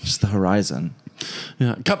 just the horizon.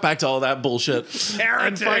 Yeah. Cut back to all that bullshit. Heretic.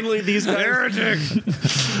 And finally, these guys. Heretic.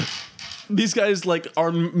 These guys like are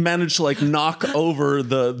managed to like knock over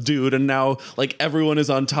the dude, and now like everyone is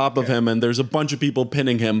on top of him, and there's a bunch of people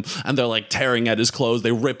pinning him, and they're like tearing at his clothes.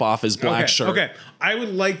 They rip off his black shirt. Okay. I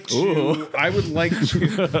would like to. All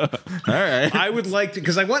right. I would like to,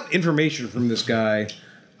 because I want information from this guy.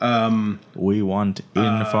 We want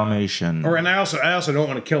information. And I also don't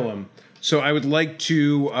want to kill him. So I would like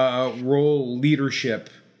to roll leadership,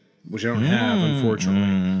 which I don't have,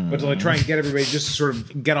 unfortunately. But to like try and get everybody just to sort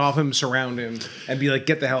of get off him, surround him, and be like,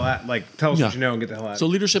 get the hell out. Like, tell us what you know and get the hell out. So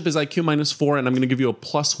leadership is IQ -4, and I'm going to give you a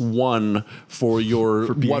 +1 for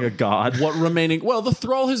your being a god. What remaining? Well, the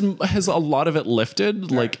thrall has a lot of it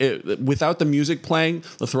lifted. Like without the music playing,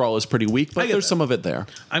 the thrall is pretty weak, but get there's that. some of it there.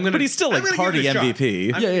 But he's still, like, I'm gonna party give it a shot.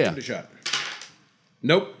 MVP. I'm Yeah, gonna yeah. give it a shot.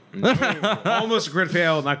 Nope. Almost a crit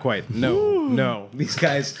fail. Not quite. No.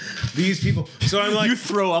 These people. So I'm like, You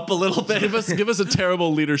throw up a little bit. Give us a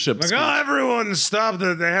terrible leadership. like, speech. oh, everyone, stop!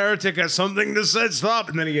 The heretic has something to say. Stop!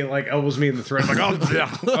 And then he like elbows me in the throat.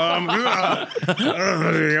 I'm like,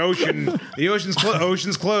 the ocean. The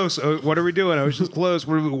ocean's close. Oh, what are we doing? Ocean's close.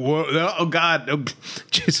 Oh God! Oh,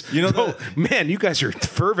 just man, you guys are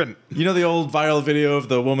fervent. You know the old viral video of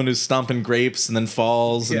the woman who's stomping grapes and then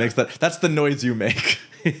falls and Yeah. makes that? That's the noise you make.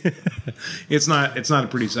 It's not a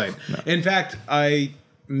pretty sight. No. In fact, I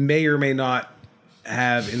may or may not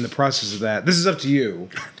have in the process of that. This is up to you.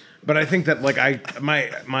 But I think that like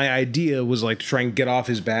my idea was like to try and get off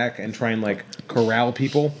his back and try and like corral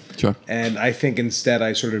people. Sure. And I think instead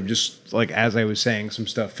I sort of just like, as I was saying, some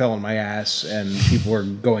stuff fell on my ass and people are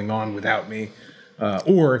going on without me.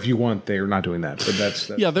 Or if you want, they are not doing that. But that's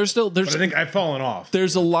There's But I think I've fallen off.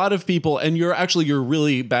 There's a lot of people, and your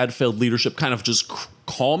really bad failed leadership kind of just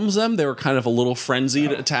calms them. They were kind of a little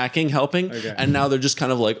frenzied, attacking, helping, and now they're just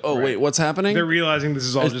kind of like, oh wait, what's happening? They're realizing this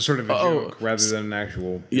is all just sort of a joke rather than an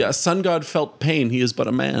actual. Yeah, Sun God felt pain. He is but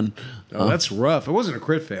a man. Oh, that's rough. It wasn't a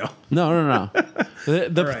crit fail. No.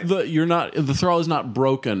 Right. The thrall is not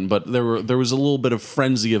broken, but there was a little bit of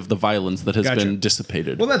frenzy of the violence that has been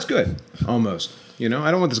dissipated. Well, that's good. Almost. I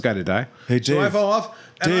don't want this guy to die. Hey, So I Dave. fall off.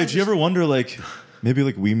 and I Dave, just- you ever wonder, like, maybe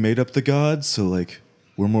like we made up the gods, so like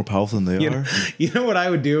we're more powerful than they are? You know what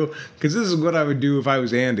I would do? Because this is what I would do if I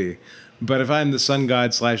was Andy. But if I'm the sun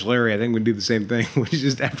god / Larry, I think we'd do the same thing. Which is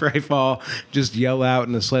just after I fall, just yell out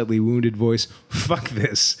in a slightly wounded voice, "Fuck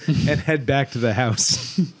this," and head back to the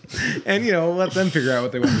house. And let them figure out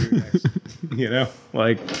what they want to do next.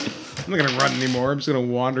 Like I'm not gonna run anymore. I'm just gonna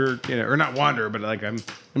wander, or not wander, but like I'm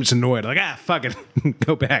just annoyed. Like fuck it,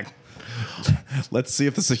 go back. Let's see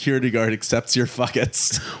if the security guard accepts your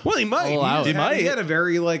fuckets. Well, he might. He might. He had a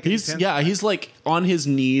very He's like on his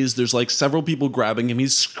knees. There's like several people grabbing him.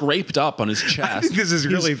 He's scraped up on his I chest. think this is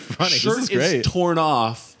really funny. Shirt This is great. is torn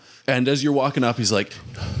off, and as you're walking up, he's like,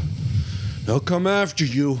 "They'll come after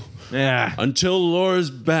you Yeah. until Laura's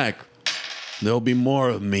back. There'll be more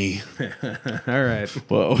of me." All right.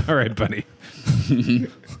 Whoa. All right, buddy. Like you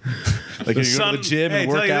go sun- to the gym Hey,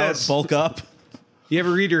 and tell work you out, this. bulk up. You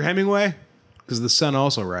ever read your Hemingway? Because the sun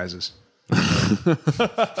also rises.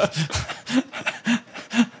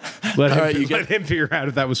 Let him figure out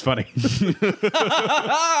if that was funny.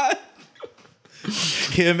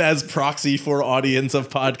 Him as proxy for audience of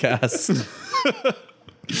podcasts.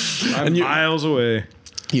 I'm miles away.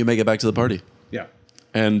 You make it back to the party, Yeah.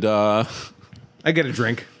 and I get a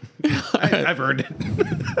drink. I've earned it.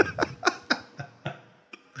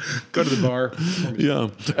 Go to the bar.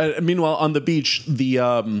 yeah. Meanwhile, on the beach, the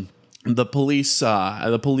police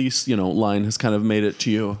line has kind of made it to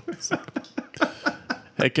you. It's like,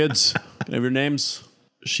 "Hey kids, can I have your names?"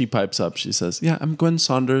 She pipes up. She says, "Yeah, I'm Gwen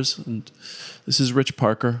Saunders, and this is Rich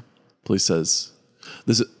Parker." Police says,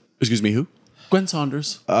 "Excuse me, who?" "Gwen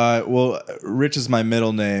Saunders." Well, Rich is my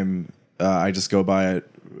middle name. I just go by it.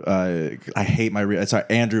 I hate my. Sorry,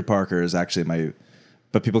 Andrew Parker is actually my,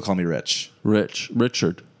 but people call me Rich.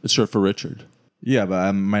 Richard. It's short for Richard. Yeah,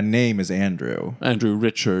 but my name is Andrew. Andrew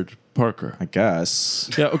Richard Parker. I guess.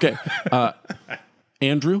 Yeah. Okay.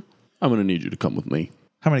 Andrew, I'm gonna need you to come with me.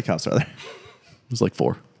 How many cops are there? It's like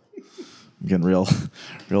 4. I'm getting real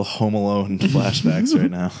Home Alone flashbacks right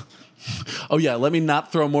now. Oh yeah, let me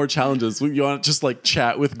not throw more challenges. You want to just like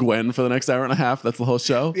chat with Gwen for the next hour and a half? That's the whole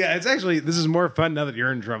show. Yeah, this is more fun now that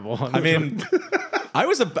you're in trouble. I mean, I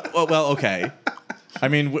was well, okay. I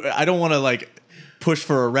mean, I don't want to like push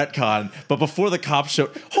for a retcon, but before the cops show,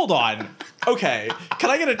 hold on. Okay, can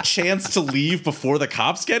I get a chance to leave before the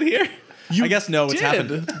cops get here? I guess no. It's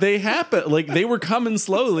happened. They happened. Like they were coming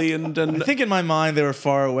slowly, and I think in my mind they were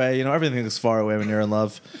far away. Everything is far away when you're in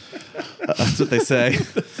love. That's what they say.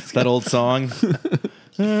 That old song.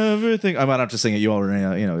 Everything. I'm not have to sing it. You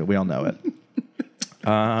already know. We all know it.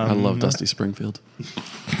 I love Dusty Springfield.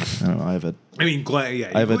 I don't know. I mean, Gwen.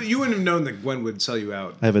 Yeah, you wouldn't have known that Gwen would sell you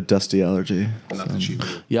out. I have a dusty allergy. Not that she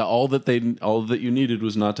did. Yeah, all that you needed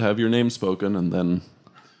was not to have your name spoken, and then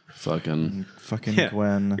fucking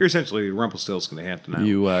Gwen. You're essentially Rumpelstiltskin now.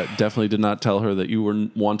 you definitely did not tell her that you were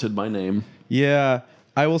wanted by name. Yeah,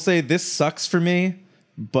 I will say this sucks for me,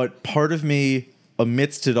 but part of me,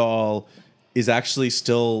 amidst it all, is actually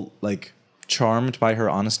still like charmed by her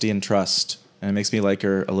honesty and trust, and it makes me like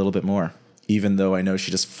her a little bit more, even though I know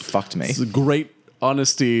she just fucked me. It's a great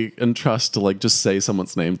honesty and trust to like just say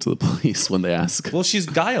someone's name to the police when they ask. Well, she's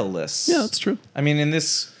guileless. Yeah, that's true. I mean, in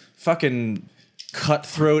this fucking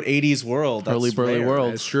cutthroat 80s world, that's Early burly rare.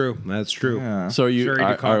 world. That's true. That's true. Yeah. So are you? Sherry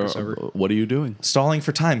DeCaucus over. What are you doing? Stalling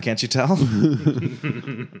for time, can't you tell?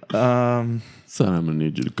 Son, I'm gonna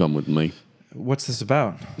need you to come with me. What's this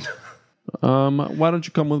about? Why don't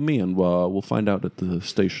you come with me and we'll find out at the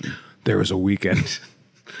station. There was a weekend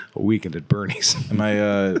at Bernie's. Am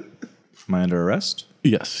I under arrest?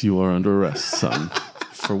 Yes, you are under arrest, son.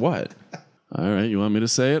 For what? All right, you want me to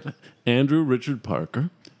say it? Andrew Richard Parker,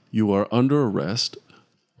 you are under arrest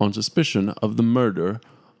on suspicion of the murder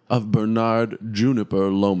of Bernard Juniper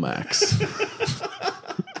Lomax.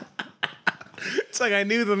 It's like I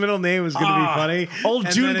knew the middle name was going to be funny. Old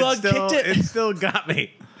and June then bug kicked it. It still got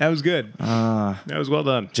me. That was good. That was well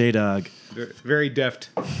done. J-Dog. Very deft.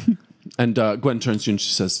 And Gwen turns to you and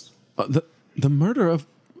she says, the murder of...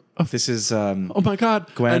 This is Oh my God.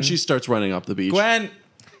 Gwen? And she starts running up the beach. Gwen.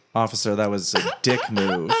 Officer, that was a dick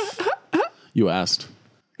move. You asked.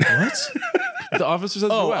 What? The officer says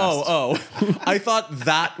you asked. Oh. I thought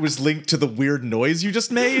that was linked to the weird noise you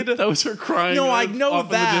just made. That was her crying. No, I know off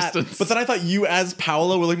that. In the distance. But then I thought you, as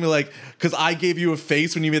Paulo, were looking at me like, because I gave you a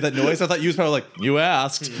face when you made that noise. I thought you was probably like, you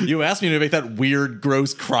asked. You asked me to make that weird,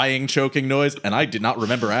 gross, crying, choking noise, and I did not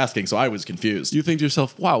remember asking, so I was confused. You think to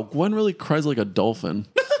yourself, wow, Gwen really cries like a dolphin.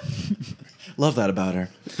 Love that about her.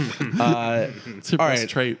 It's her All best right.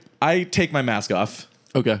 trait. I take my mask off,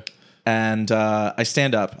 Okay. and I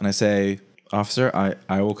stand up, and I say, Officer,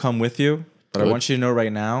 I will come with you, but Good. I want you to know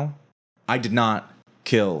right now, I did not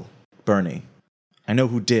kill Bernie. I know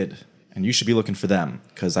who did, and you should be looking for them,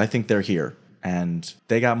 because I think they're here. and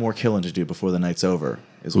they got more killing to do before the night's over,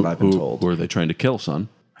 is what I've been told. Who are they trying to kill, son?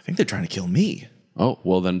 I think they're trying to kill me. Oh,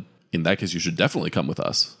 well then, in that case, you should definitely come with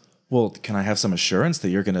us. Well, can I have some assurance that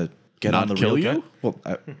you're going to get Not on the kill real you?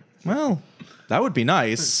 good? Well, that would be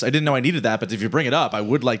nice. I didn't know I needed that, but if you bring it up, I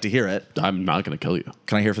would like to hear it. I'm not going to kill you.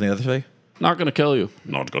 Can I hear from the other three? Not going to kill you.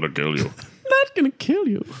 Not going to kill you. Not going to kill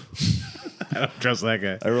you. I don't trust that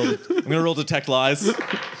guy. I'm going to roll detect lies.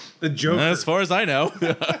 The Joker. As far as I know.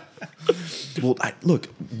 Well, look,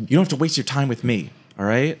 you don't have to waste your time with me, all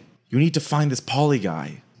right? You need to find this Pauly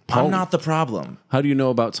guy. Pauly? I'm not the problem. How do you know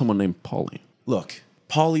about someone named Pauly? Look,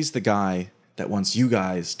 Pauly's the guy that wants you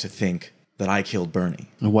guys to think that I killed Bernie.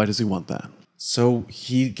 And why does he want that? So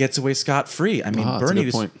he gets away scot-free. I mean, That's a Bernie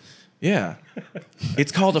good point. Yeah.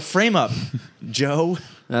 It's called a frame-up, Joe.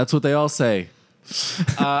 That's what they all say.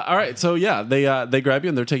 All right, so yeah, they grab you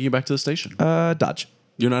and they're taking you back to the station. Dodge.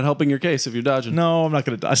 You're not helping your case if you're dodging. No, I'm not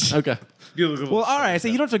going to dodge. Okay. Well, all right. So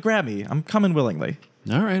you don't have to grab me. I'm coming willingly.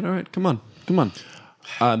 All right. Come on.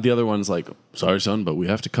 The other one's like, sorry, son, but we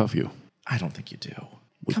have to cuff you. I don't think you do.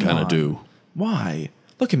 We Come kind of on. do. Why?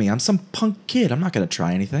 Look at me. I'm some punk kid. I'm not going to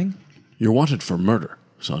try anything. You're wanted for murder,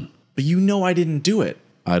 son. But you know I didn't do it.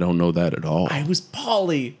 I don't know that at all. I was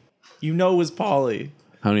Pauly. You know it was Pauly.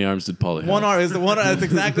 How many arms did Pauly have? One arm is the one. That's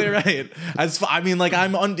exactly right.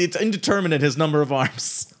 It's indeterminate his number of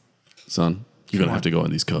arms. Son, you're going to have to go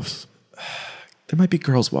in these cuffs. There might be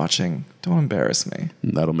girls watching. Don't embarrass me.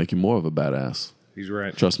 That'll make you more of a badass. He's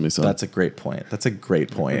right. Trust me, son. That's a great point.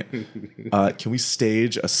 Can we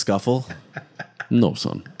stage a scuffle? No,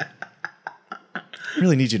 son. I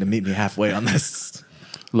really need you to meet me halfway on this.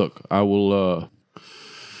 Look, I will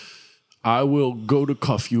go to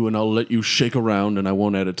cuff you and I'll let you shake around and I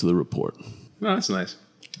won't add it to the report. No, that's nice.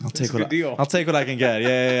 I'll take a good deal. I'll take what I can get.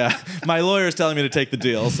 Yeah. My lawyer's telling me to take the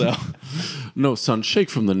deal, so. No, son, shake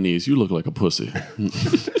from the knees. You look like a pussy.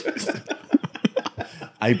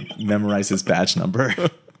 I memorized his badge number.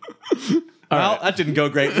 That didn't go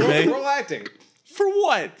great for me. Roll acting. For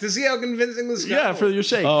what? To see how convincing this guy Yeah, for your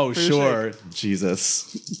shake. Oh, For your sure.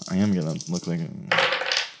 Jesus. I am going to look like...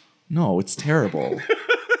 No, it's terrible.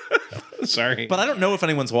 Sorry. But I don't know if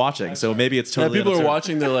anyone's watching, so maybe it's Yeah, totally... people are unobserved.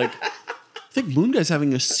 watching. They're like, I think Moon Guy's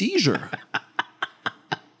having a seizure.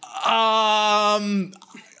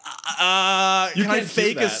 Can I can't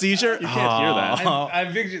fake hear a that. seizure? You can't hear that.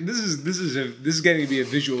 I'm picturing, this is getting to be a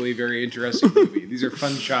visually very interesting movie. These are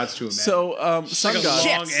fun shots to imagine. So, Sun like a God.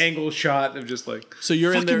 long angle shot of just like So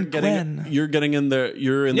you're in there Fucking getting. Gwen. You're getting in there.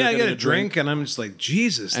 You're in there. I getting get a drink and I'm just like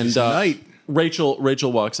Jesus. And This night. Rachel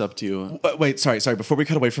walks up to you. Wait, sorry. Before we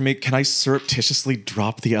cut away from me, can I surreptitiously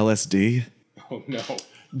drop the LSD? Oh no!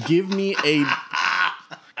 Give me a.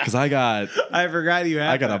 Because I got forgot you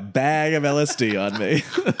had. a bag of LSD on me.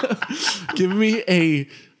 Give me a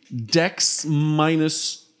Dex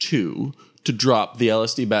 -2 to drop the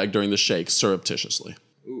LSD bag during the shake surreptitiously.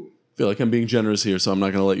 Ooh. Feel like I'm being generous here, so I'm not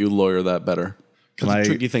going to let you lawyer that better. It's a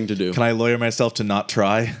tricky thing to do. Can I lawyer myself to not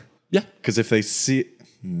try? Yeah. Because if they see...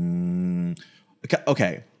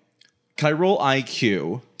 Okay. Can I roll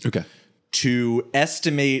IQ Okay. to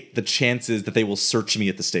estimate the chances that they will search me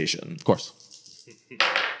at the station? Of course.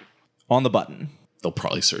 On the button. They'll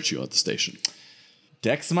probably search you at the station.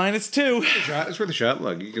 Dex -2. It's worth a shot.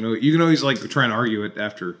 Look, you can always like try and argue it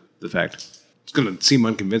after the fact. It's gonna seem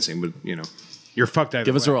unconvincing, but you're fucked either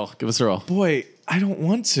Give us a way. roll. Give us a roll. Boy, I don't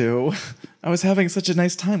want to. I was having such a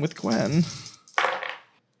nice time with Gwen.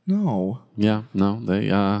 No. Yeah. No.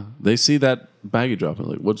 They see that baggie drop and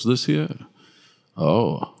they're like, what's this here?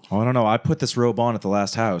 Oh, I don't know. I put this robe on at the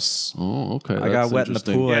last house. okay. I got wet in the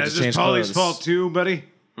pool. I Yeah, had is to this change Polly's clothes. fault too, buddy?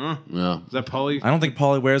 Huh? Yeah. Is that Polly? I don't think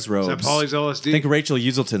Polly wears robes. Is that Polly's LSD? I think Rachel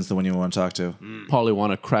Uselton's the one you want to talk to. Polly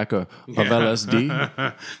want a cracker of LSD.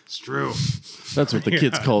 It's true. That's what the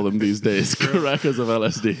kids call them these days. Crackers of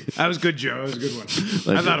LSD. That was good, Joe. That was a good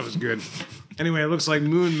one. I thought it was good. Anyway, it looks like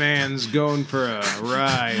Moon Man's going for a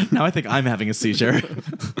ride. Now I think I'm having a seizure.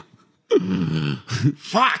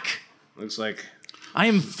 Fuck! Looks like I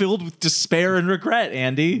am filled with despair and regret,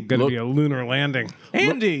 Andy. gonna be a lunar landing.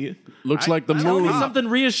 Andy, Looks like the tell me moon. something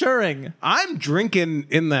reassuring. I'm drinking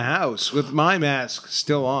in the house with my mask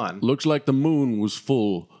still on. Looks like the moon was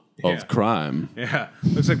full Yeah. of crime. Yeah,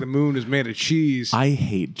 looks like the moon is made of cheese. I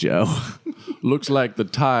hate Joe. Looks like the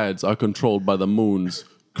tides are controlled by the moon's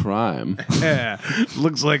crime. Yeah,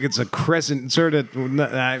 looks like it's a crescent sort of. You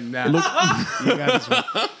got this one.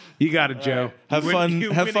 You got it, Joe. Have You fun.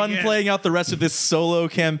 win Have fun again. playing out the rest of this solo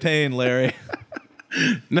campaign, Larry.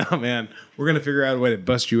 No, man, we're gonna figure out a way to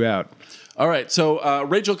bust you out. All right, so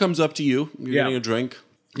Rachel comes up to you. You're Yeah. getting a drink.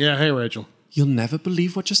 Yeah, hey, Rachel. You'll never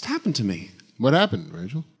believe what just happened to me. What happened,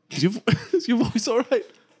 Rachel? Is your voice all right?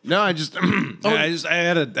 No, I just I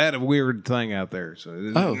had a weird thing out there. So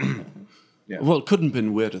Well, it couldn't have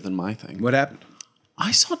been weirder than my thing. What happened?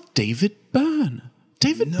 I saw David Byrne.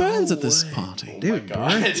 David Byrne's at this party. Dude,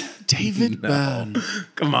 Byrne? David Byrne.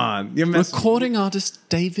 Come on. You're messing Recording artist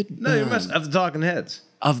David Byrne. No, you're messing of the Talking Heads.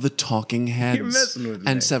 Of the Talking Heads. You're messing with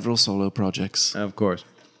me. And several solo projects. Of course.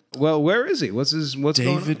 Well, where is he? What's going on?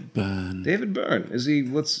 David Byrne. David Byrne. Is he?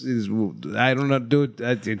 I don't know. Dude,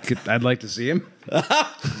 I'd like to see him.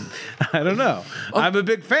 I don't know. I'm a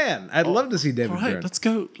big fan. I'd love to see David All right,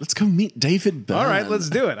 Byrne. let's go meet David Byrne. All right, let's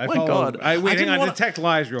do it. My God. Wait, hang on. wanna- Detect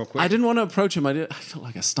lies real quick. I didn't want to approach him. I felt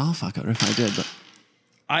like a starfucker if I did. But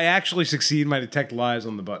I actually succeed my detect lies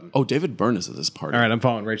on the button. oh, David Byrne is at this party. All right, I'm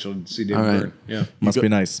following Rachel to see David All right. Byrne. Yeah, Must be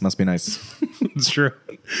nice. Must be nice. it's true.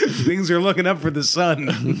 Things are looking up for the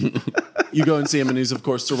sun. You go and see him, and he's of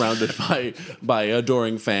course surrounded by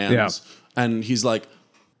adoring fans. Yeah. And he's like,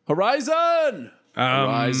 Horizon!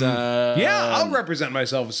 Horizon. Yeah, I'll represent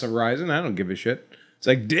myself as Horizon. I don't give a shit. It's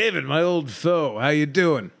like, David, my old foe. How you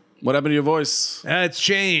doing? What happened to your voice? It's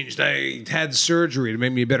changed. I had surgery to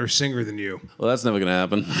make me a better singer than you. Well, that's never going to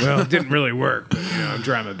happen. Well, it didn't really work, but I'm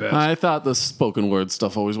trying my best. I thought the spoken word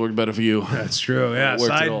stuff always worked better for you. That's true. Yeah, Worked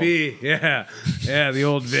at side all. B. Yeah, the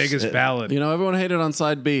old Vegas ballad. You know, everyone hated on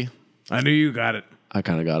side B. I knew you got it. I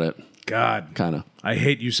kind of got it. God, Kind of. I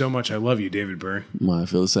hate you so much. I love you, David Byrne. I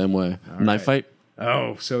feel the same way. Knife fight?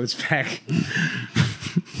 Oh, so it's back.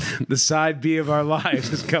 The side B of our lives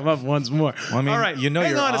has come up once more. Well, I mean, All right, you know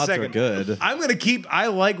hang your on a odds are second. good. I'm going to keep... I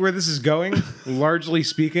like where this is going, largely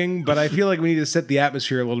speaking, but I feel like we need to set the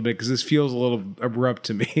atmosphere a little bit because this feels a little abrupt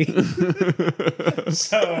to me.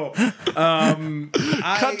 So,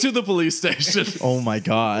 Cut to the police station. Oh my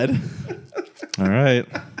God. All right.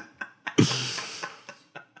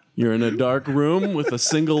 You're in a dark room with a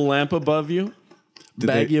single lamp above you.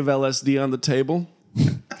 Baggie of LSD on the table.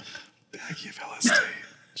 Baggie of LSD.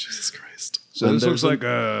 Jesus Christ. So And this looks there's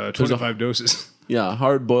like 25 doses. Yeah,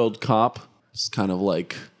 hard-boiled cop. Just kind of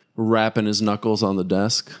like rapping his knuckles on the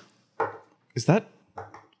desk. Is that...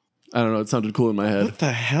 I don't know. It sounded cool in my head. What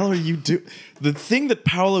the hell are you doing? The thing that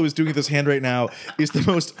Paulo is doing with his hand right now is the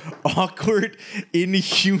most awkward,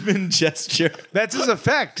 inhuman gesture. That's his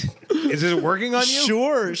effect. Is it working on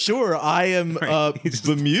you? Sure. I am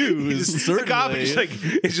bemused. The cop is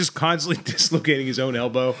just constantly dislocating his own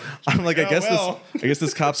elbow. I'm like, I guess well.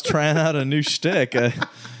 this cop's trying out a new shtick.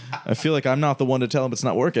 I feel like I'm not the one to tell him it's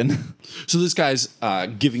not working. So this guy's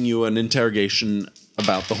giving you an interrogation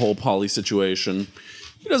about the whole Polly situation.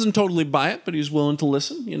 He doesn't totally buy it, but he's willing to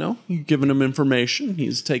listen, you know. You've given him information.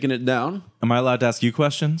 He's taking it down. Am I allowed to ask you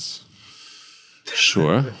questions?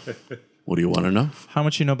 Sure. What do you want to know? How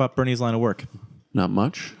much you know about Bernie's line of work? Not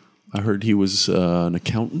much. I heard he was an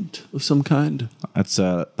accountant of some kind.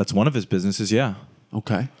 That's one of his businesses, yeah.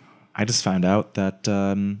 Okay. I just found out that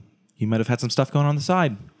he might have had some stuff going on the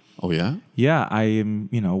side. Oh, yeah? Yeah, I am,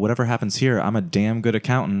 whatever happens here, I'm a damn good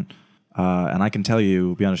accountant. And I can tell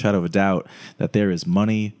you, beyond a shadow of a doubt, that there is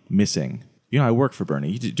money missing. I work for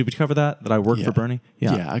Bernie. Did we cover that? That I work for Bernie?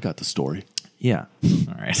 Yeah, I got the story. Yeah.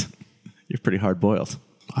 All right. You're pretty hard-boiled.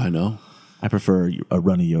 I know. I prefer a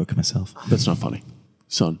runny yolk myself. That's not funny.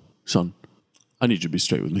 Son, I need you to be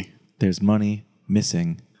straight with me. There's money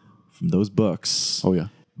missing from those books. Oh, yeah.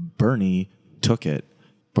 Bernie took it.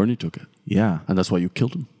 Bernie took it. Yeah. And that's why you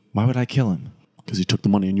killed him. Why would I kill him? Because he took the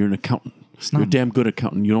money and you're an accountant. not- You're a damn good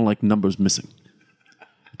accountant. You don't like numbers missing.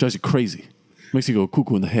 It drives you crazy. Makes you go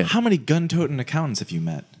cuckoo in the head. How many gun-toting accountants have you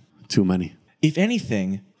met? Too many. If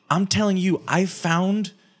anything, I'm telling you, I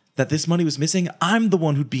found that this money was missing. I'm the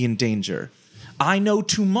one who'd be in danger. I know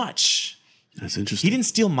too much. That's interesting. He didn't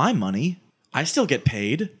steal my money. I still get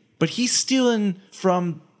paid. But he's stealing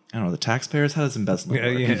from, I don't know, the taxpayers? How does embezzlement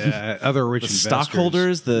work? Other rich The investors.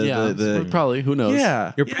 stockholders? Probably. Who knows?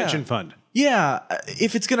 Yeah. Your pension fund. Yeah.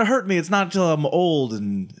 If it's going to hurt me, it's not until I'm old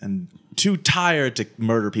and too tired to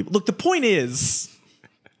murder people. Look, the point is,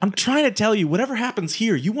 I'm trying to tell you, whatever happens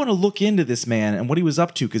here, you want to look into this man and what he was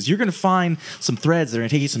up to, because you're going to find some threads that are going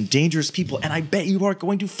to take you some dangerous people, and I bet you are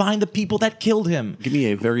going to find the people that killed him. Give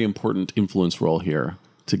me a very important influence role here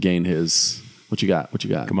to gain his... What you got?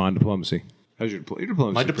 Come on, diplomacy. How's your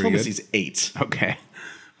diplomacy? My pretty good? diplomacy's 8. Okay.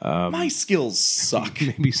 My skills suck.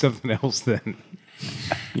 Maybe something else then.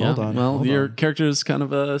 Yeah. on, Well, hold your on. character is kind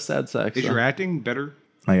of a sad sack. Is so. your acting better?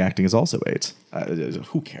 My acting is also 8.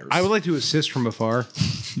 Who cares? I would like to assist from afar.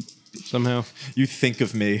 Somehow. You think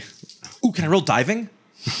of me. Ooh, can I roll diving?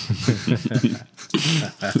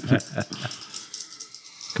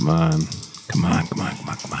 Come on.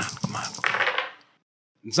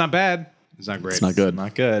 It's not bad. It's not great. It's not good.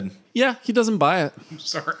 Not good. Yeah, he doesn't buy it.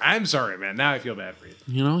 I'm sorry, man. Now I feel bad for you.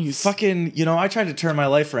 You know, he's Fucking, I tried to turn my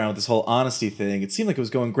life around with this whole honesty thing. It seemed like it was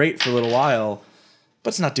going great for a little while, but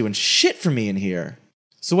it's not doing shit for me in here.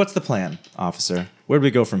 So what's the plan, officer? Where do we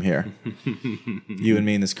go from here? You and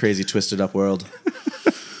me in this crazy, twisted up world.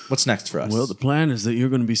 What's next for us? Well, the plan is that you're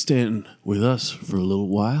going to be staying with us for a little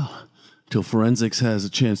while till forensics has a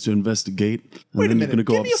chance to investigate. And Wait a then minute. you're going to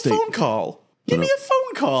go Give me a upstate. phone call. Give me a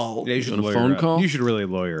phone call. Yeah, you should Want a lawyer phone up. call? You should really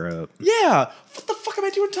lawyer up. Yeah. What the fuck am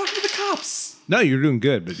I doing talking to the cops? No, you're doing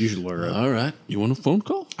good, but you should lawyer up. All right. You want a phone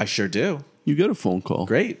call? I sure do. You get a phone call.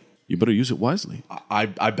 Great. You better use it wisely. I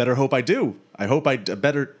better hope I do. I hope I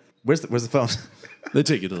better. Where's the phone? They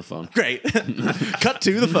take you to the phone. Great. Cut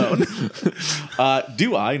to the phone.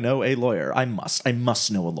 Do I know a lawyer? I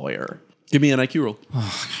must know a lawyer. Give me an IQ roll.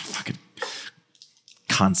 Fucking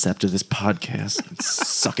concept of this podcast.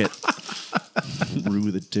 Suck it.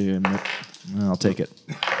 Rue the damn. I'll take it.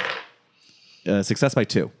 Success by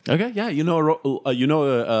 2. Okay, yeah, you know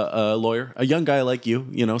a lawyer, a young guy like you,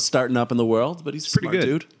 starting up in the world, but he's a Pretty smart good.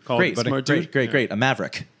 dude. Call Great, it, buddy. smart dude. Great. A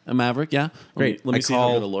maverick. A maverick, yeah. Great. Let me I see call-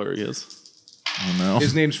 how good a lawyer he is. I don't know.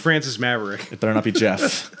 His name's Francis Maverick. It better not be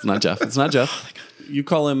Jeff. It's not Jeff. It's not Jeff. You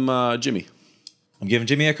call him Jimmy. I'm giving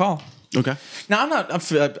Jimmy a call. Okay. Now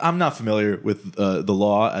I'm not familiar with the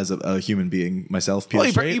law as a human being myself. Pitr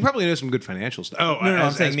Well, Strait. you probably know some good financial stuff. Oh, No,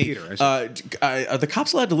 I'm saying me. Peter. I see. Are the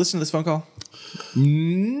cops allowed to listen to this phone call?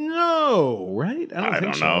 No, right? I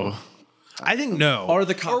don't know. I think no. Are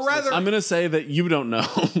the cops? Or rather, I'm going to say that you don't know.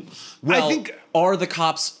 Well, I think- are the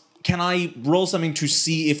cops? Can I roll something to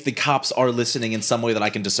see if the cops are listening in some way that I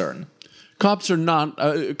can discern? Cops are not.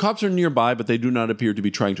 Cops are nearby, but they do not appear to be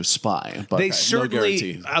trying to spy. But they no certainly.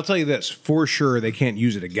 guarantee. I'll tell you this for sure: they can't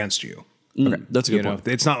use it against you. That's a You good know, point.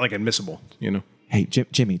 it's not like admissible. Hey,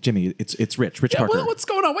 Jimmy, it's Rich Yeah, Parker. what's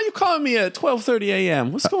going on? Why are you calling me at 12:30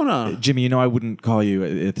 a.m.? What's going on? Jimmy, I wouldn't call you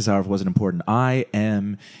at this hour if it wasn't important. I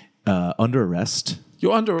am under arrest.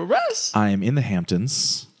 You're under arrest? I am in the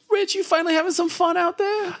Hamptons. Rich, you finally having some fun out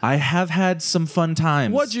there? I have had some fun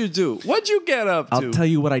times. What'd you do? What'd you get up to? I'll tell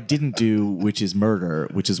you what I didn't do, which is murder,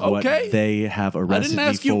 which is what Okay. they have arrested me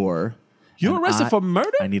ask you- for. You And arrested for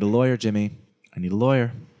murder? I need a lawyer, Jimmy. I need a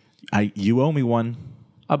lawyer. You owe me one.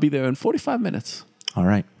 I'll be there in 45 minutes. All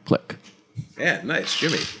right. Click. Yeah, nice,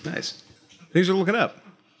 Jimmy. Nice. Things are looking up.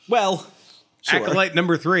 Well, Acolyte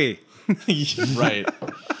number 3. right.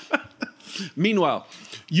 Meanwhile,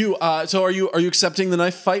 you so are you accepting the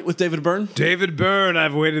knife fight with David Byrne? David Byrne,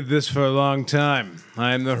 I've waited this for a long time.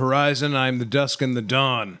 I am the horizon, I am the dusk and the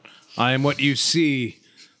dawn. I am what you see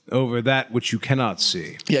over that which you cannot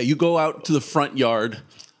see. Yeah, you go out to the front yard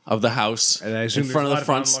of the house And I assume in there's front a of lot the of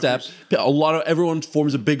front step. onlookers? Everyone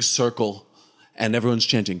forms a big circle and everyone's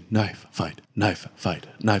chanting knife fight, knife fight,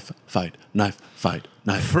 knife fight, knife fight,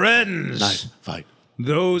 knife Friends, knife fight.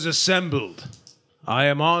 those assembled, I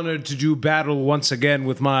am honored to do battle once again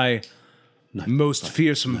with my most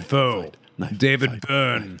fearsome foe, knife David fight,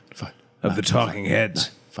 Byrne Fight. of the Talking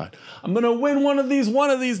Heads. Fight. I'm gonna win one of these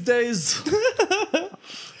days.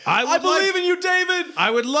 I believe in you, David. I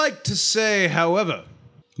would like to say, however,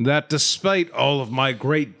 that despite all of my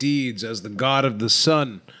great deeds as the god of the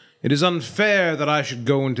sun, it is unfair that I should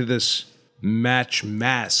go into this match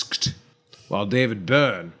masked, while David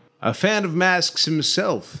Byrne, a fan of masks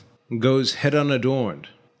himself, goes head unadorned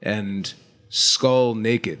and skull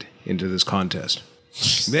naked into this contest.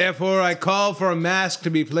 Therefore, I call for a mask to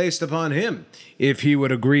be placed upon him if he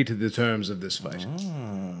would agree to the terms of this fight.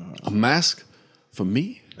 A mask for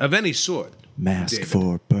me? Of any sort. Mask David.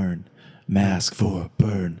 for burn. Mask for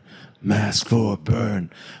burn. Mask for burn.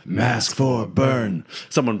 Mask for burn.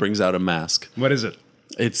 Someone brings out a mask. What is it?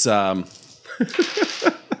 It's all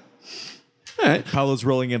right. Paulo's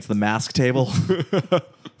rolling against the mask table.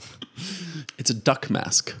 It's a duck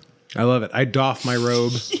mask. I love it. I doff my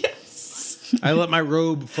robe. Yes. I let my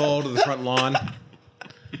robe fall to the front lawn.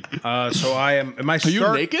 So I am. Am I? Are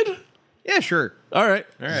you naked? Yeah, sure. All right.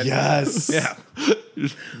 All right. Yes. Yeah.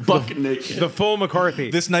 Buck naked. The full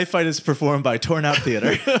McCarthy. This knife fight is performed by Torn Out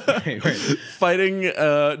Theater. Right, right. Fighting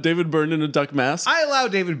David Byrne in a duck mask. I allow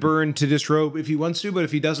David Byrne to disrobe if he wants to, but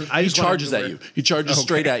if he doesn't, I He just want him charges to at wear- you. He charges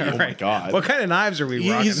straight at you. All right. God. What kind of knives are we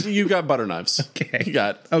rocking? You got butter knives. Okay. You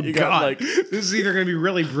got. Oh you God! got, like, This is either going to be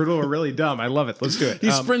really brutal or really dumb. I love it. Let's do it.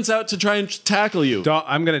 he sprints out to try and tackle you.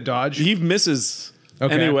 I'm going to dodge. He misses.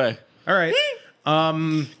 Okay. Anyway, All right.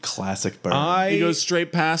 Classic burn. he goes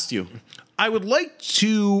straight past you. I would like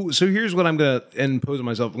to. So here's what I'm going to impose on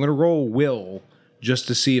myself. I'm going to roll will just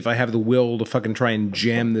to see if I have the will to fucking try and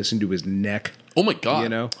jam this into his neck. Oh my god. You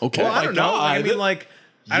know? Okay. Well, I don't know. I mean, like,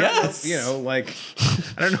 I Yes. don't know. You know, like,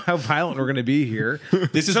 I don't know how violent we're going to be here.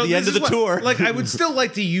 This is the end of the tour. Like, I would still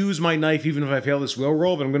like to use my knife even if I fail this will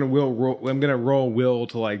roll, but I'm going to roll will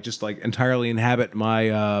to like just like entirely inhabit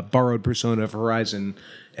my borrowed persona of Horizon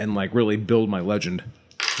and like really build my legend.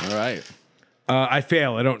 All right. I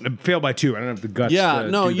fail. I don't fail by 2. I don't have the guts. Yeah, to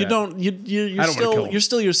no, do you that. don't. You're I don't wanna kill still him. you're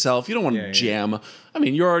still yourself. You don't want to yeah. jam. I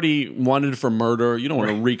mean, you're already wanted for murder. You don't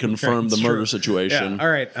want to reconfirm the It's murder true. situation. Yeah. All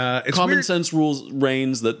right. It's Common weird. sense rules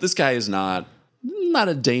reigns that this guy is not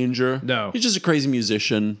a danger. No. He's just a crazy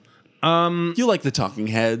musician. You like the Talking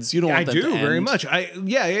Heads. You don't want I them do to very end. much.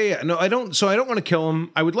 Yeah. No, I don't. So I don't want to kill him.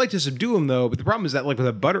 I would like to subdue him though. But the problem is that like with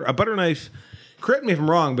a butter knife. Correct me if I'm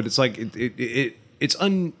wrong, but it's like it's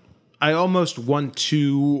I almost want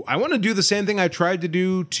to. I want to do the same thing I tried to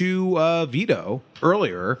do to Vito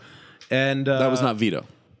earlier, and That was not Vito.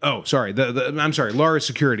 Oh, sorry. I'm sorry. Laura's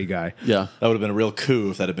security guy. Yeah. That would have been a real coup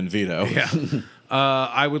if that had been Vito. Yeah.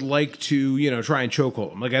 I would like to, try and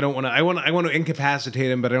chokehold him. Like I don't want to. I want to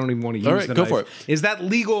incapacitate him, but I don't even want to use All right, the go knife. for it. Is that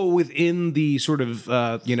legal within the sort of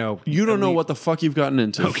You don't know what the fuck you've gotten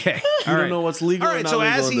into. Okay. You don't know what's legal All or right. not So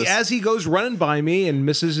legal in this. as he goes running by me and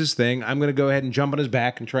misses his thing, I'm going to go ahead and jump on his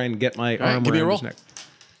back and try and get my right, arm give me a around roll. his neck.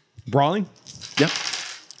 Brawling. Yep.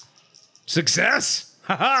 Success.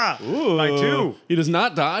 Haha. By 2. He does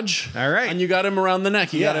not dodge. All right. And you got him around the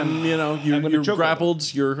neck. You got him, I'm gonna you're choke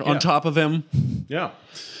grappled. You're on top of him. Yeah.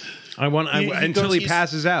 Until goes- he he's-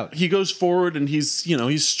 passes out. He goes forward and he's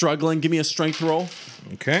struggling. Give me a strength roll.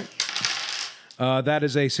 Okay. That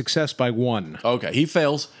is a success by 1. Okay, he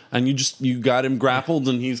fails, and you got him grappled,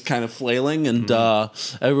 and he's kind of flailing, and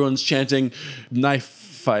everyone's chanting knife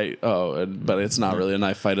fight. Oh, but it's not really a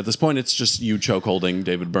knife fight at this point. It's just you choke holding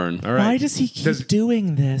David Byrne. All right. Why does he keep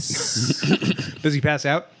doing this? Does he pass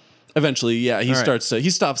out? Eventually, yeah, he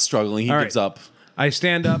stops struggling. He All gives right. up. I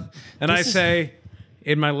stand up and I say,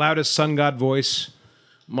 in my loudest sun god voice,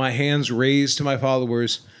 my hands raised to my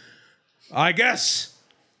followers, I guess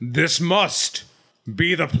this must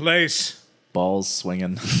be the place. Balls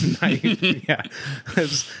swinging. Yeah,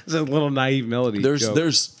 it's a little naive melody. joke.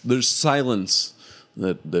 There's silence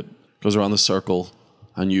that goes around the circle,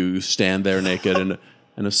 and you stand there naked, and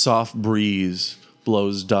a soft breeze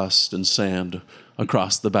blows dust and sand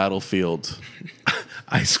across the battlefield.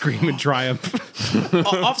 I scream in triumph.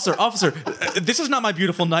 Officer, this is not my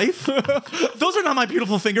beautiful knife. Those are not my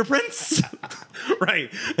beautiful fingerprints.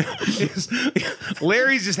 Right.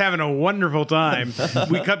 Larry's just having a wonderful time.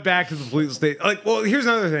 We cut back to the police station. Like, well, here's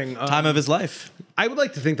another thing. Time of his life. I would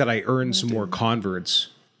like to think that I earned some more converts,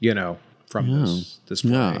 from this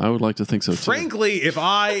play. Yeah, I would like to think so too. Frankly, if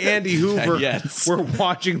I, Andy Hoover, Yes. were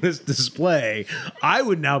watching this display, I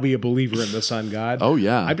would now be a believer in the sun god. Oh,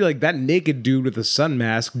 yeah. I'd be like, that naked dude with the sun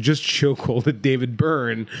mask just chokeholded David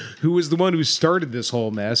Byrne, who was the one who started this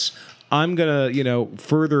whole mess. I'm going to,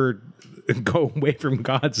 further go away from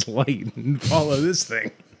God's light and follow this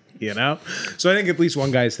thing, So I think at least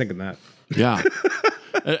one guy is thinking that. Yeah.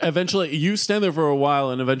 Eventually, you stand there for a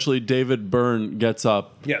while, and eventually David Byrne gets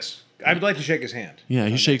up. Yes. I would like to shake his hand. Yeah,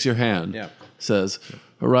 he shakes your hand. Yeah. Says,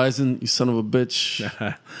 Horizon, you son of a bitch.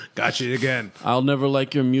 Got you again. I'll never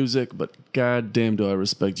like your music, but goddamn do I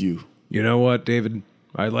respect you. You know what, David?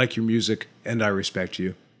 I like your music and I respect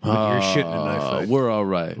you. But you're shit in a knife fight. We're all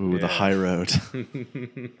right. Ooh, the high road.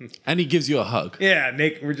 And he gives you a hug. Yeah,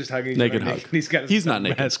 naked. We're just hugging. Naked each other. hug. He's got his He's duck not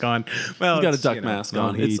naked. mask on. Well, He's got a it's, duck mask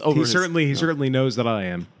on. He, It's over he his- certainly knows that I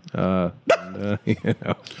am.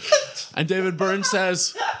 And David Byrne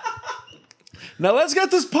says, now let's get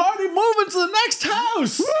this party moving to the next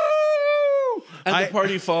house. Woo! And the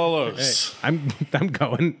party follows. I'm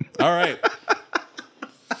going. All right.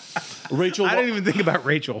 Rachel I didn't even think about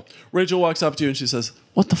Rachel. Rachel walks up to you and she says,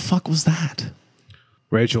 what the fuck was that?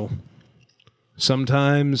 Rachel,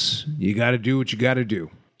 sometimes you got to do what you got to do.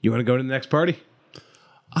 You want to go to the next party?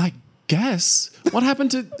 I guess. What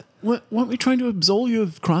happened to... weren't we trying to absolve you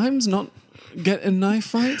of crimes, not get in knife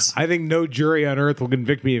fights? I think no jury on earth will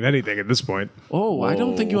convict me of anything at this point. Oh, I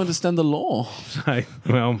don't think you understand the law.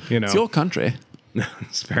 It's Your country.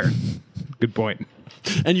 it's fair. Good point.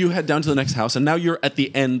 And you head down to the next house, and now you're at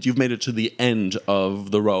the end. You've made it to the end of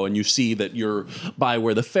the row, and you see that you're by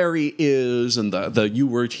where the ferry is, and you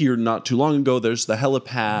were here not too long ago. There's the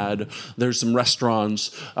helipad. There's some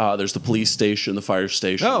restaurants. There's the police station, the fire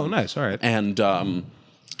station. Oh, nice. All right.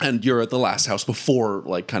 And you're at the last house before,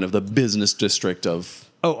 like, kind of the business district of.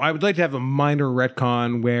 Oh, I would like to have a minor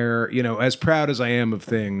retcon where, as proud as I am of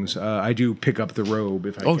things, I do pick up the robe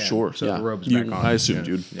if I can. Oh, sure. So yeah. the robe's back on. I assumed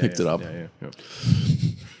you'd picked it up. Yeah.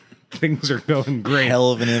 Things are going great.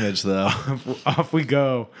 Hell of an image, though. Off we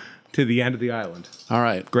go to the end of the island. All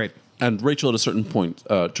right. Great. And Rachel, at a certain point,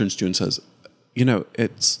 turns to you and says,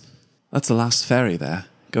 that's the last ferry there,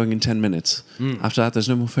 going in 10 minutes. After that, there's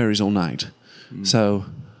no more ferries all night. So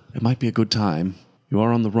it might be a good time. You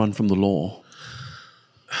are on the run from the law.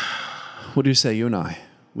 What do you say, you and I?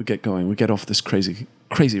 We get going. We get off this crazy,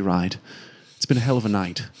 crazy ride. It's been a hell of a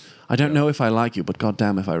night. I don't know if I like you, but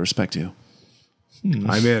goddamn if I respect you.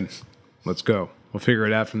 I'm in. Let's go. We'll figure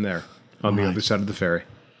it out from there on the other side of the ferry.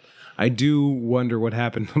 I do wonder what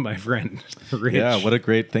happened to my friend Rich. Yeah, what a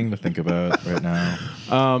great thing to think about right now.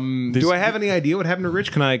 Do I have any idea what happened to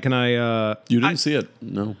Rich? Can I? You didn't see it?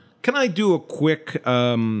 No. Can I do a quick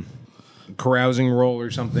carousing roll or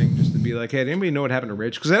something just to be like, hey, did anybody know what happened to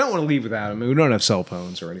Rich? Because I don't want to leave without him. I mean, we don't have cell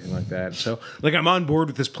phones or anything like that. So, like, I'm on board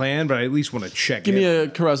with this plan, but I at least want to check Give me a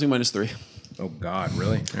carousing -3. Oh, God,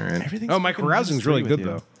 really? All right. Everything's Oh, my fucking carousing's really -3 good, with you.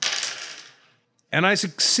 though. And I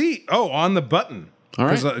succeed. Oh, on the button. All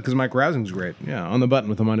right. Because my carousing's great. Yeah, on the button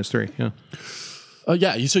with a -3. Yeah.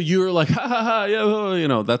 Yeah, so you're like, ha ha ha, yeah,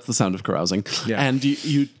 well, that's the sound of carousing. Yeah. And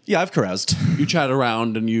you Yeah, I've caroused. chat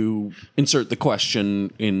around and you insert the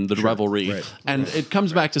question in the revelry, right. and it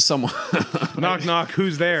comes back to someone. Knock, knock,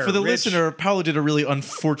 who's there? For the Rich? listener, Paulo did a really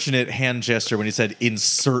unfortunate hand gesture when he said,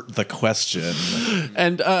 insert the question.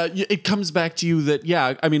 And it comes back to you that,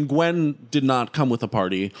 Gwen did not come with a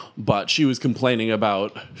party, but she was complaining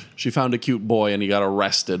about she found a cute boy and he got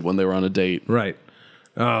arrested when they were on a date. Right.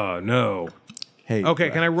 Oh, no. Hey, Okay,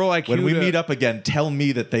 can I roll IQ when we to- meet up again, tell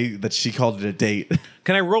me that she called it a date.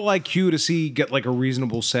 Can I roll IQ to get like a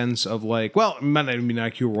reasonable sense of like, well, it might not even be an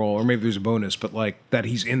IQ roll, or maybe there's a bonus, but like that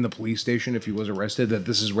he's in the police station if he was arrested, that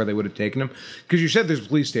this is where they would have taken him? Because you said there's a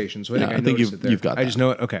police station, so I think I I think noticed it there. you've got I that. just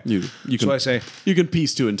know it. Okay. You can, So I say, you can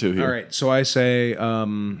piece 2 and 2 here. all right. So I say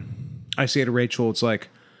to Rachel, it's like,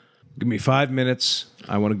 give me 5 minutes.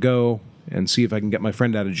 I want to go and see if I can get my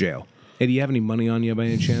friend out of jail. Hey, do you have any money on you by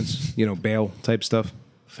any chance? Bail type stuff.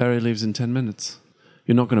 Ferry leaves in 10 minutes.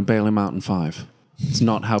 You're not going to bail him out in 5. It's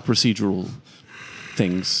not how procedural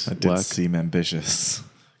things That did work. seem ambitious.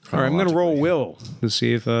 All right, I'm going to roll will to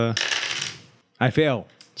see if I fail.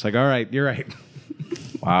 It's like, all right, you're right.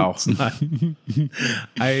 Wow.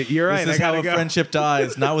 You're right. This is I how gotta a go. friendship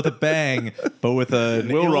dies, not with a bang, but with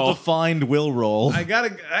an ill-defined will roll. I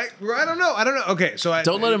don't know. Okay, so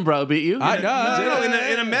Don't let him browbeat you. In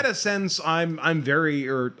a meta sense, I'm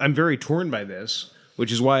very torn by this,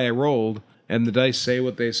 which is why I rolled, and the dice say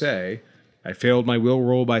what they say. I failed my will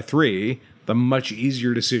roll by 3. The much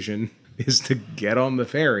easier decision is to get on the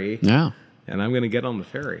ferry, Yeah. and I'm going to get on the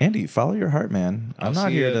ferry. Andy, follow your heart, man. I'm not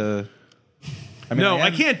see here it. to... I mean, No, I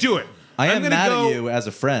can't do it. I I'm am gonna mad go- at you as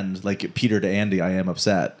a friend. Like Peter to Andy, I am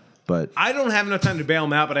upset. But I don't have enough time to bail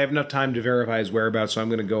him out, but I have enough time to verify his whereabouts, so I'm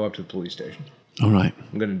going to go up to the police station. All right.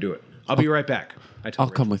 I'm going to do it. I'll be right back. I'll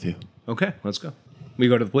come with you. Okay, let's go. We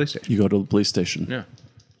go to the police station. You go to the police station. Yeah.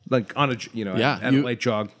 Like on a, at a light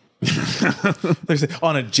jog. there's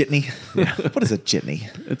on a jitney. What is a jitney?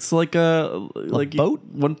 It's like a boat?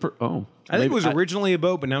 I think it was originally a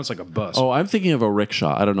boat, but now it's like a bus. Oh, I'm thinking of a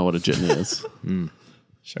rickshaw. I don't know what a jitney is.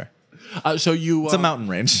 Sure. So you It's a mountain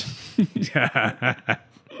range.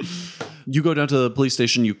 you go down to the police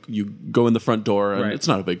station. You go in the front door, and Right. it's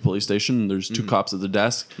not a big police station. There's 2 cops at the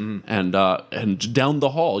desk, and down the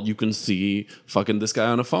hall you can see fucking this guy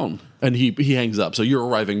on a phone, and he hangs up. So you're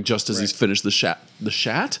arriving just as he's finished the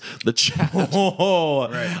chat. Oh,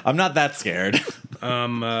 I'm not that scared.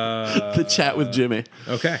 The chat with Jimmy.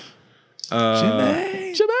 Okay.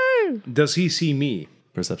 Jimmy. Does he see me?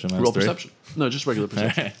 Perception Roll -3. perception. No, just regular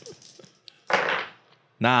perception.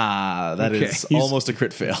 Nah, that Okay. is almost a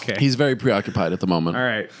crit fail. Okay. He's very preoccupied at the moment. All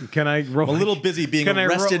right. Can I roll? A little busy being Can I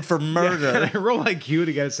roll- arrested for murder. Can I roll IQ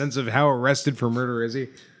to get a sense of how arrested for murder is he?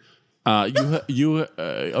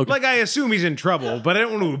 Okay. Like, I assume he's in trouble, but I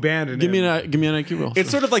don't want to abandon Give him. me an IQ roll. It's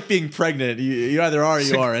sort of like being pregnant. You either are or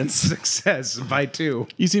you aren't. Success by 2.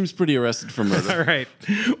 He seems pretty arrested for murder. All right.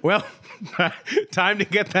 Well, time to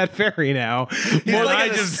get that ferry now. He's And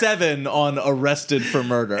like at a 7 on arrested for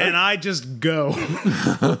murder. I just go.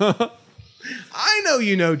 I know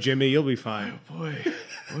you know, Jimmy. You'll be fine. Boy.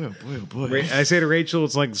 I say to Rachel,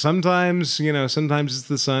 it's like sometimes it's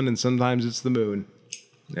the sun and sometimes it's the moon.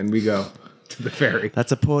 And we go to the ferry.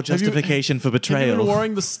 That's a poor justification for Have you betrayal.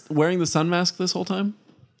 been wearing the sun mask this whole time?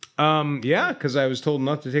 Yeah, because I was told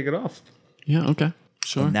not to take it off. Yeah, okay.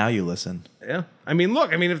 Sure. Now you listen. Yeah. I mean,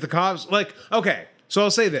 look, if the cops, like, okay, So I'll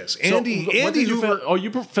say this. Andy What did you Hoover. fill? Oh,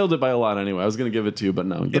 you filled it by a lot anyway. I was going to give it to you, but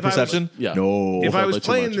no. If I was- Perception? Yeah. No. If I was by too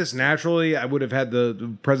playing much. this naturally, I would have had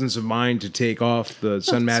the presence of mind to take off the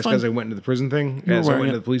sun mask fine. as I went into the prison thing, were as I wearing went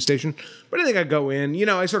it. to the police station. But I think I go in,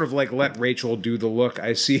 I sort of like let Rachel do the look.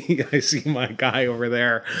 I see my guy over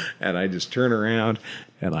there, and I just turn around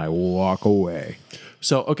and I walk away.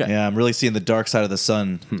 So, okay. Yeah, I'm really seeing the dark side of the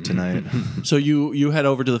sun tonight. So you head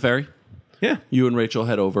over to the ferry. Yeah. You and Rachel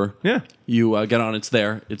head over. Yeah. You get on. It's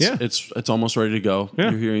there. It's Yeah. it's almost ready to go. Yeah.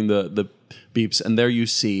 You're hearing the beeps, and there you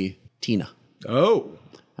see Tina, Oh.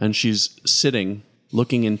 and she's sitting,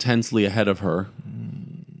 looking intensely ahead of her.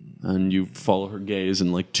 And you follow her gaze,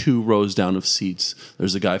 and like 2 rows down of seats,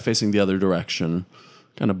 there's a guy facing the other direction,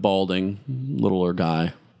 kind of balding, littler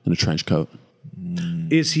guy in a trench coat.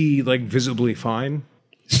 Is he like visibly fine?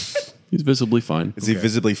 He's visibly fine. Is he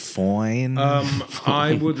visibly fine?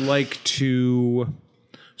 I would like to.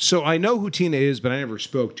 So I know who Tina is, but I never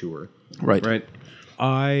spoke to her. Right. Right.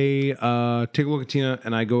 I take a look at Tina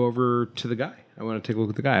and I go over to the guy. I want to take a look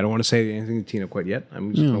at the guy. I don't want to say anything to Tina quite yet.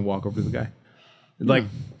 I'm just going to walk over to the guy. Like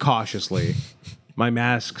cautiously. My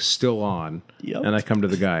mask's still on. Yep. And I come to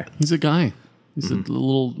the guy. He's a guy. He's a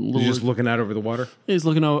little. He's just looking out over the water. He's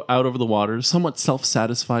looking out over the water. Somewhat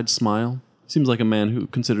self-satisfied smile. Seems like a man who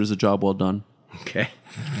considers a job well done. Okay.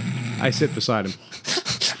 I sit beside him.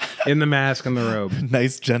 In the mask and the robe.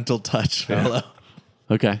 Nice, gentle touch, fellow.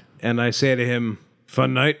 Okay. And I say to him,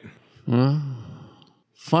 fun night?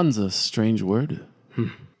 Fun's a strange word.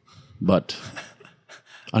 But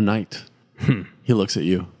a night. He looks at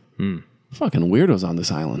you. Fucking weirdos on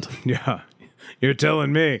this island. Yeah. You're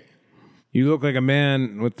telling me. You look like a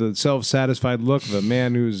man with the self-satisfied look of a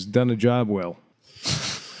man who's done a job well.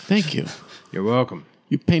 Thank you. You're welcome.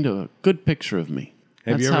 You paint a good picture of me.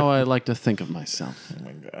 Have That's you ever- how I like to think of myself. Oh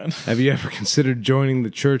my God. Have you ever considered joining the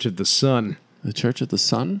Church of the Sun? The Church of the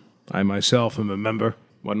Sun? I myself am a member.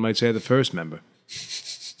 One might say the first member.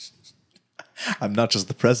 I'm not just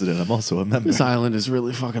the president, I'm also a member. This island is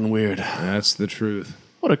really fucking weird. That's the truth.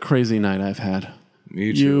 What a crazy night I've had.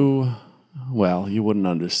 Me too. You wouldn't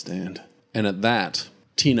understand. And at that,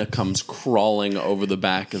 Tina comes crawling over the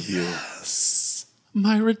back of you. Yes.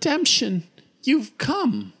 My redemption. You've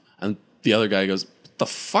come. And the other guy goes, the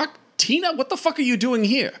fuck? Tina? What the fuck are you doing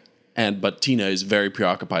here? But Tina is very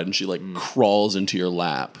preoccupied, and she crawls into your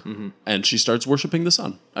lap, and she starts worshiping the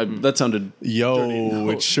sun. That sounded dirty. Yo, No,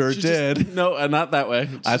 it sure she did. just- no, not that way.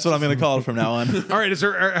 That's what I'm going to call it from now on. All right,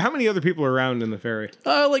 how many other people are around in the ferry?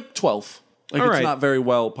 Like 12. Like All it's right. not very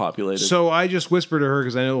well populated. So I just whisper to her,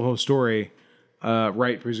 because I know the whole story,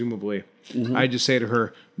 right, presumably. I just say to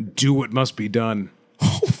her, do what must be done.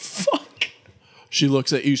 She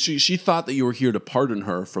looks at you. She thought that you were here to pardon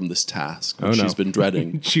her from this task, which no. she's been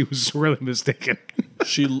dreading. She was really mistaken.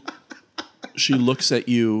 She looks at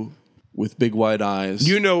you with big wide eyes.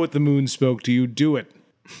 You know what the moon spoke to you. Do it.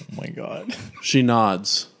 Oh my God. She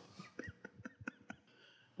nods.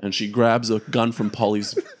 And she grabs a gun from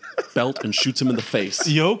Polly's belt and shoots him in the face.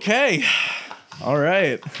 You okay? All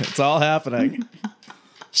right. It's all happening.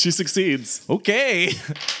 She succeeds. Okay.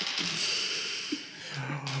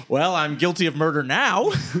 Well, I'm guilty of murder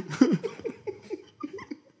now.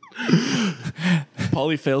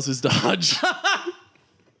 Polly fails his dodge.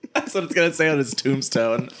 That's what it's going to say on his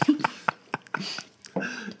tombstone.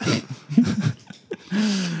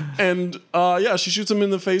 And she shoots him in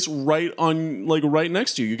the face right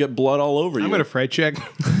next to you. You get blood all over you. I'm going to fright check.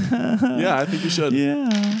 Yeah, I think you should. Yeah.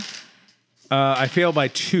 I fail by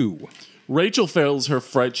 2. Rachel fails her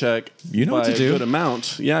fright check. You know by what to do. A good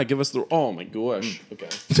amount. Yeah, give us the. Oh my gosh. Okay.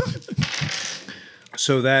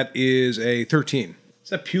 So that is a 13. Is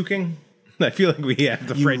that puking? I feel like we have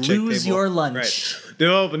the fright check lose table. your lunch. Right.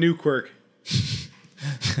 Develop a new quirk.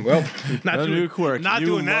 Well, not A doing, new quirk. Not You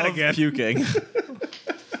doing that love again. puking.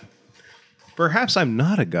 Perhaps I'm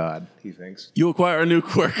not a god, he thinks. You acquire a new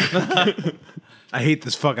quirk. I hate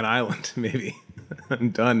this fucking island, maybe.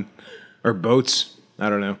 I'm done. Or boats. I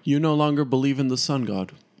don't know. You no longer believe in the sun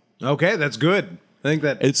god. Okay, that's good. I think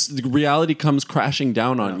that It's the reality comes crashing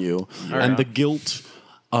down on you, and the guilt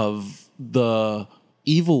of the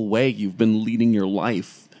evil way you've been leading your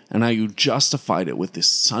life, and how you justified it with this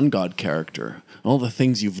sun god character, all the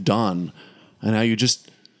things you've done, and how you just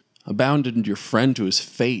abandoned your friend to his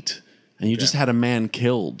fate, and you just had a man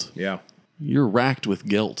killed. yeah. You're racked with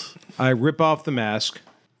guilt. I rip off the mask,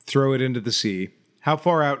 throw it into the sea. How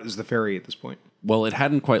far out is the ferry at this point? Well, it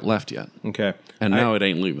hadn't quite left yet, Okay. and now it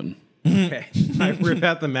ain't leaving. Okay. I rip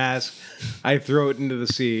out the mask. I throw it into the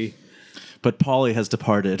sea. But Polly has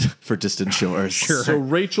departed for distant shores. Sure. So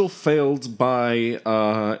Rachel failed her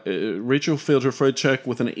Freud check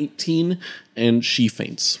with an 18, and she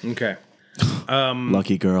faints. Okay.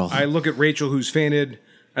 Lucky girl. I look at Rachel, who's fainted.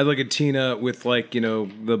 I look at Tina with, like, you know,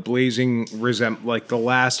 the blazing like the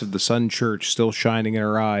last of the sun church still shining in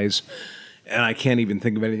her eyes, and I can't even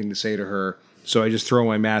think of anything to say to her. So I just throw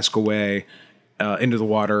my mask away into the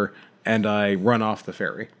water, and I run off the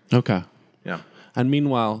ferry. Okay. Yeah. And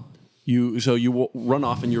meanwhile, you run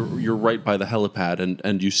off, and you're right by the helipad,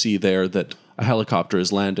 and you see there that a helicopter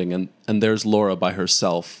is landing, and there's Laura by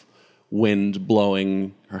herself, wind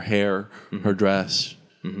blowing her hair, her dress.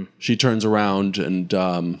 Mm-hmm. She turns around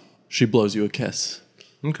and she blows you a kiss.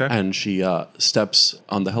 Okay. And she steps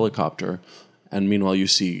on the helicopter, and meanwhile you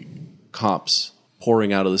see cops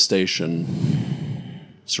pouring out of the station,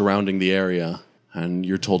 surrounding the area, and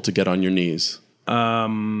you're told to get on your knees.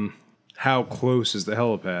 How close is the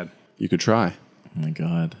helipad? You could try. Oh my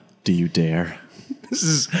God. Do you dare? This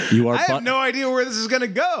is. You are I have no idea where this is going to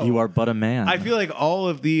go. You are but a man. I feel like all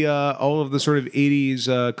of the sort of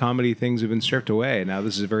 80s comedy things have been stripped away. Now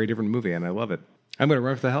this is a very different movie, and I love it. I'm going to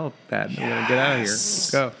run for the helipad. I'm going to get out of here.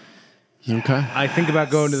 Let's go. Okay. I think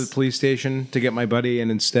about going to the police station to get my buddy,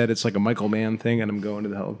 and instead it's like a Michael Mann thing, and I'm going to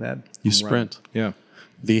the helipad. You sprint. Yeah.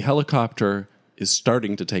 The helicopter is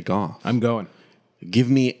starting to take off. I'm going. Give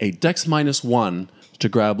me a Dex -1 to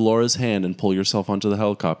grab Laura's hand and pull yourself onto the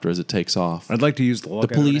helicopter as it takes off. I'd like to use the look.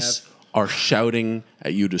 The police are shouting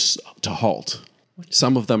at you to halt.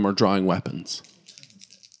 Some of them are drawing weapons.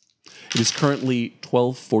 It is currently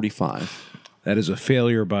 12:45. That is a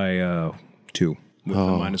failure by 2 with the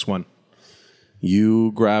 -1.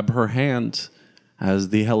 You grab her hand as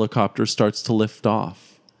the helicopter starts to lift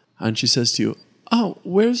off. And she says to you, "Oh,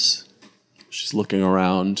 where's..." She's looking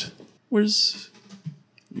around. "Where's..."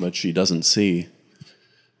 But she doesn't see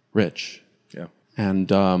Rich. Yeah.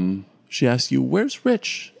 And she asks you, "Where's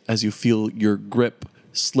Rich?" As you feel your grip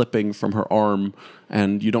slipping from her arm,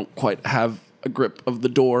 and you don't quite have a grip of the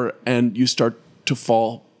door, and you start to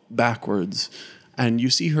fall backwards. And you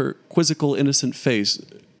see her quizzical, innocent face,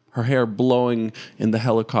 her hair blowing in the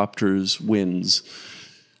helicopter's winds,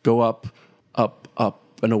 go up, up, up,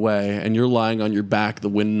 and away. And you're lying on your back, the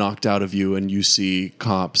wind knocked out of you, and you see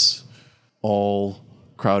cops all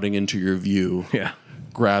crowding into your view. Yeah.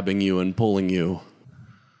 Grabbing you and pulling you.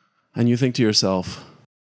 And you think to yourself,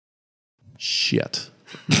 shit.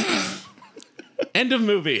 End of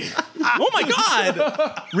movie. Oh my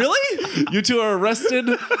God! Really? You two are arrested.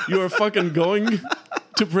 You are fucking going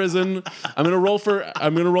to prison. I'm gonna roll for. Wait!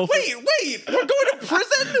 We're going to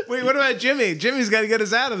prison? Wait, what about Jimmy? Jimmy's got to get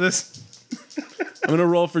us out of this. I'm gonna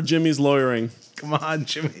roll for Jimmy's lawyering. Come on,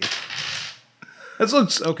 Jimmy. That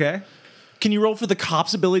looks okay. Can you roll for the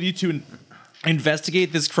cops' ability to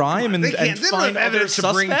investigate this crime and They don't find have other evidence to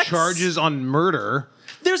suspects? bring charges on murder.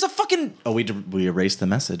 There's a fucking... Oh, we erased the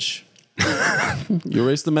message. You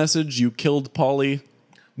erased the message. You killed Paulie.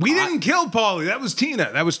 We didn't kill Paulie. That was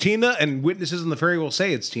Tina. And witnesses on the ferry will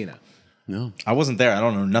say it's Tina. No. I wasn't there. I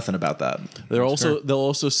don't know nothing about that. They'll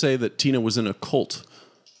also say that Tina was in a cult.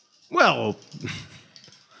 Well,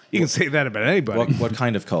 you can say that about anybody. What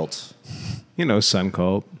kind of cult? You know, sun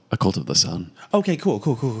cult. A cult of the sun. Okay, cool.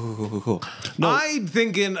 No, I'm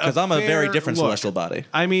thinking because I'm a very different celestial body.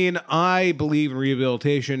 I mean, I believe in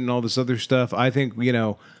rehabilitation and all this other stuff. I think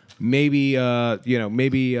maybe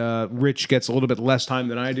Rich gets a little bit less time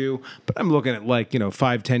than I do, but I'm looking at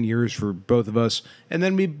 5-10 years for both of us, and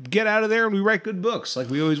then we get out of there and we write good books like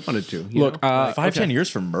we always wanted to. Look, 5-10 years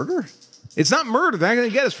for murder? It's not murder. They're not going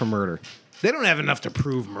to get us for murder. They don't have enough to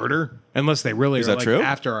prove murder unless they really are true?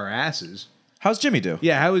 after our asses. How's Jimmy do?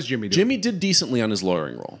 Yeah, how is Jimmy doing? Jimmy did decently on his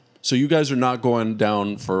lawyering role. So you guys are not going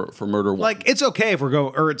down for murder one. It's okay if we're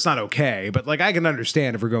going, or it's not okay, but I can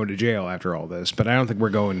understand if we're going to jail after all this, but I don't think we're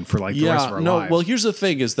going for the rest of our lives. Well, here's the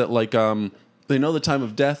thing: is that they know the time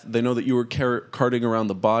of death. They know that you were carting around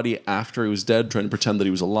the body after he was dead, trying to pretend that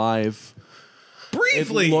he was alive.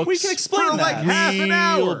 Briefly, we can explain for that. half an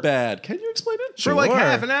hour. Real bad. Can you explain it? For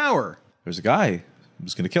half an hour. There's a guy who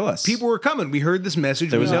was going to kill us. People were coming. We heard this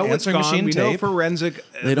message. There was we know an what's answering gone. machine We know tape. forensic.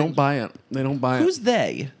 They don't buy it. They don't buy it. Who's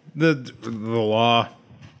they? The law.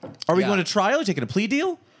 Are we Yeah. going to trial? Are you taking a plea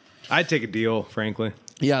deal? I'd take a deal, frankly.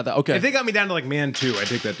 Yeah. Okay. If they got me down to Man 2, I'd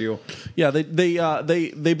take that deal. Yeah.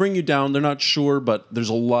 They bring you down. They're not sure, but there's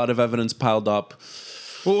a lot of evidence piled up.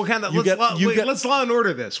 Well, what kind of let's law and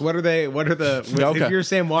order this. What are the Okay. if you're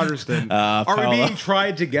Sam Waterston, are we Paolo. being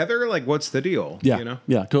tried together? What's the deal? Yeah.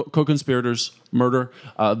 Yeah. Co-conspirators, murder.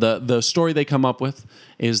 The story they come up with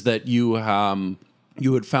is that you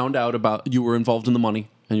had found out about, you were involved in the money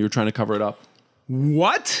and you were trying to cover it up.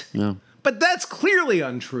 What? Yeah. But that's clearly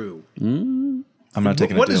untrue. I'm not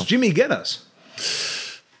taking What a deal. does Jimmy get us?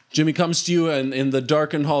 Jimmy comes to you and in the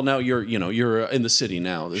darkened hall. Now you're in the city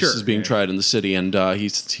now. This is being tried in the city, and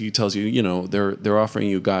he tells you, they're offering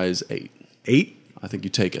you guys 8. 8? I think you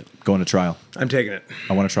take it. Going to trial. I'm taking it.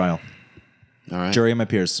 I want a trial. All right. Jury and my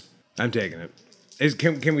peers. I'm taking it.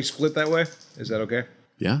 Can we split that way? Is that okay?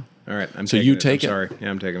 Yeah. All right. So you take it. Sorry. Yeah,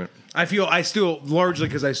 I'm taking it. I still largely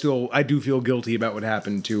because I do feel guilty about what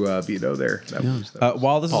happened to Vito there. That was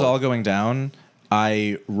While this is all going down,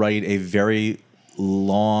 I write a very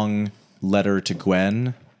long letter to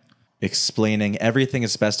Gwen explaining everything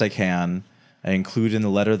as best I can. I include in the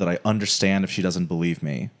letter that I understand if she doesn't believe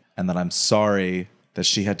me, and that I'm sorry that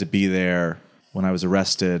she had to be there when I was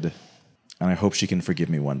arrested, and I hope she can forgive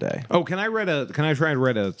me one day. Oh, can I try and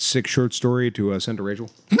write a 6 short story to send to Rachel?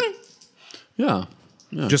 Yeah.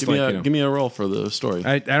 Just give me a roll for the story.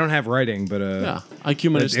 I don't have writing, but yeah.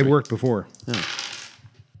 IQ minus it 3. worked before. Yeah.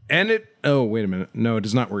 And oh, wait a minute. No, it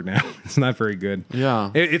does not work now. It's not very good.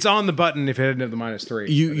 Yeah. It's on the button if it didn't have the -3.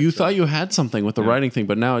 You thought you had something with the writing thing,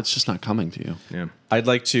 but now it's just not coming to you. Yeah. I'd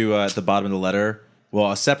like to, at the bottom of the letter,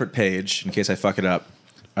 a separate page, in case I fuck it up,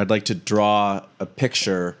 I'd like to draw a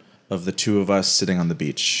picture of the two of us sitting on the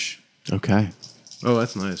beach. Okay. Oh,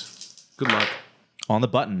 that's nice. Good luck. On the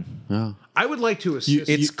button. Yeah. I would like to assist.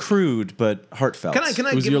 It's crude, but heartfelt. Can I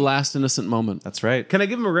It was give your him, last innocent moment. That's right. Can I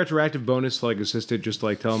give him a retroactive bonus to assist it? Just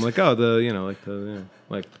tell him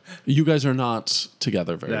You guys are not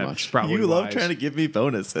together very that's much. probably You love wise. trying to give me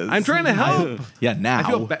bonuses. I'm trying to help. Yeah, now. I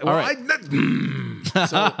feel bad. Well, All right.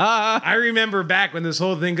 I remember back when this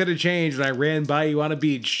whole thing could have changed when I ran by you on a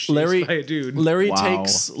beach chased by a dude. Larry Wow.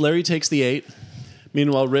 takes the 8.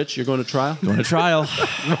 Meanwhile, Rich, you're going to trial. Going to trial.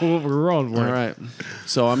 We're rolling for All it. right.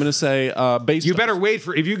 So I'm going to say based. You better wait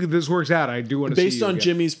for if this works out. I do want to see based you on again.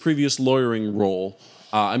 Jimmy's previous lawyering role.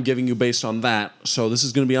 I'm giving you based on that. So this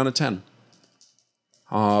is going to be on a 10.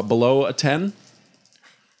 Below a 10,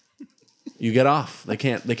 you get off. They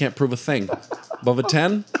can't prove a thing. Above a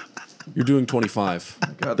 10, you're doing 25.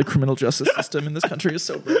 God, the criminal justice system in this country is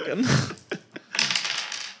so broken.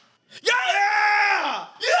 Yeah!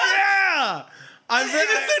 I'm An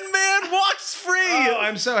innocent man walks free. Oh,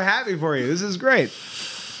 I'm so happy for you. This is great.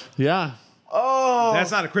 Yeah. Oh,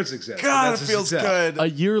 That's not a crit success. God, it That's a feels success. good. A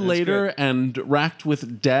year later, good. and racked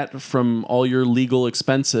with debt from all your legal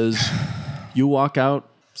expenses, you walk out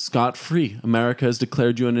scot-free. America has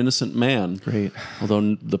declared you an innocent man. Great.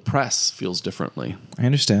 Although the press feels differently. I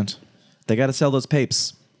understand. They got to sell those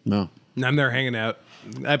papes. No. I'm there hanging out.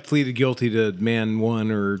 I pleaded guilty to man 1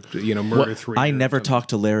 or murder 3. I or never something. talked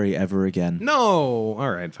to Larry ever again. No. All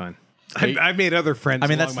right, fine. I've made other friends. I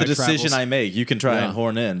mean, along that's my the decision travels. I make. You can try Yeah. and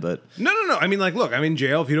horn in, but No. I mean, look, I'm in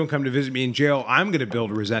jail. If you don't come to visit me in jail, I'm going to build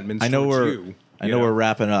resentments. I know towards we're you, I know we're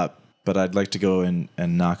wrapping up. But I'd like to go in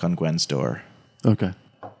and knock on Gwen's door. Okay.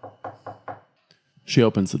 She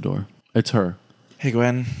opens the door. It's her. Hey,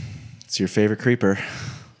 Gwen, it's your favorite creeper.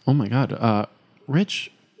 Oh my God.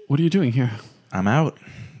 Rich, what are you doing here? I'm out.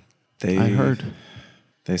 I heard.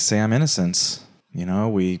 They say I'm innocent.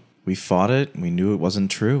 We fought it. We knew it wasn't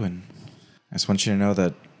true, and I just want you to know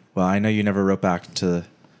that. Well, I know you never wrote back to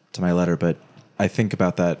my letter, but I think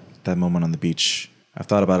about that moment on the beach. I've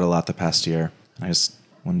thought about it a lot the past year. I just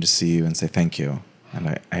wanted to see you and say thank you,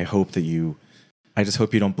 and I hope that you. I just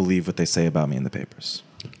hope you don't believe what they say about me in the papers.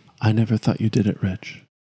 I never thought you did it, Rich.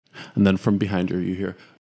 And then from behind her, you hear,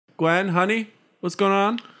 Gwen, honey, what's going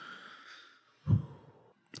on?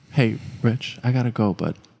 Hey, Rich, I gotta go,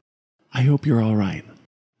 but I hope you're all right.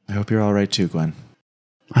 I hope you're all right too, Gwen.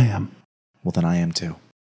 I am. Well, then I am too.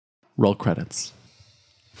 Roll credits.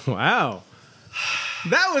 Wow.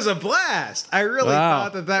 That was a blast. I really Wow.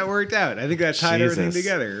 thought that worked out. I think that tied everything Jesus.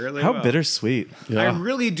 together really How well. bittersweet. Yeah. I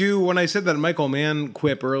really do. When I said that Michael Mann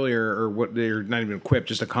quip earlier, or not even a quip,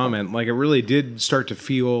 just a comment, it really did start to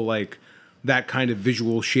feel like that kind of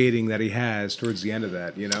visual shading that he has towards the end of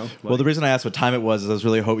that, Well, the reason I asked what time it was is I was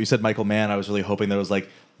really hoping, you said Michael Mann, I was really hoping there was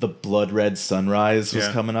the blood red sunrise was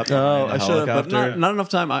Yeah. coming up. Oh, behind I the should have, but helicopter. not enough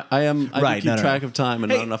time. I Right, do keep no. track of time,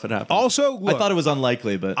 and not enough it happened. Also, look, I thought it was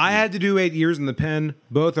unlikely, but I had to do 8 years in the pen.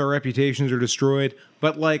 Both our reputations are destroyed,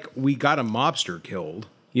 but we got a mobster killed.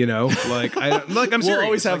 I'm serious. We'll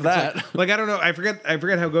always have that. I don't know. I forget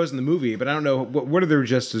how it goes in the movie, but I don't know what are their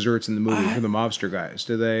just desserts in the movie for the mobster guys.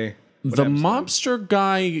 Do they? What The happens to them? mobster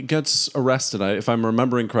guy gets arrested, if I'm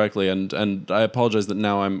remembering correctly, and I apologize that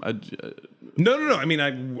now I'm No. I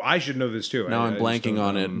mean, I should know this too. Now I'm I just blanking don't,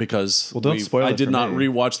 on it because don't spoil I it did for not me.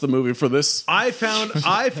 rewatch the movie for this. I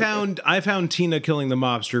found Tina killing the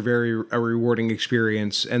mobster a rewarding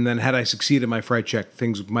experience. And then had I succeeded my fright check,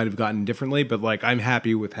 things might have gotten differently. But like, I'm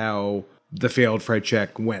happy with how the failed fright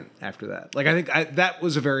check went after that. Like, I think that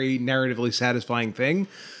was a very narratively satisfying thing.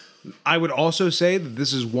 I would also say that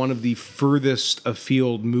this is one of the furthest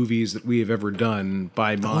afield movies that we have ever done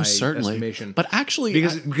by my estimation. But actually,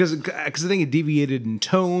 because I think it deviated in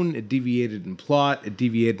tone, it deviated in plot, it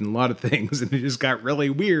deviated in a lot of things, and it just got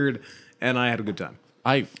really weird. And I had a good time.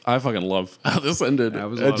 I fucking love how this ended. That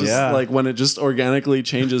was It just Yeah. like when it just organically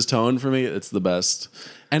changes tone for me, it's the best.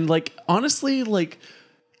 And like honestly, like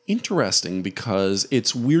interesting because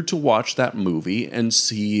it's weird to watch that movie and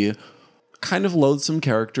see kind of loathsome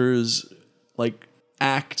characters like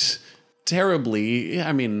act terribly.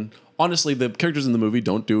 I mean, honestly, the characters in the movie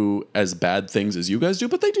don't do as bad things as you guys do,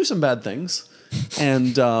 but they do some bad things.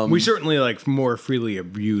 And We certainly like more freely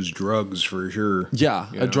abuse drugs for sure. yeah,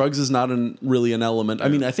 drugs is not really an element. I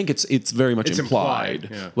mean, I think it's very much implied,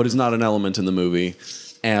 yeah. but it's not an element in the movie.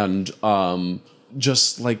 And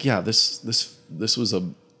just like this was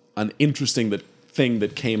an interesting thing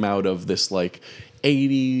that came out of this like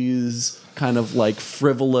 80s kind of like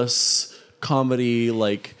frivolous comedy,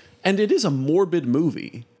 like, and it is a morbid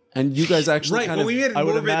movie. And you guys actually Right, kind well, of we made it I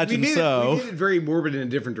would morbid. imagine we made so. It, we made it very morbid in a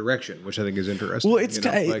different direction, which I think is interesting. Well, it's you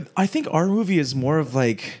know, like, I think our movie is more of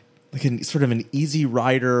like an sort of an Easy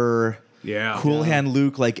Rider, Cool Hand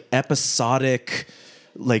Luke, like episodic,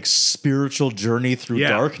 like spiritual journey through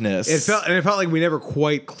darkness. It felt like we never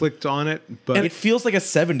quite clicked on it, but and it feels like a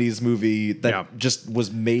 70s movie that just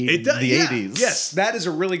was made in the 80s. Yes, that is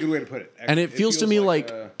a really good way to put it. and it feels to me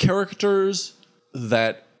like characters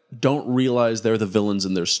that don't realize they're the villains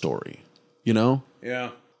in their story, you know? yeah.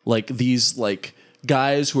 Like these like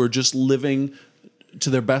guys who are just living to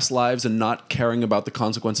their best lives and not caring about the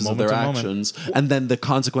consequences of their Moment to moment. actions, and then the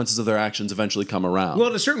consequences of their actions eventually come around. Well,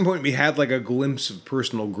 at a certain point, we had like a glimpse of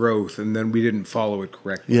personal growth, and then we didn't follow it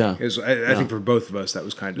correctly. Yeah. I think for both of us, that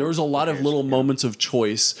was kind of there was a lot of little moments of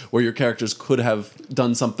choice where your characters could have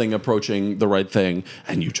done something approaching the right thing,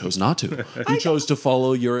 and you chose not to. You chose to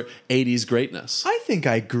follow your 80s greatness. I think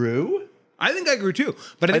I grew. I think I grew too,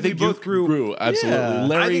 but I think we you both grew. absolutely. Yeah.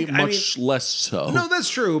 Larry, I mean- much less so. No, that's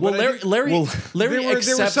true. Well, But I think Larry there were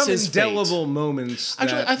accepts some his fate. indelible moments that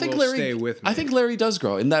Actually, I think will Larry. stay with me. I think Larry does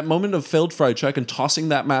grow in that moment of failed fried check and tossing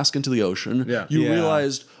that mask into the ocean. Yeah. You Yeah.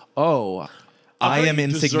 realized, oh, I am you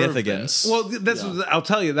deserve insignificant. this. Well, that's I'll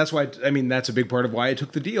tell you. That's why. I mean, that's a big part of why I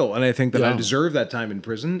took the deal, and I think that I Yeah. deserve that time in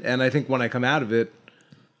prison. And I think when I come out of it,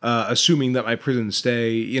 assuming that my prison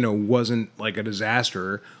stay, wasn't like a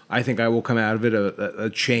disaster, I think I will come out of it a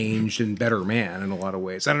changed and better man in a lot of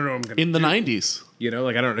ways. I don't know what I'm going to in the 90s.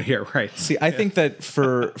 like I don't know. Yeah, right. See, I think that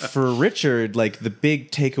for Richard, like the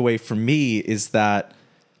big takeaway for me is that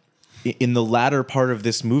in the latter part of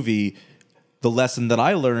this movie, the lesson that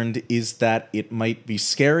I learned is that it might be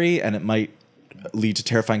scary and it might lead to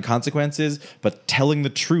terrifying consequences, but telling the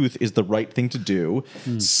truth is the right thing to do.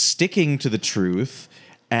 Sticking to the truth,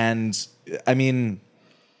 and I mean,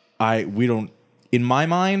 we don't. In my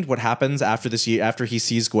mind, what happens after this year, after he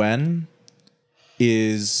sees Gwen,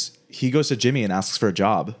 is he goes to Jimmy and asks for a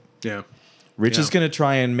job. Yeah. Rich is going to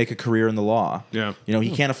try and make a career in the law. Yeah.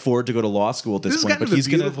 He can't afford to go to law school at this, This is point, kind but of he's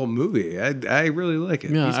a going to beautiful movie. I really like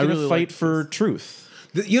it. Yeah. he's I going to really fight like for truth.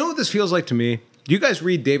 You know what this feels like to me? Do you guys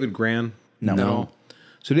read David Gran? No.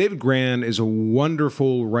 So David Gran is a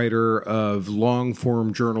wonderful writer of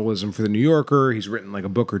long-form journalism for The New Yorker. He's written like a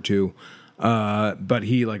book or two. But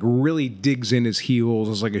he like really digs in his heels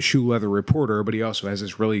as like a shoe leather reporter, but he also has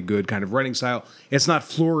this really good kind of writing style. It's not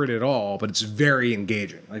florid at all, but it's very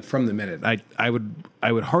engaging. Like from the minute. I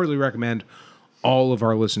would heartily recommend all of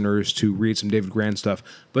our listeners to read some David Gran stuff.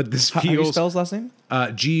 But this How do you feels spell his last name?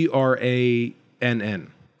 Grann.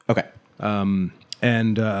 Okay.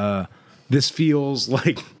 This feels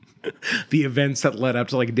like the events that led up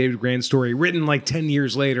to like a David Gran story written like 10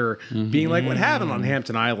 years later, being like what happened on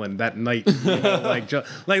Hampton Island that night, like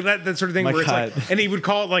that sort of thing. My where God. it's like, and he would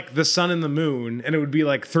call it like The Sun and the Moon, and it would be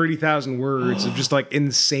like 30,000 words of just like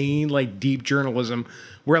insane, like deep journalism.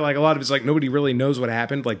 Where like a lot of it's like nobody really knows what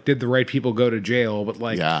happened. Like, did the right people go to jail? But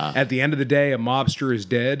like at the end of the day, a mobster is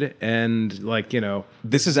dead, and like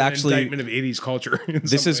This is an actually indictment of 80s culture.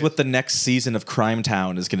 This is what the next season of Crime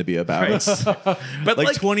Town is going to be about. But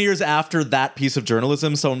like 20 years after that piece of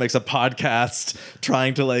journalism, someone makes a podcast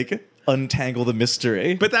trying to like untangle the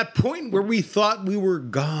mystery. But that point where we thought we were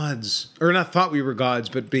gods, or not thought we were gods,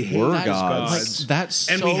 but behaved We're as gods. gods. Like, that's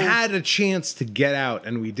and so, we had a chance to get out,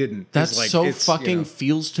 and we didn't. That's like, so it's, fucking you know.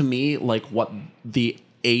 feels to me like what the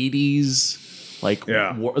 80s, like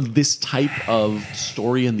Yeah. this type of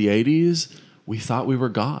story in the 80s, we thought we were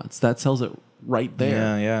gods. That tells it right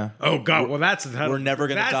there. Yeah. Oh God! Well, that's the title. we're never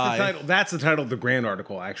gonna That's die. The title. That's the title of the Grand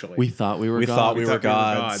article, actually. We thought we were We gods. thought we were Thought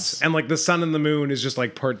gods. and like the sun and the moon is just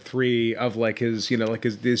like part 3 of like his, you know, like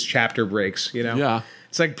his chapter breaks. You know. Yeah.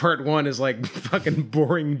 It's like part 1 is like fucking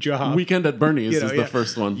boring job. Weekend at Bernie's You know, is yeah. the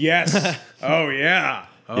first one. Yes. Oh yeah.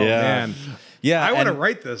 Oh Yeah. man. Yeah, I want to and-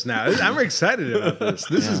 write this now. I'm excited about this.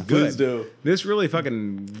 This is good. please do. This really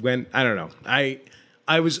fucking went. I don't know.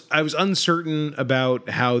 I was uncertain about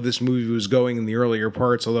how this movie was going in the earlier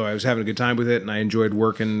parts, although I was having a good time with it and I enjoyed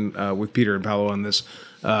working with Peter and Paulo on this.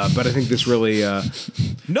 But I think this really.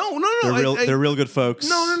 No. They're real good folks.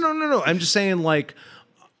 No. I'm just saying, like,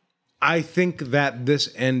 I think that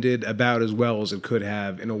this ended about as well as it could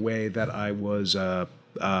have in a way that I was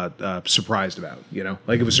surprised about. You know,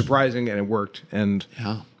 like it was surprising and it worked. And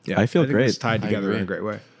Yeah. I feel think great. It's tied together agree. in a great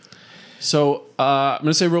way. So I'm going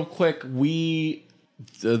to say real quick, we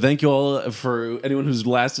thank you all for anyone who's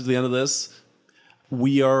lasted to the end of this.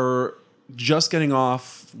 We are just getting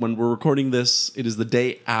off when we're recording this. It is the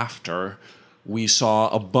day after we saw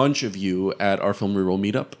a bunch of you at our Film Reroll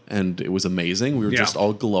meetup, and it was amazing. We were just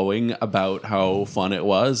all glowing about how fun it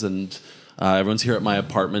was, and everyone's here at my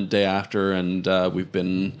apartment day after, and we've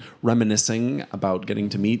been reminiscing about getting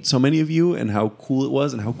to meet so many of you and how cool it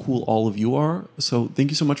was and how cool all of you are. So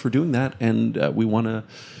thank you so much for doing that, and we want to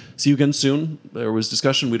see you again soon. There was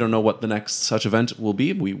discussion. We don't know what the next such event will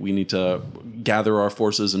be. We need to gather our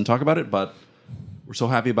forces and talk about it, but we're so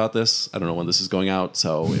happy about this. I don't know when this is going out,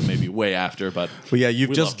 so it may be way after, but Well, yeah,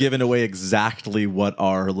 you've we just loved it. given away exactly what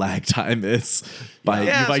our lag time is. By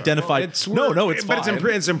you've identified. It's no, it's but fine.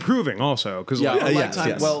 it's improving also because Yeah, our yes, lag time.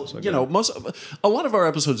 yes. Well, you know, a lot of our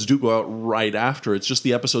episodes do go out right after. It's just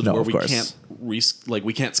the episodes No, where of we course. can't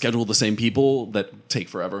we can't schedule the same people that take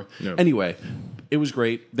forever. Anyway, it was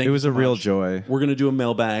great. Thank It you was so a real much. joy. We're gonna do a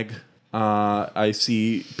mailbag. I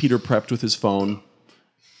see Peter prepped with his phone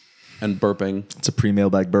and burping. It's a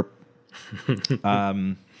pre-mailbag burp.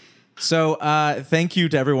 So thank you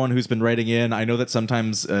to everyone who's been writing in. I know that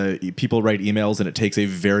sometimes people write emails and it takes a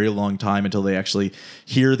very long time until they actually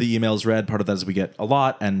hear the emails read. Part of that is we get a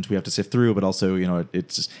lot and we have to sift through, but also, you know,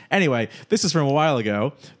 it's just... Anyway, this is from a while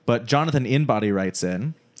ago, but Jonathan Inbody writes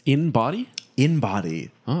in. In body? Inbody.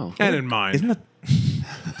 Oh. and in mind. Isn't that...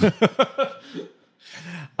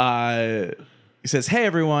 He says, "Hey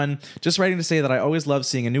everyone, just writing to say that I always love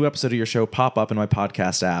seeing a new episode of your show pop up in my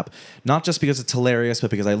podcast app, not just because it's hilarious, but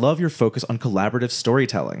because I love your focus on collaborative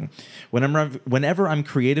storytelling. Whenever I'm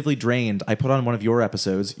creatively drained, I put on one of your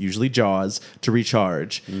episodes, usually Jaws, to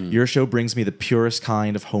recharge. Your show brings me the purest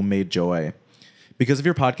kind of homemade joy. Because of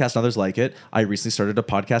your podcast and others like it, I recently started a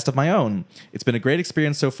podcast of my own. It's been a great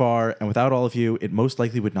experience so far, and without all of you, it most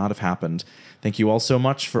likely would not have happened. Thank you all so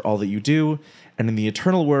much for all that you do. And in the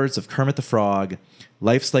eternal words of Kermit the Frog,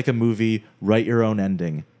 life's like a movie, write your own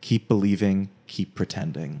ending. Keep believing, keep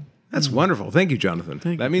pretending." That's wonderful. Thank you,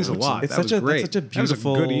 Jonathan. That means a lot. It's that such was a- great. that's such a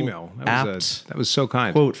beautiful, that was a good email. apt That was so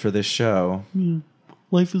kind. Quote for this show.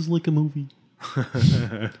 Life is like a movie.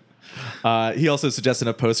 He also suggested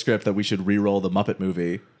a postscript that we should re-roll the Muppet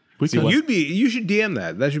movie. See what- You should DM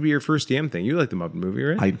that. That should be your first DM thing. You like the Muppet movie,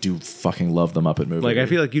 right? I do fucking love the Muppet movie. like. I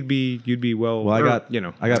feel like you'd be well. Well, I or, got you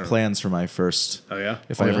know. I got plans for my first. Oh yeah.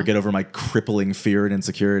 If I ever get over my crippling fear and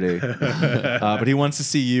insecurity. But he wants to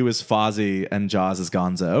see you as Fozzie and Jaws as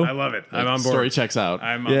Gonzo. I love it. I'm on board. Story checks out.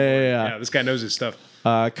 I'm on Yeah, board. yeah, yeah. This guy knows his stuff.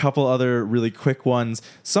 A couple other really quick ones.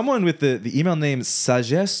 Someone with the email name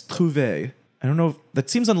Sagesse Trouvée. I don't know. That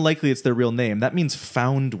seems unlikely. It's their real name. That means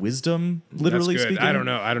found wisdom. Literally That's good. speaking. I don't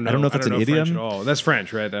know. I don't know if that's an French idiom at all. That's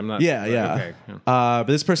French, right? I'm not. Yeah, yeah. Okay. Yeah. But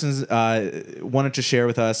this person's wanted to share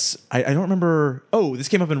with us. I don't remember. Oh, this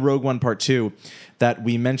came up in Rogue One Part 2 that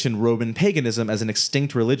we mentioned Roman paganism as an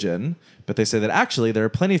extinct religion, but they say that actually there are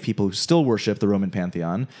plenty of people who still worship the Roman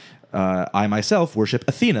pantheon. I myself worship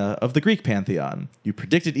Athena of the Greek pantheon. You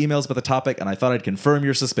predicted emails about the topic, and I thought I'd confirm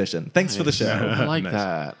your suspicion. Thanks for the show. I like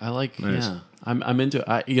that. I like. Yeah, I'm into it.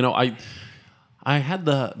 I had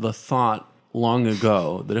the thought long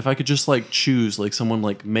ago that if I could just like choose like someone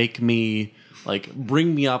like make me Like,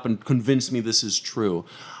 bring me up and convince me this is true.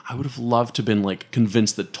 I would have loved to have been like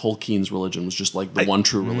convinced that Tolkien's religion was just like the one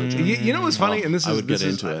true religion. You know what's funny? And this I is would this get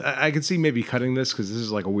is, into it. I could see maybe cutting this because this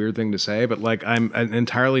is like a weird thing to say, but like I'm an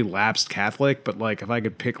entirely lapsed Catholic, but like if I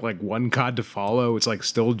could pick like one God to follow, it's like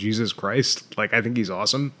still Jesus Christ. Like I think he's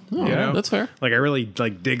awesome. Oh, you know? that's fair. Like I really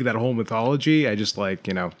like dig that whole mythology. I just like,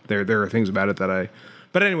 you know, there are things about it that I.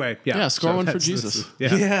 But anyway, yeah. Yeah, score one for that's- Jesus.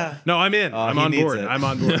 Yeah. No, I'm in. I'm he on needs board. it. I'm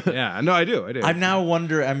on board. Yeah. No, I do. I'm now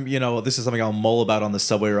wondering. This is something I'll mull about on the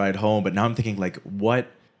subway ride home. But now I'm thinking, like, what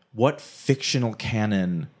fictional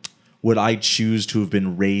canon would I choose to have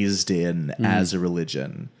been raised in as a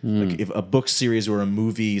religion? Like, if a book series or a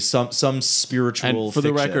movie, some spiritual. And for the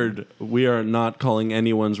fiction. record, we are not calling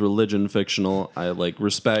anyone's religion fictional. I like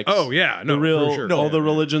respect. Oh, yeah. No, the real, for sure. all Yeah, the yeah.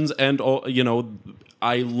 religions, and all,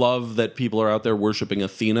 I love that people are out there worshiping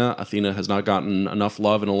Athena. Athena has not gotten enough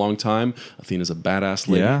love in a long time. Athena's a badass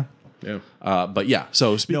lady. yeah. Yeah. But yeah.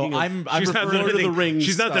 So speaking, No, of, I'm She's not Lord done of the anything. Rings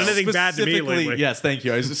She's not done style. anything bad to me Specifically- lately. Yes, thank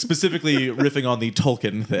you. I was specifically riffing on the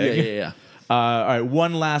Tolkien thing. Yeah. All right,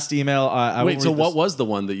 one last email. I Wait. will So read what this- was the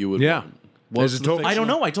one that you would? Yeah. want? What's Is it the Tolkien? I don't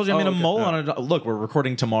know. I told you I'm Oh, going to okay. mull on it. Look, we're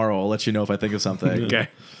recording tomorrow. I'll let you know if I think of something. Okay.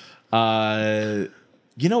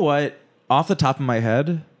 You know what? Off the top of my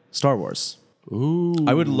head, Star Wars. Ooh.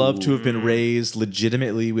 I would love to have been raised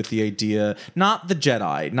legitimately with the idea, not the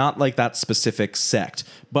Jedi, not like that specific sect,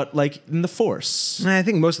 but like in the Force. I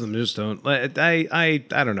think most of them just don't. Like, I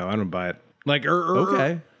don't know. I don't buy it. Like,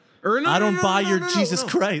 Okay. I don't buy your Jesus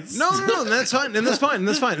Christ. No, that's fine. And that's fine.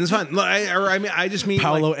 That's fine. That's fine. Look, I just mean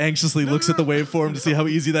Paolo like, anxiously looks at the waveform to see how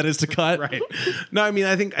easy that is to cut. right. No, I mean,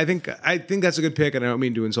 I think that's a good pick, and I don't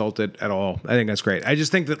mean to insult it at all. I think that's great. I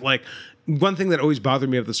just think that like one thing that always bothered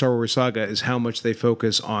me of the Star Wars saga is how much they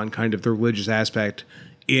focus on kind of the religious aspect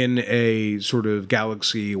in a sort of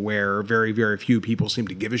galaxy where very, very few people seem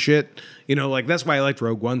to give a shit. Like that's why I liked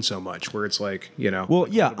Rogue One so much, where it's like, Well,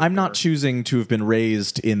 yeah, I'm not choosing to have been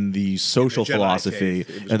raised in the social Jedi philosophy faith.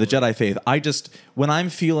 It was and the Jedi faith. I just, when I'm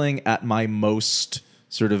feeling at my most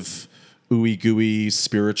sort of ooey gooey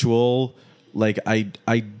spiritual, like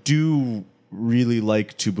I do really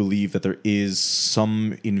like to believe that there is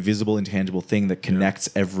some invisible, intangible thing that connects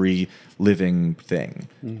every living thing.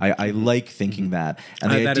 I like thinking that.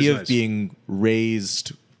 And the That is idea of nice. being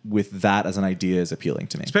raised with that as an idea is appealing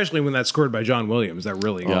to me. especially when that's scored by John Williams. That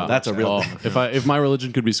really, that's a real If my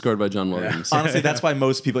religion could be scored by John Williams. Honestly, that's why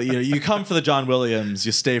most people, you come for the John Williams,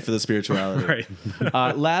 you stay for the spirituality.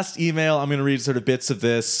 right. Last email, I'm going to read sort of bits of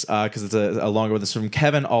this because it's a longer one. This is from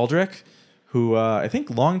Kevin Aldrich, who I think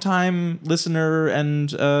longtime listener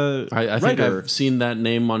and I think writer. I've seen that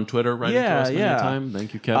name on Twitter right to us many time.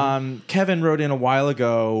 Thank you, Kevin. Kevin wrote in a while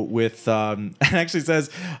ago with, and actually says,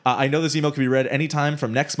 I know this email can be read anytime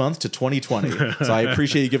from next month to 2020. So I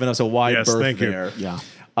appreciate you giving us a wide Yes, berth thank you. there. Yeah.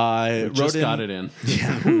 Just got it in.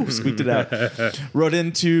 Squeaked it out. Wrote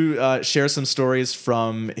in to share some stories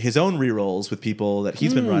from his own rerolls with people that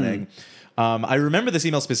he's been running. I remember this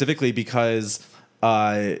email specifically because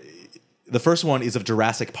the first one is of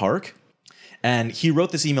Jurassic Park. And he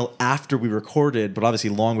wrote this email after we recorded, but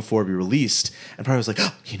obviously long before we released. And probably was like,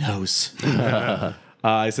 oh, he knows.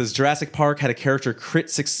 It says Jurassic Park had a character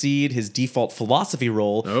crit succeed his default philosophy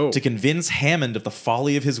roll to convince Hammond of the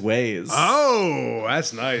folly of his ways. Oh,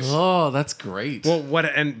 that's nice. Oh, that's great. Well, what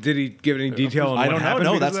and did he give any detail on I what don't know. happened?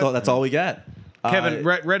 No, because of that? that's all we get. Kevin,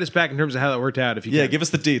 read us back in terms of how that worked out. If you Yeah, can. give us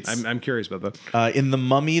the deets. I'm curious about that. In The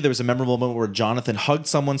Mummy, there was a memorable moment where Jonathan hugged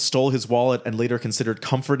someone, stole his wallet, and later considered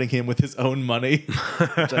comforting him with his own money,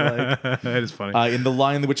 which I like. That is funny. In The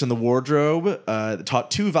Lion, the Witch, and the Wardrobe, taught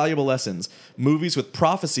two valuable lessons. Movies with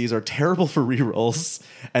prophecies are terrible for rerolls,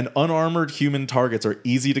 and unarmored human targets are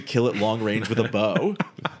easy to kill at long range with a bow.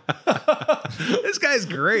 This guy's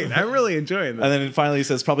great. I'm really enjoying this. And then finally he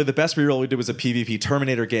says, probably the best reroll we did was a PvP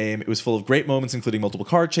Terminator game. It was full of great moments, including multiple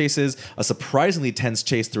car chases, a surprisingly tense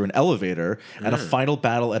chase through an elevator, and a final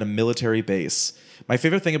battle at a military base. My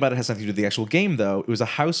favorite thing about it has nothing to do with the actual game, though. It was a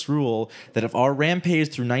house rule that if our rampage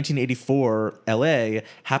through 1984 LA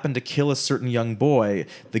happened to kill a certain young boy,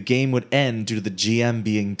 the game would end due to the GM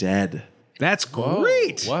being dead. That's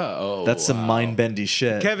great. Whoa. That's some mind-bendy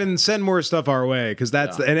shit. Kevin, send more stuff our way because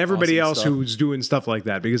that's and everybody awesome else stuff. who's doing stuff like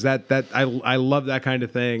that because that I love that kind of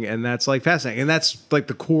thing and that's like fascinating and that's like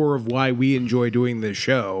the core of why we enjoy doing this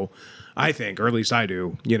show, I think, or at least I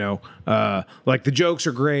do. Like the jokes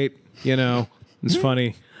are great. It's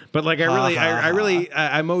funny. But like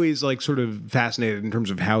I'm always like sort of fascinated in terms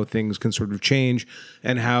of how things can sort of change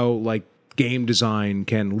and how like game design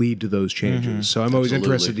can lead to those changes. So I'm always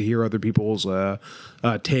interested to hear other people's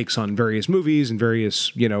takes on various movies and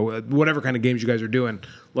various, whatever kind of games you guys are doing,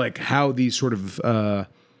 like how these sort of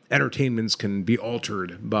entertainments can be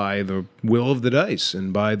altered by the will of the dice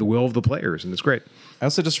and by the will of the players, and it's great. I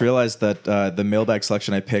also just realized that the mailbag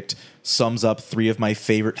selection I picked sums up 3 of my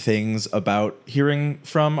favorite things about hearing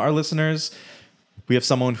from our listeners. We have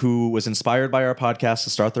someone who was inspired by our podcast to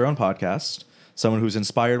start their own podcast, someone who's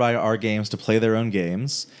inspired by our games to play their own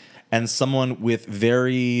games, and someone with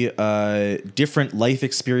very different life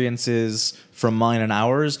experiences from mine and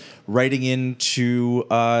ours writing in to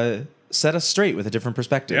set us straight with a different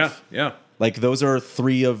perspective. Yeah. Like, those are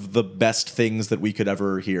 3 of the best things that we could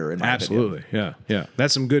ever hear, in my opinion. Yeah.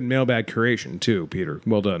 That's some good mailbag curation, too, Peter.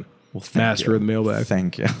 Well done. Well, thank Master you. of the mailbag.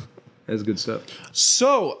 Thank you. That's good stuff.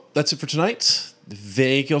 So that's it for tonight.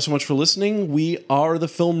 Thank you all so much for listening. We are the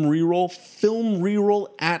Film Reroll.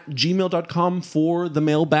 filmreroll@gmail.com for the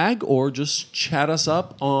mailbag, or just chat us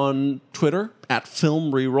up on Twitter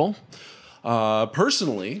 @filmreroll.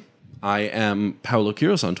 Personally, I am Paulo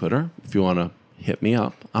Quiros on Twitter. If you want to hit me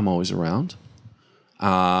up, I'm always around. That's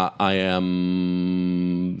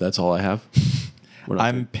all I have.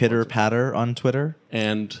 I'm Pitr Patter on Twitter.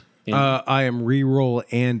 And I am Reroll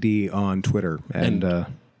Andy on Twitter. And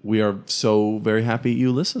we are so very happy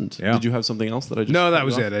you listened. Yeah. Did you have something else that I just... no, that cut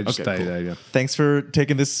was you it. off? I just Okay, cool. Thanks for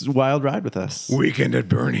taking this wild ride with us. Weekend at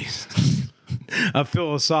Bernie's. A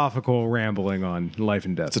philosophical rambling on life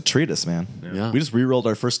and death. It's a treatise, man. Yeah. We just re-rolled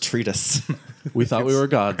our first treatise. We thought we were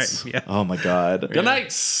gods. Yeah. Oh my God. Good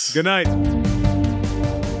night. Good night.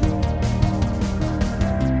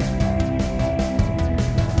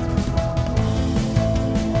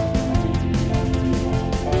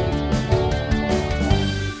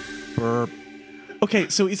 Okay,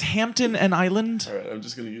 so is Hampton an island? All right, I'm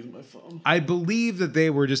just going to use my phone. I believe that they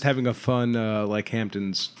were just having a fun, like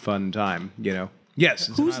Hampton's fun time, Yes.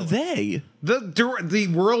 it's an Who's island. they? The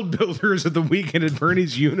world builders of the Weekend at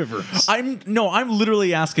Bernie's universe. I'm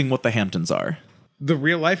literally asking what the Hamptons are. The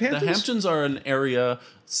real life The Hamptons? Hamptons are an area,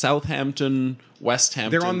 Southampton, West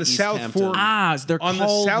Hampton. They're on the East South Hampton. Fork. They're On the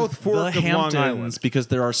called South Fork the of Long Hamptons Island. because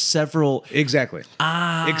there are several. Exactly.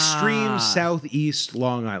 Extreme southeast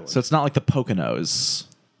Long Island. So it's not like the Poconos.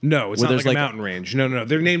 No, it's where not there's like a like mountain range. No.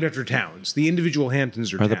 They're named after towns. The individual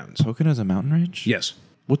Hamptons are Are towns. the Poconos a mountain range? Yes.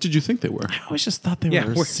 What did you think they were? I always just thought they Yeah,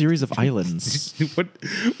 were a we're- series of islands. What?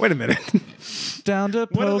 Wait a minute. Down to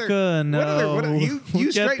Pocono. You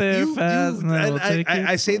We'll strike get there you. fast, and then we'll take it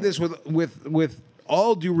I say this with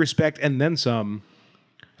all due respect and then some.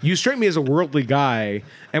 You strike me as a worldly guy,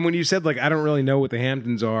 and when you said like I don't really know what the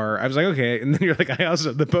Hamptons are, I was like okay, and then you're like I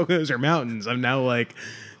also the Poconos are mountains. I'm now like,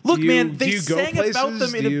 Look, do you- man, do they you go sang about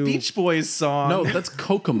places? them in Do a you- Beach Boys song. No, that's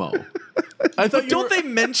Kokomo. I thought Don't they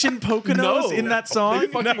mention Poconos No. in that song?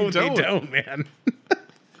 fucking No, they don't. don't, man.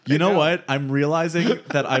 You know what? I'm realizing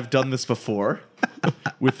that I've done this before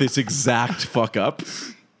with this exact fuck up.